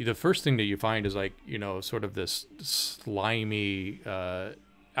probably, the first thing that you find is like, sort of this slimy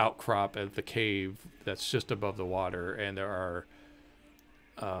outcrop of the cave that's just above the water. And there are,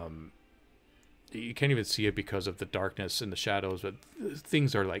 you can't even see it because of the darkness and the shadows, but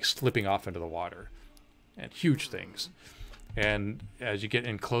things are like slipping off into the water, and huge things. And as you get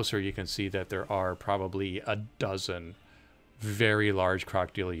in closer, you can see that there are probably a dozen very large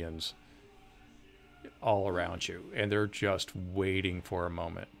crocodilians all around you, and they're just waiting for a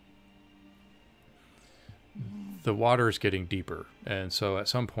moment. The water is getting deeper, and so at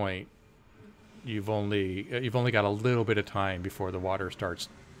some point you've only got a little bit of time before the water starts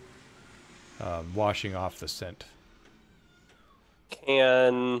washing off the scent.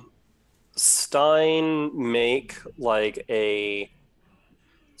 Can Stein make like a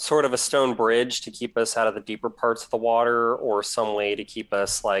sort of a stone bridge to keep us out of the deeper parts of the water, or some way to keep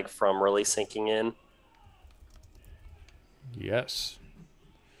us like from really sinking in? Yes.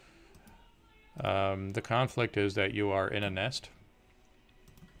 The conflict is that you are in a nest.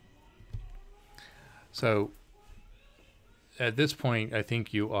 So at this point, I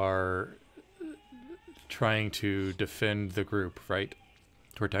think you are trying to defend the group, right?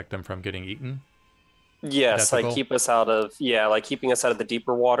 To protect them from getting eaten. Yes, like keeping us out of the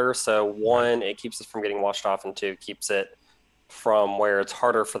deeper water. So one, it keeps us from getting washed off, and two, keeps it from where it's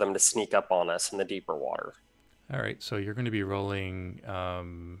harder for them to sneak up on us in the deeper water. All right, so you're going to be rolling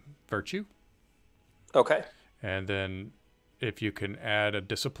virtue. Okay. And then if you can add a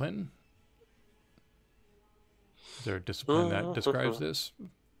discipline. Is there a discipline that describes this?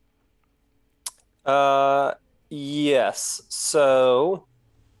 Yes. So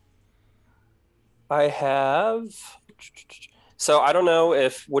I don't know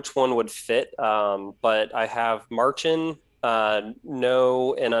which one would fit, but I have Marchin,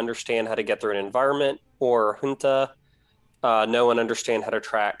 know and understand how to get through an environment, or Junta, know and understand how to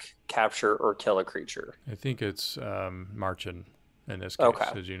track, capture, or kill a creature. I think it's Marchin in this case, Okay.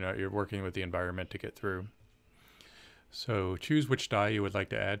 because you're working with the environment to get through. So choose which die you would like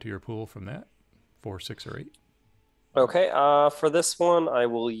to add to your pool from that, 4, 6, or 8. Okay, for this one, I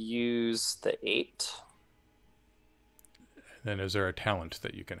will use the 8. Then is there a talent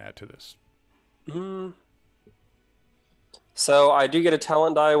that you can add to this? So I do get a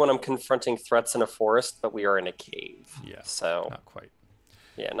talent die when I'm confronting threats in a forest, but we are in a cave. Yeah. So Not quite.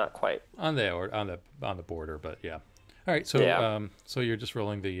 yeah, not quite. On the border, but yeah. All right, so Yeah. So you're just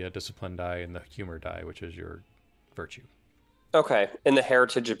rolling the discipline die and the humor die, which is your virtue. Okay, and the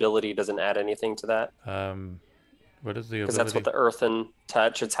heritage ability doesn't add anything to that, What is the ability? because that's what the earth and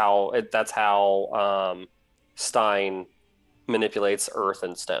touch. That's how Stein manipulates earth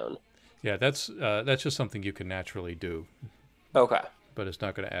and stone. Yeah, that's just something you can naturally do, Okay. but it's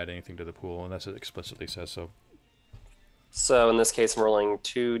not going to add anything to the pool unless it explicitly says so. So in this case, I'm rolling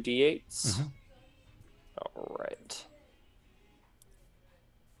 2 d8s. Mhm. All right.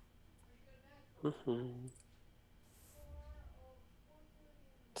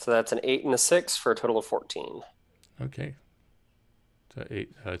 So that's an 8 and a 6 for a total of 14. Okay. So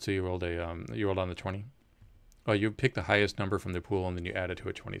 8. So you rolled on the 20. Oh, you picked the highest number from the pool and then you add it to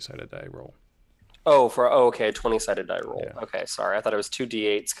a 20-sided die roll. Okay, 20-sided die roll. Yeah. Okay, sorry. I thought it was 2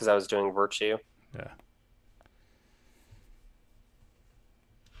 d8s because I was doing virtue. Yeah.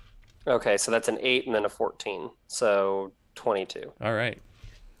 Okay, so that's an 8 and then a 14. So 22. All right.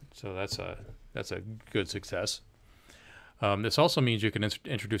 So that's a good success. This also means you can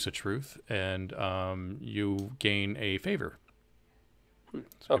introduce a truth, and you gain a favor.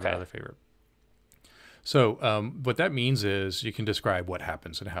 Okay. Another favor. So what that means is you can describe what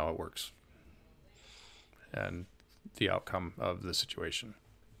happens and how it works, and the outcome of the situation.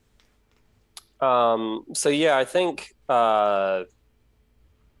 So yeah, I think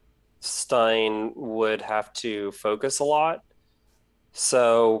Stein would have to focus a lot.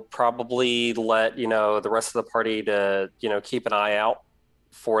 So probably let, the rest of the party to, keep an eye out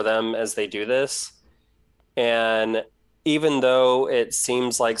for them as they do this. And even though it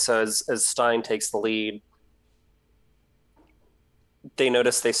seems like, so as Stein takes the lead, they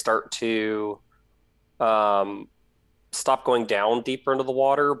notice they start to stop going down deeper into the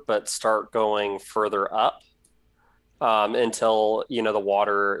water, but start going further up until, the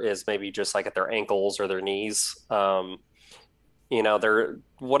water is maybe just like at their ankles or their knees. They're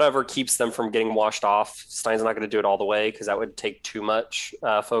whatever keeps them from getting washed off. Stein's not going to do it all the way because that would take too much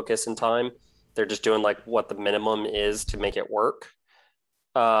focus and time. They're just doing like what the minimum is to make it work.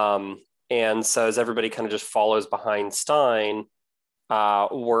 And so as everybody kind of just follows behind Stein,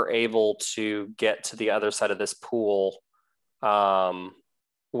 we're able to get to the other side of this pool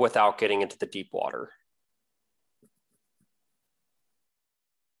without getting into the deep water.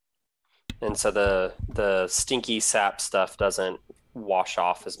 And so the stinky sap stuff doesn't wash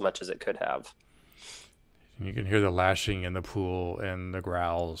off as much as it could have. You can hear the lashing in the pool and the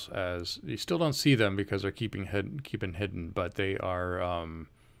growls as you still don't see them because they're keeping hidden, but they are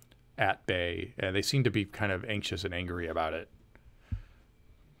at bay, and they seem to be kind of anxious and angry about it.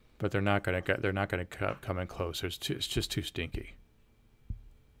 But they're not gonna come in close. It's just too stinky.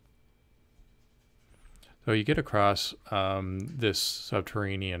 So you get across this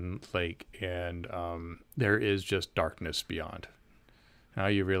subterranean lake, and there is just darkness beyond. Now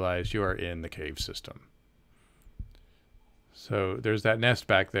you realize you are in the cave system. So there's that nest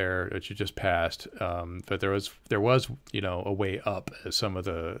back there that you just passed, but there was a way up as some of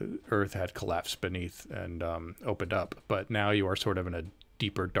the earth had collapsed beneath and opened up. But now you are sort of in a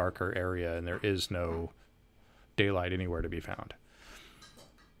deeper, darker area, and there is no daylight anywhere to be found.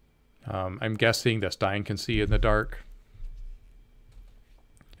 I'm guessing that Stein can see in the dark.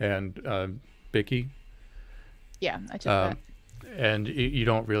 And Bicky? Yeah, I took that. And you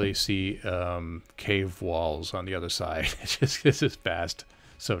don't really see cave walls on the ot's side. It's just this vast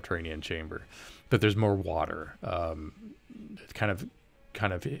subterranean chamber. But there's more water. It's kind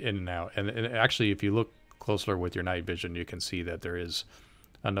of in and out. And actually, if you look closer with your night vision, you can see that there is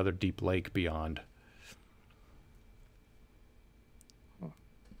another deep lake beyond.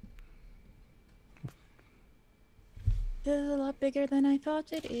 This is a lot bigger than I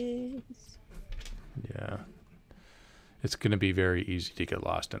thought it is. Yeah. It's going to be very easy to get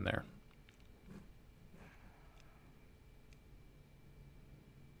lost in there.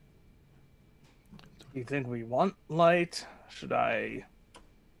 You think we want light? Should I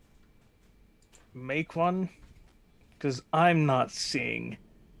make one? Because I'm not seeing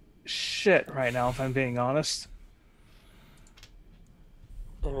shit right now, if I'm being honest.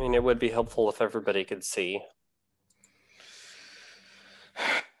 I mean, it would be helpful if everybody could see.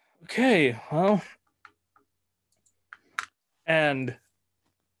 Okay, well. And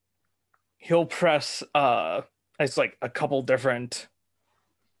he'll press it's like a couple different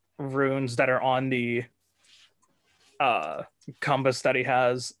runes that are on the compass that he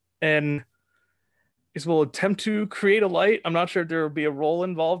has, and he will attempt to create a light. I'm not sure if there will be a roll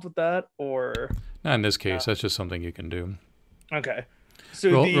involved with that, or not in this case. That's just something you can do. Okay.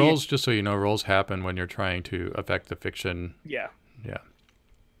 So rolls, just so you know, rolls happen when you're trying to affect the fiction. Yeah. Yeah.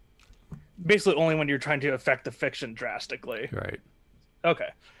 Basically only when you're trying to affect the fiction drastically. Right. Okay.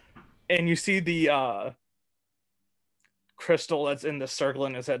 And you see the crystal that's in the circle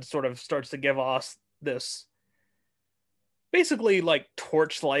in his head sort of starts to give off this basically like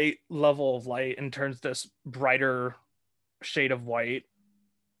torchlight level of light and turns this brighter shade of white.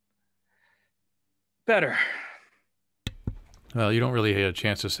 Better. Well, you don't really get a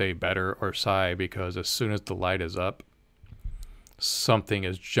chance to say better or sigh because as soon as the light is up, something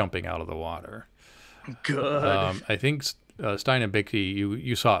is jumping out of the water. Good. I think Stein and Bicky,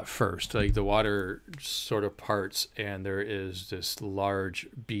 you saw it first. Like the water sort of parts, and there is this large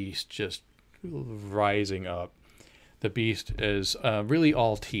beast just rising up. The beast is really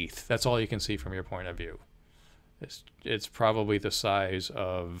all teeth. That's all you can see from your point of view. It's probably the size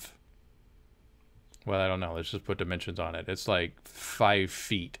of, well, I don't know. Let's just put dimensions on it. It's like 5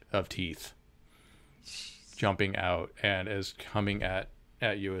 feet of teeth jumping out and is coming at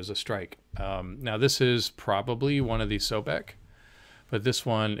at you as a strike. Now this is probably one of the Sobek, but this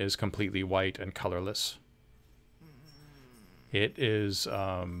one is completely white and colorless. It is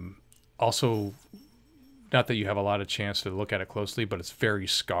also, not that you have a lot of chance to look at it closely, but it's very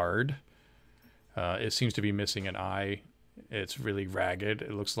scarred. It seems to be missing an eye. It's really ragged.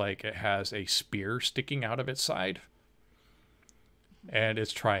 It looks like it has a spear sticking out of its side. And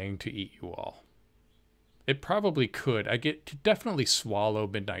it's trying to eat you all. It probably could. I get to definitely swallow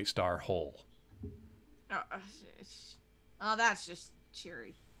Midnight Star whole. Oh, that's just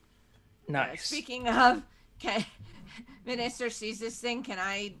cheery. Nice. Speaking of, Minister sees this thing. Can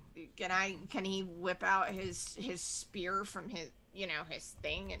he whip out his spear from his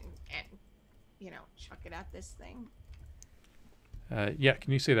thing and chuck it at this thing? Yeah,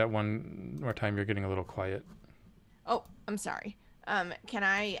 can you say that one more time? You're getting a little quiet. Oh, I'm sorry. Can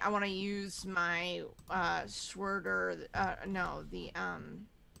I want to use my sword or the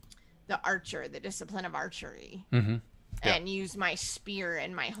archer, the discipline of archery, and use my spear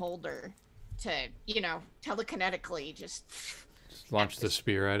and my holder to telekinetically just launch the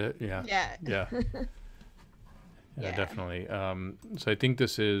spear at it. Yeah. Yeah. Yeah, definitely. So I think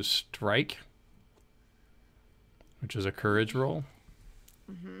this is strike, which is a courage roll.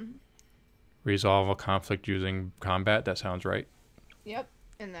 Resolve a conflict using combat. That sounds right. Yep,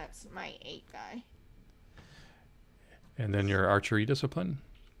 and that's my 8 die. And then your archery discipline.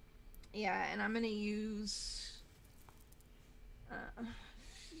 Yeah, and I'm gonna use. I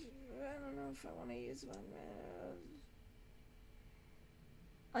don't know if I want to use one.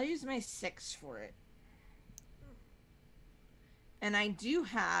 I'll use my 6 for it. And I do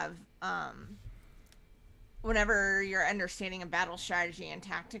have whenever your understanding of battle strategy and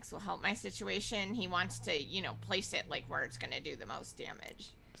tactics will help my situation, he wants to, place it like where it's going to do the most damage.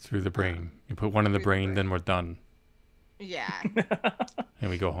 Through the brain. You put one in the brain, then we're done. Yeah. And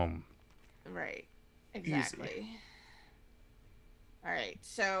we go home. Right. Exactly. Easy. All right.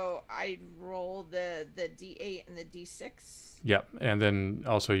 So I roll the D8 and the D6. Yep. And then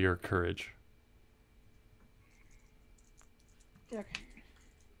also your courage. Okay.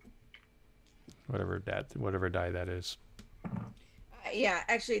 Whatever die that is. Yeah,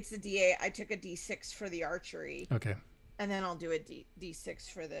 actually it's the D8. I took a D6 for the archery. Okay. And then I'll do a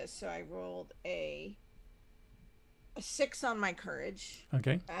D6 for this. So I rolled a 6 on my courage.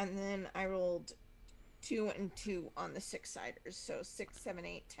 Okay. And then I rolled 2 and 2 on the 6-siders. So 6, 7,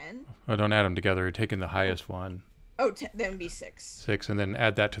 8, 10. Oh, don't add them together. You're taking the highest one. Oh, then it'd be 6. 6, and then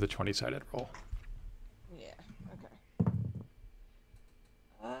add that to the 20-sided roll. Yeah. Okay.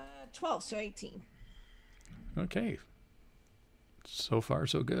 12, so 18. Okay. So far,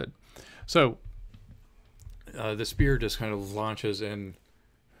 so good. So the spear just kind of launches in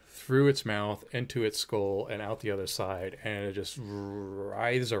through its mouth, into its skull, and out the other side, and it just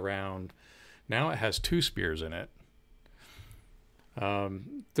writhes around. Now it has 2 spears in it.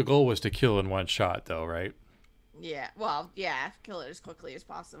 The goal was to kill in one shot, though, right? Yeah. Well, yeah. Kill it as quickly as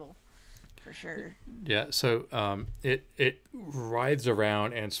possible. For sure. Yeah, so it writhes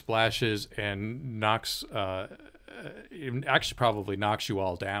around and splashes and knocks, actually probably knocks you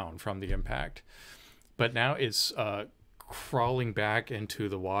all down from the impact. But now it's crawling back into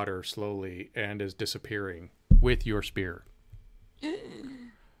the water slowly and is disappearing with your spear.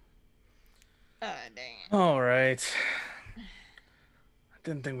 Dang it. All right. I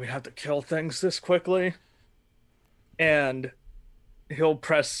didn't think we'd have to kill things this quickly. And he'll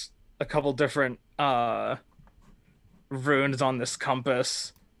press a couple different runes on this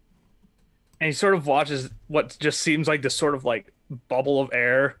compass, and he sort of watches what just seems like this sort of like bubble of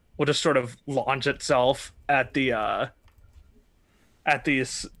air will just sort of launch itself at this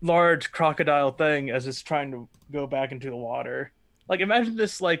large crocodile thing as it's trying to go back into the water. Like, imagine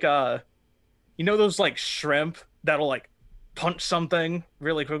this like those like shrimp that'll like punch something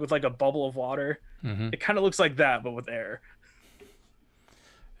really quick with like a bubble of water. It kind of looks like that, but with air.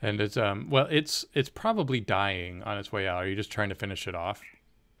 And it's it's probably dying on its way out. Are you just trying to finish it off?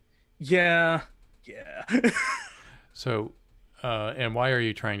 Yeah. So, and why are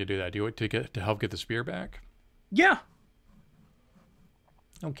you trying to do that? Do you want to help get the spear back? Yeah.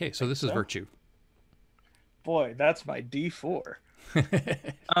 Okay, so this is virtue. Boy, that's my D4.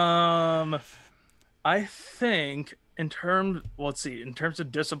 I think in terms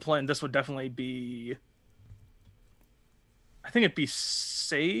of discipline, this would definitely be. I think it'd be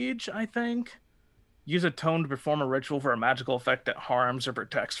Sage, I think. Use a tone to perform a ritual for a magical effect that harms or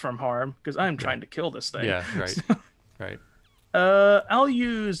protects from harm, because I'm trying to kill this thing. Yeah, right. Right. I'll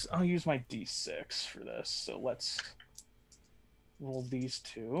use my D6 for this. So let's roll these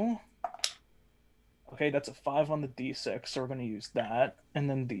 2. Okay, that's a 5 on the D6, so we're going to use that. And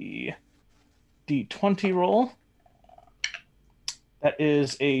then the D20 roll. That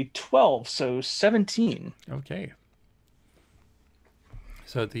is a 12, so 17. Okay.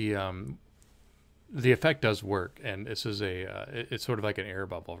 So the effect does work, and this is it's sort of like an air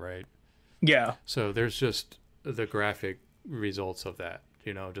bubble, right? Yeah. So there's just the graphic results of that,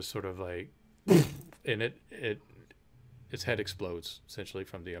 just sort of like, and its head explodes essentially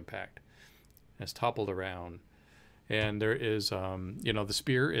from the impact. It's toppled around, and there is, the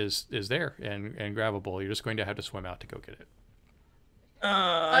spear is there and grabbable. You're just going to have to swim out to go get it,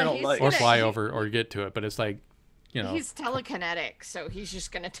 I don't like. or fly over, or get to it. But it's like, He's telekinetic, so he's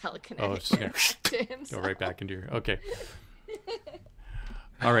just gonna telekinetic it's just back to himself. go right back into your. Okay.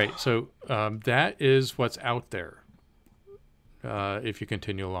 All right. So that is what's out there. If you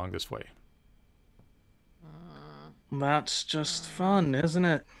continue along this way. That's just fun, isn't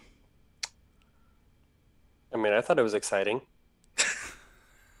it? I mean, I thought it was exciting.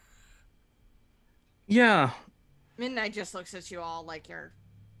 Yeah. Midnight just looks at you all like you're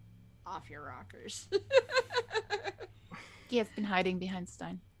off your rockers. He has been hiding behind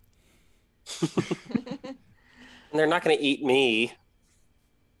Stein. And they're not going to eat me.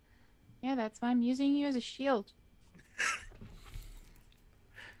 Yeah, that's why I'm using you as a shield.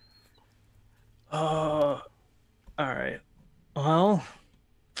 All right. Well,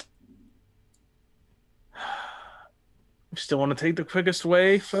 we still want to take the quickest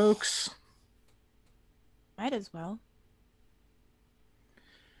way, folks? Might as well.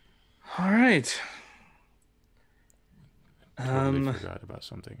 All right. Totally forgot about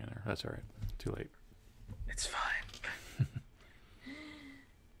something in there. That's all right. Too late. It's fine.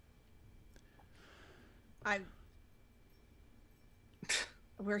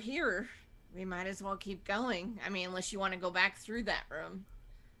 We're here. We might as well keep going. I mean, unless you want to go back through that room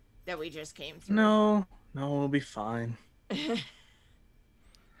that we just came through. No, we'll be fine.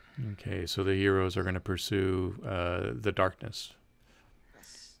 Okay, so the heroes are going to pursue the darkness.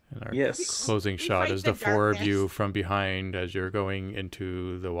 And our closing shot is the four of you from behind as you're going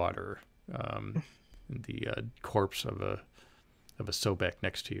into the water. The corpse of a Sobek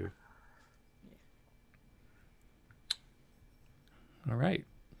next to you. All right.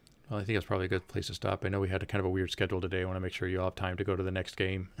 Well, I think that's probably a good place to stop. I know we had a kind of a weird schedule today. I want to make sure you all have time to go to the next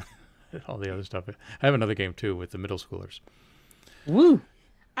game. All the other stuff. I have another game too with the middle schoolers. Woo!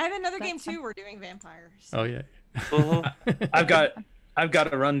 I have another game too. We're doing vampires. Oh yeah. I've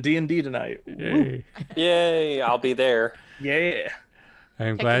got to run D&D tonight. Yay! Yay! I'll be there. Yeah.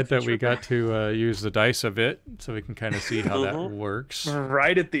 I'm glad that we got to use the dice a bit, so we can kind of see how that works.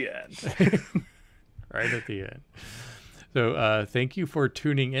 Right at the end. Right at the end. So thank you for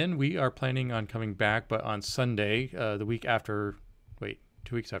tuning in. We are planning on coming back, but on Sunday, the week after. Wait,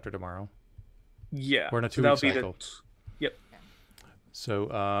 2 weeks after tomorrow. Yeah. We're in a 2-week cycle. Yep.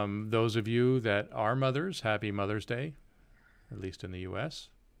 So those of you that are mothers, happy Mother's Day, at least in the U.S.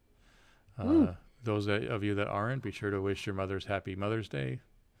 Those of you that aren't, be sure to wish your mothers happy Mother's Day.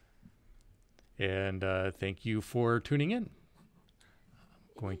 And thank you for tuning in.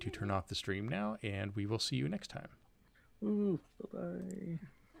 I'm going to turn off the stream now, and we will see you next time. Ooh, bye-bye.